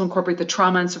would also incorporate the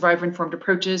trauma and survivor-informed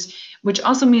approaches, which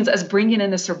also means us bringing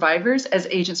in the survivors as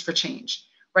agents for change,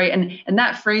 right? And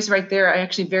that phrase right there, I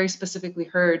actually very specifically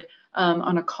heard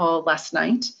on a call last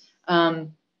night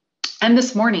and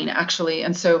this morning, actually.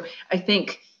 And so I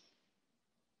think,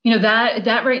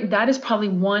 that is probably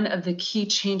one of the key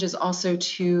changes also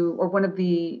to, or one of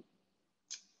the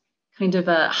kind of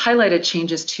highlighted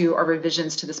changes to our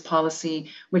revisions to this policy,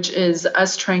 which is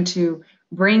us trying to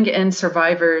bring in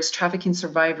survivors, trafficking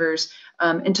survivors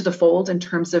into the fold in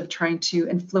terms of trying to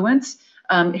influence,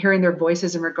 hearing their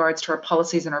voices in regards to our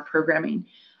policies and our programming.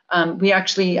 We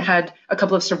actually had a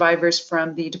couple of survivors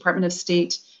from the Department of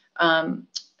State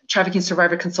Trafficking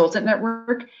Survivor Consultant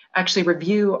Network actually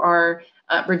review our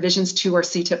revisions to our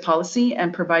CTIP policy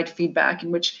and provide feedback,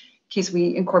 in which case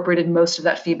we incorporated most of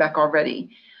that feedback already.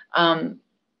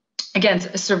 Again,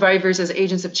 survivors as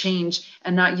agents of change,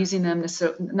 and not using them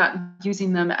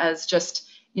as just,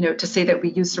 to say that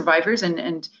we use survivors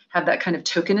and have that kind of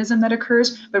tokenism that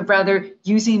occurs, but rather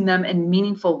using them in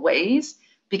meaningful ways,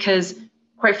 because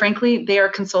quite frankly, they are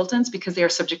consultants because they are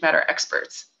subject matter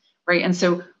experts, right? And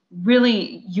so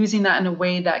really using that in a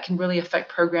way that can really affect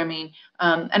programming.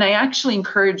 And I actually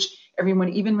encourage everyone,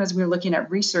 even as we're looking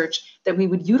at research, that we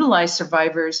would utilize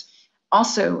survivors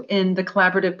also in the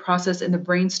collaborative process, in the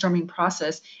brainstorming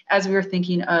process, as we are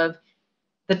thinking of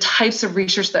the types of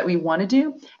research that we want to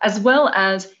do, as well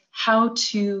as how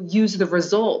to use the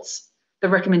results, the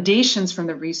recommendations from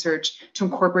the research to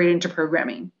incorporate it into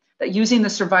programming. That using the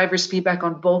survivors' feedback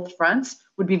on both fronts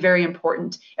would be very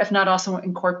important, if not also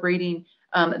incorporating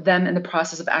them in the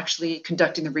process of actually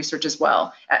conducting the research as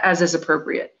well, as is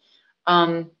appropriate.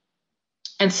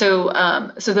 And so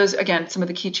those, again, some of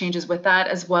the key changes with that,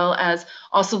 as well as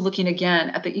also looking again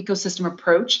at the ecosystem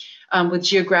approach with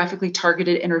geographically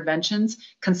targeted interventions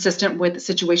consistent with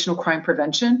situational crime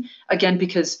prevention. Again,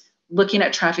 because looking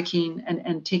at trafficking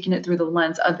and taking it through the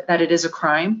lens of that it is a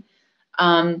crime.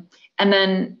 And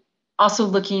then also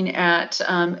looking at,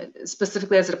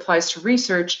 specifically as it applies to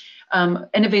research,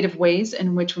 innovative ways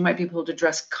in which we might be able to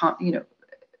address,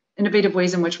 innovative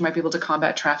ways in which we might be able to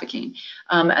combat trafficking.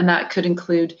 And that could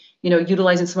include,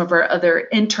 utilizing some of our other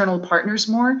internal partners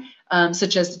more,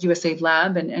 such as the USAID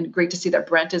Lab, and great to see that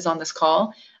Brent is on this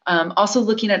call. Also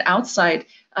looking at outside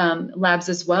labs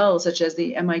as well, such as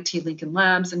the MIT Lincoln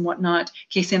Labs and whatnot.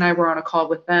 Casey and I were on a call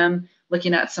with them,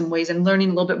 looking at some ways and learning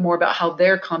a little bit more about how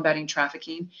they're combating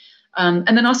trafficking.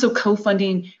 And then also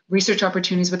co-funding research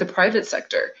opportunities with the private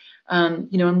sector.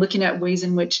 And looking at ways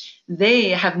in which they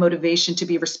have motivation to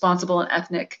be responsible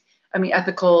and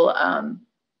ethical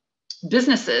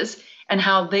businesses, and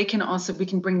how they can also, we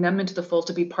can bring them into the fold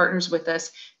to be partners with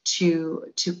us to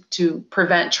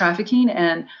prevent trafficking,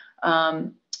 and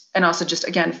also just,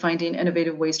 again, finding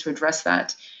innovative ways to address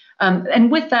that. And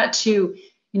with that too,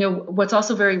 what's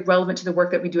also very relevant to the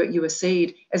work that we do at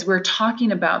USAID, as we're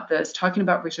talking about this, talking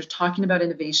about research, talking about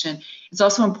innovation, it's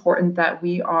also important that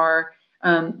we are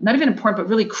not even important, but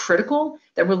really critical,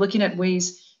 that we're looking at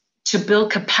ways to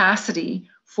build capacity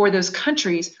for those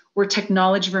countries where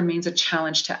technology remains a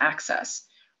challenge to access,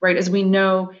 right? As we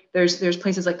know, there's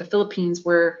places like the Philippines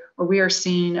where we are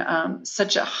seeing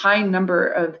such a high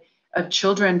number of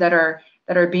children that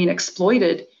are being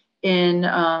exploited in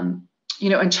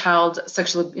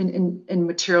in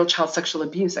material child sexual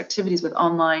abuse activities with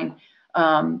online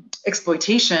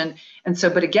exploitation. And so,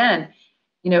 but again,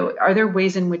 are there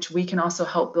ways in which we can also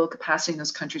help build capacity in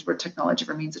those countries where technology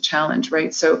remains a challenge,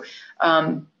 right? So,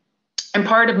 and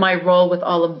part of my role with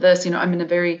all of this, I'm in a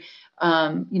very,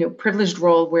 privileged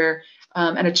role where,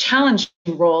 and a challenging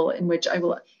role in which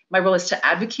my role is to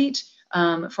advocate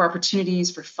for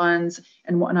opportunities, for funds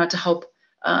and whatnot to help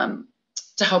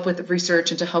with research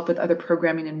and to help with other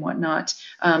programming and whatnot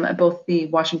at both the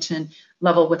Washington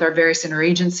level with our various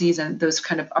interagencies and those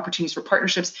kind of opportunities for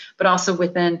partnerships, but also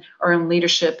within our own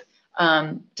leadership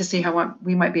to see how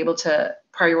we might be able to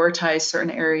prioritize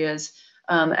certain areas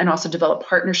and also develop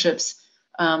partnerships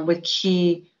with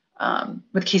key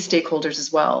stakeholders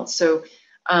as well. So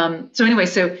anyway,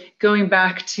 so going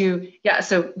back to,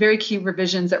 so very key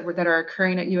revisions that are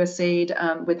occurring at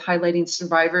USAID with highlighting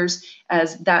survivors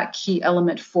as that key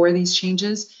element for these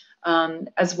changes,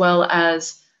 as well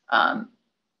as,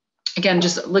 again,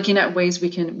 just looking at ways we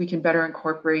can better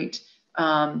incorporate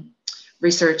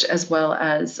research as well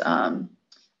as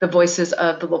the voices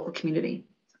of the local community.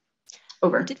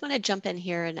 Over. I did want to jump in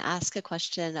here and ask a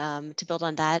question to build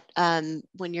on that.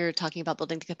 When you're talking about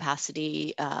building the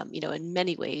capacity, in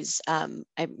many ways,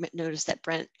 I noticed that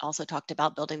Brent also talked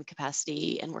about building the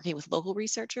capacity and working with local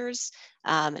researchers.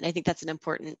 And I think that's an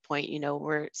important point.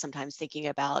 We're sometimes thinking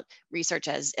about research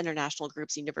as international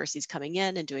groups, universities coming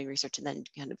in and doing research and then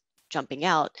kind of jumping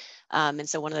out. And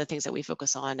so one of the things that we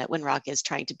focus on at Winrock is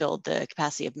trying to build the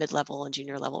capacity of mid-level and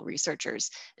junior level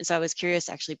researchers. And so I was curious,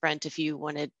 actually, Brent, if you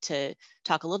wanted to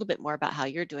talk a little bit more about how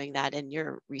you're doing that in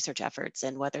your research efforts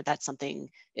and whether that's something,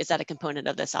 is that a component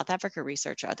of the South Africa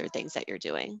research or other things that you're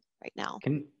doing right now?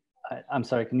 I'm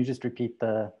sorry, can you just repeat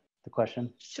the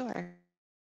question? Sure.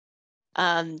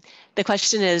 The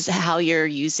question is how you're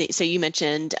using, so you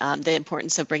mentioned the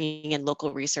importance of bringing in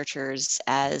local researchers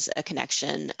as a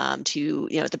connection to,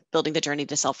 building the journey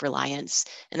to self-reliance.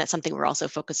 And that's something we're also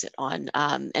focused on.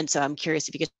 And so I'm curious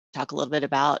if you could talk a little bit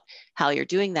about how you're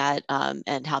doing that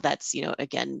and how that's,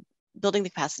 again, building the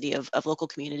capacity of local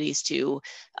communities to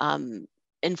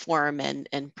inform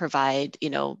and provide,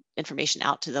 information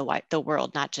out to the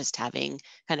world, not just having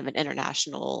kind of an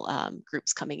international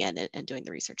groups coming in and doing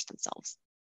the research themselves.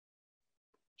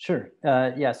 Sure.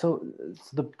 So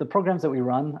the programs that we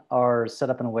run are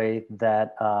set up in a way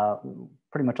that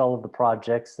pretty much all of the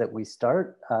projects that we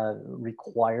start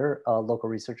require a local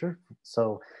researcher.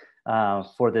 So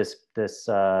for this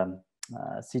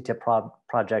CTIP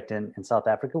project in South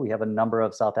Africa, we have a number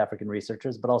of South African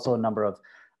researchers, but also a number of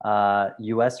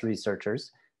US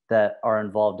researchers that are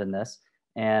involved in this.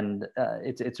 And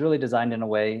it's really designed in a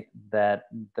way that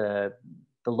the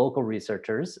local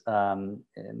researchers in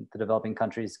the developing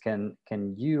countries can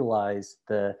utilize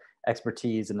the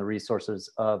expertise and the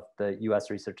resources of the US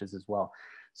researchers as well.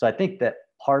 So I think that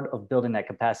part of building that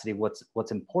capacity,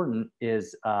 what's important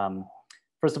is,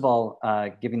 first of all,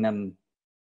 giving them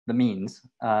the means.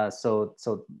 So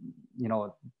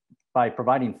by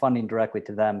providing funding directly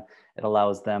to them, it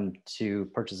allows them to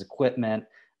purchase equipment,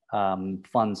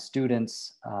 fund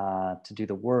students to do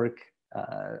the work,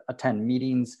 attend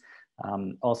meetings.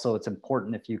 Also, it's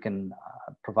important if you can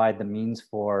provide the means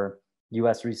for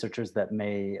US researchers that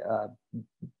may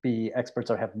be experts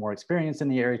or have more experience in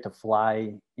the area to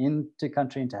fly into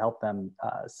country and to help them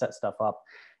set stuff up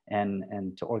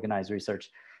and to organize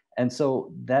research. And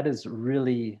so that has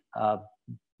really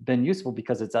been useful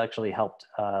because it's actually helped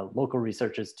local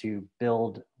researchers to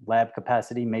build lab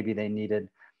capacity. Maybe they needed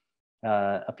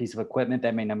a piece of equipment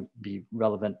that may not be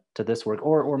relevant to this work,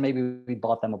 or maybe we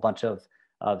bought them a bunch of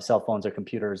cell phones or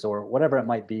computers or whatever it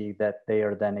might be that they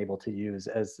are then able to use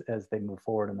as they move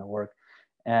forward in their work.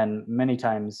 And many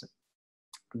times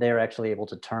they're actually able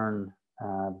to turn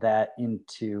that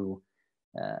into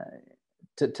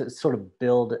to sort of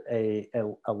build a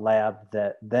lab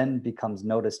that then becomes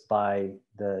noticed by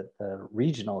the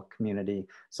regional community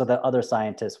so that other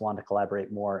scientists want to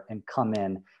collaborate more and come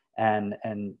in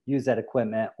and use that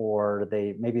equipment, or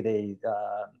maybe they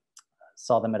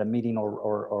saw them at a meeting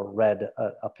or read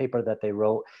a paper that they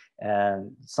wrote,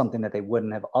 and something that they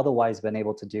wouldn't have otherwise been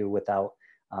able to do without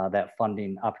that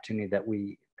funding opportunity that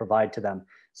we provide to them.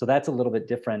 So that's a little bit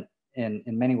different in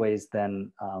many ways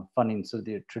than funding so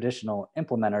the traditional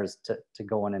implementers to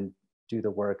go in and do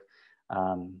the work,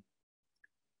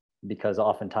 because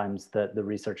oftentimes the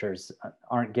researchers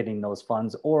aren't getting those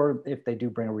funds, or if they do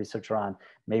bring a researcher on,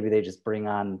 maybe they just bring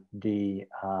on the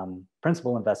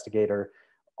principal investigator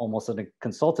almost in a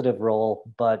consultative role,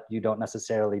 but you don't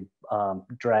necessarily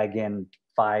drag in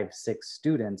 5-6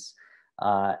 students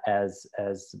as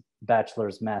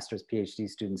bachelor's, master's, PhD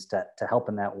students to help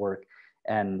in that work.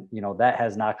 And that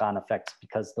has knock-on effects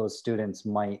because those students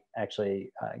might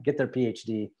actually get their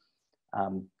PhD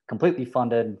completely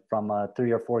funded from a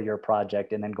 3 or 4 year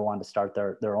project and then go on to start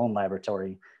their own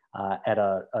laboratory at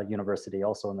a university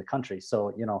also in the country.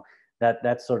 So,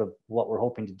 that's sort of what we're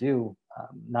hoping to do.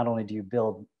 Not only do you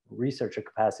build researcher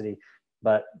capacity,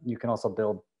 but you can also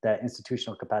build that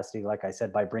institutional capacity, like I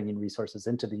said, by bringing resources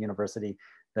into the university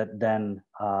that then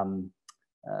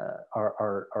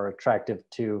are attractive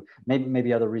to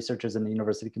maybe other researchers in the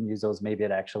university can use those. Maybe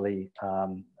it actually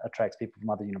attracts people from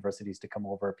other universities to come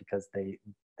over because they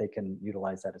can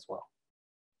utilize that as well.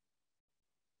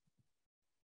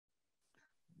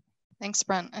 Thanks,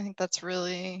 Brent. I think that's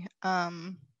really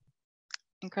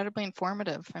incredibly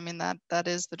informative. I mean, that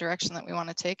is the direction that we want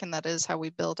to take, and that is how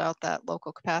we build out that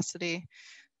local capacity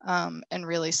and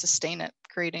really sustain it,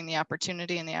 creating the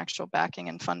opportunity and the actual backing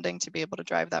and funding to be able to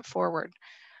drive that forward.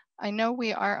 I know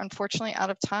we are unfortunately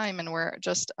out of time and we're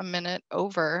just a minute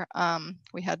over.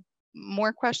 We had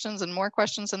more questions and more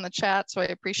questions in the chat, so I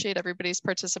appreciate everybody's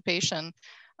participation.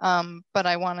 But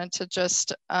I wanted to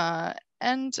just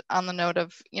end on the note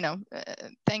of,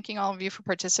 thanking all of you for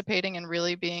participating and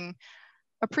really being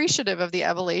appreciative of the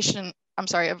evolution of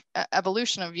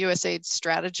USAID's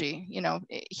strategy.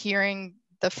 Hearing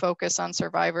the focus on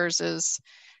survivors is,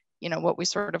 what we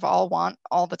sort of all want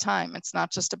all the time. It's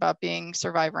not just about being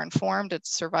survivor informed,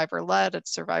 it's survivor led,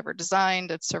 it's survivor designed,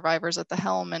 it's survivors at the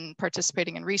helm and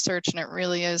participating in research. And it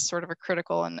really is sort of a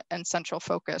critical and central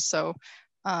focus. So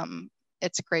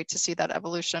it's great to see that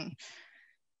evolution.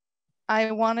 I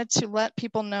wanted to let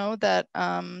people know that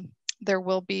there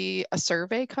will be a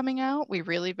survey coming out. We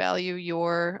really value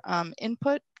your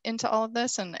input into all of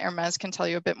this, and Hermes can tell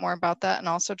you a bit more about that. And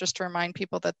also just to remind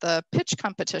people that the pitch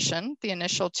competition, the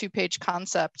initial 2-page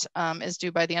concept, is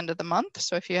due by the end of the month.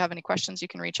 So if you have any questions, you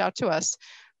can reach out to us.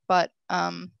 But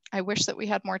I wish that we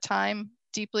had more time.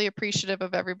 Deeply appreciative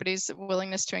of everybody's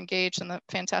willingness to engage and the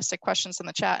fantastic questions in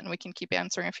the chat, and we can keep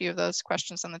answering a few of those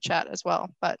questions in the chat as well.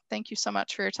 But thank you so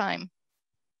much for your time.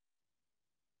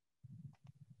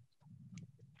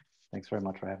 Thanks very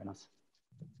much for having us.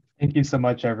 Thank you so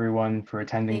much, everyone, for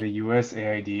attending the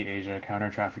USAID Asia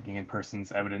Counter-Trafficking in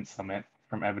Persons Evidence Summit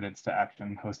from Evidence to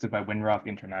Action, hosted by Winrock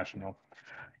International.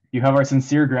 You have our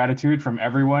sincere gratitude from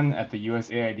everyone at the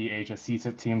USAID Asia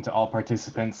CTIP team to all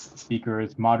participants,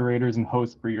 speakers, moderators, and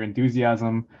hosts for your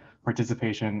enthusiasm,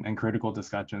 participation, and critical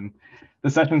discussion. The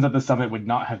sessions at the summit would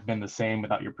not have been the same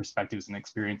without your perspectives and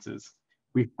experiences.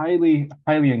 We highly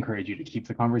encourage you to keep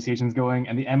the conversations going,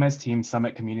 and the MS Team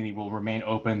Summit community will remain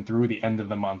open through the end of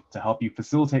the month to help you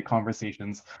facilitate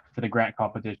conversations for the grant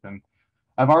competition.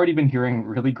 I've already been hearing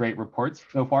really great reports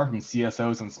so far from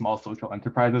CSOs and small social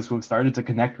enterprises who have started to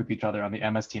connect with each other on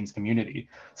the MS Teams community.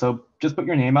 So just put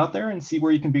your name out there and see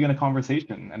where you can begin a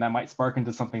conversation, and that might spark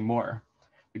into something more.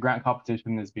 The grant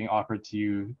competition is being offered to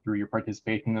you through your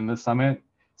participation in this summit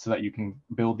so that you can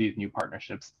build these new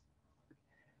partnerships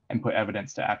and put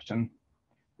evidence to action.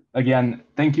 Again,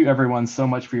 thank you everyone so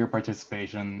much for your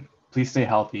participation. Please stay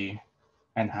healthy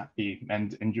and happy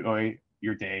and enjoy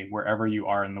your day wherever you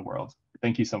are in the world.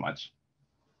 Thank you so much.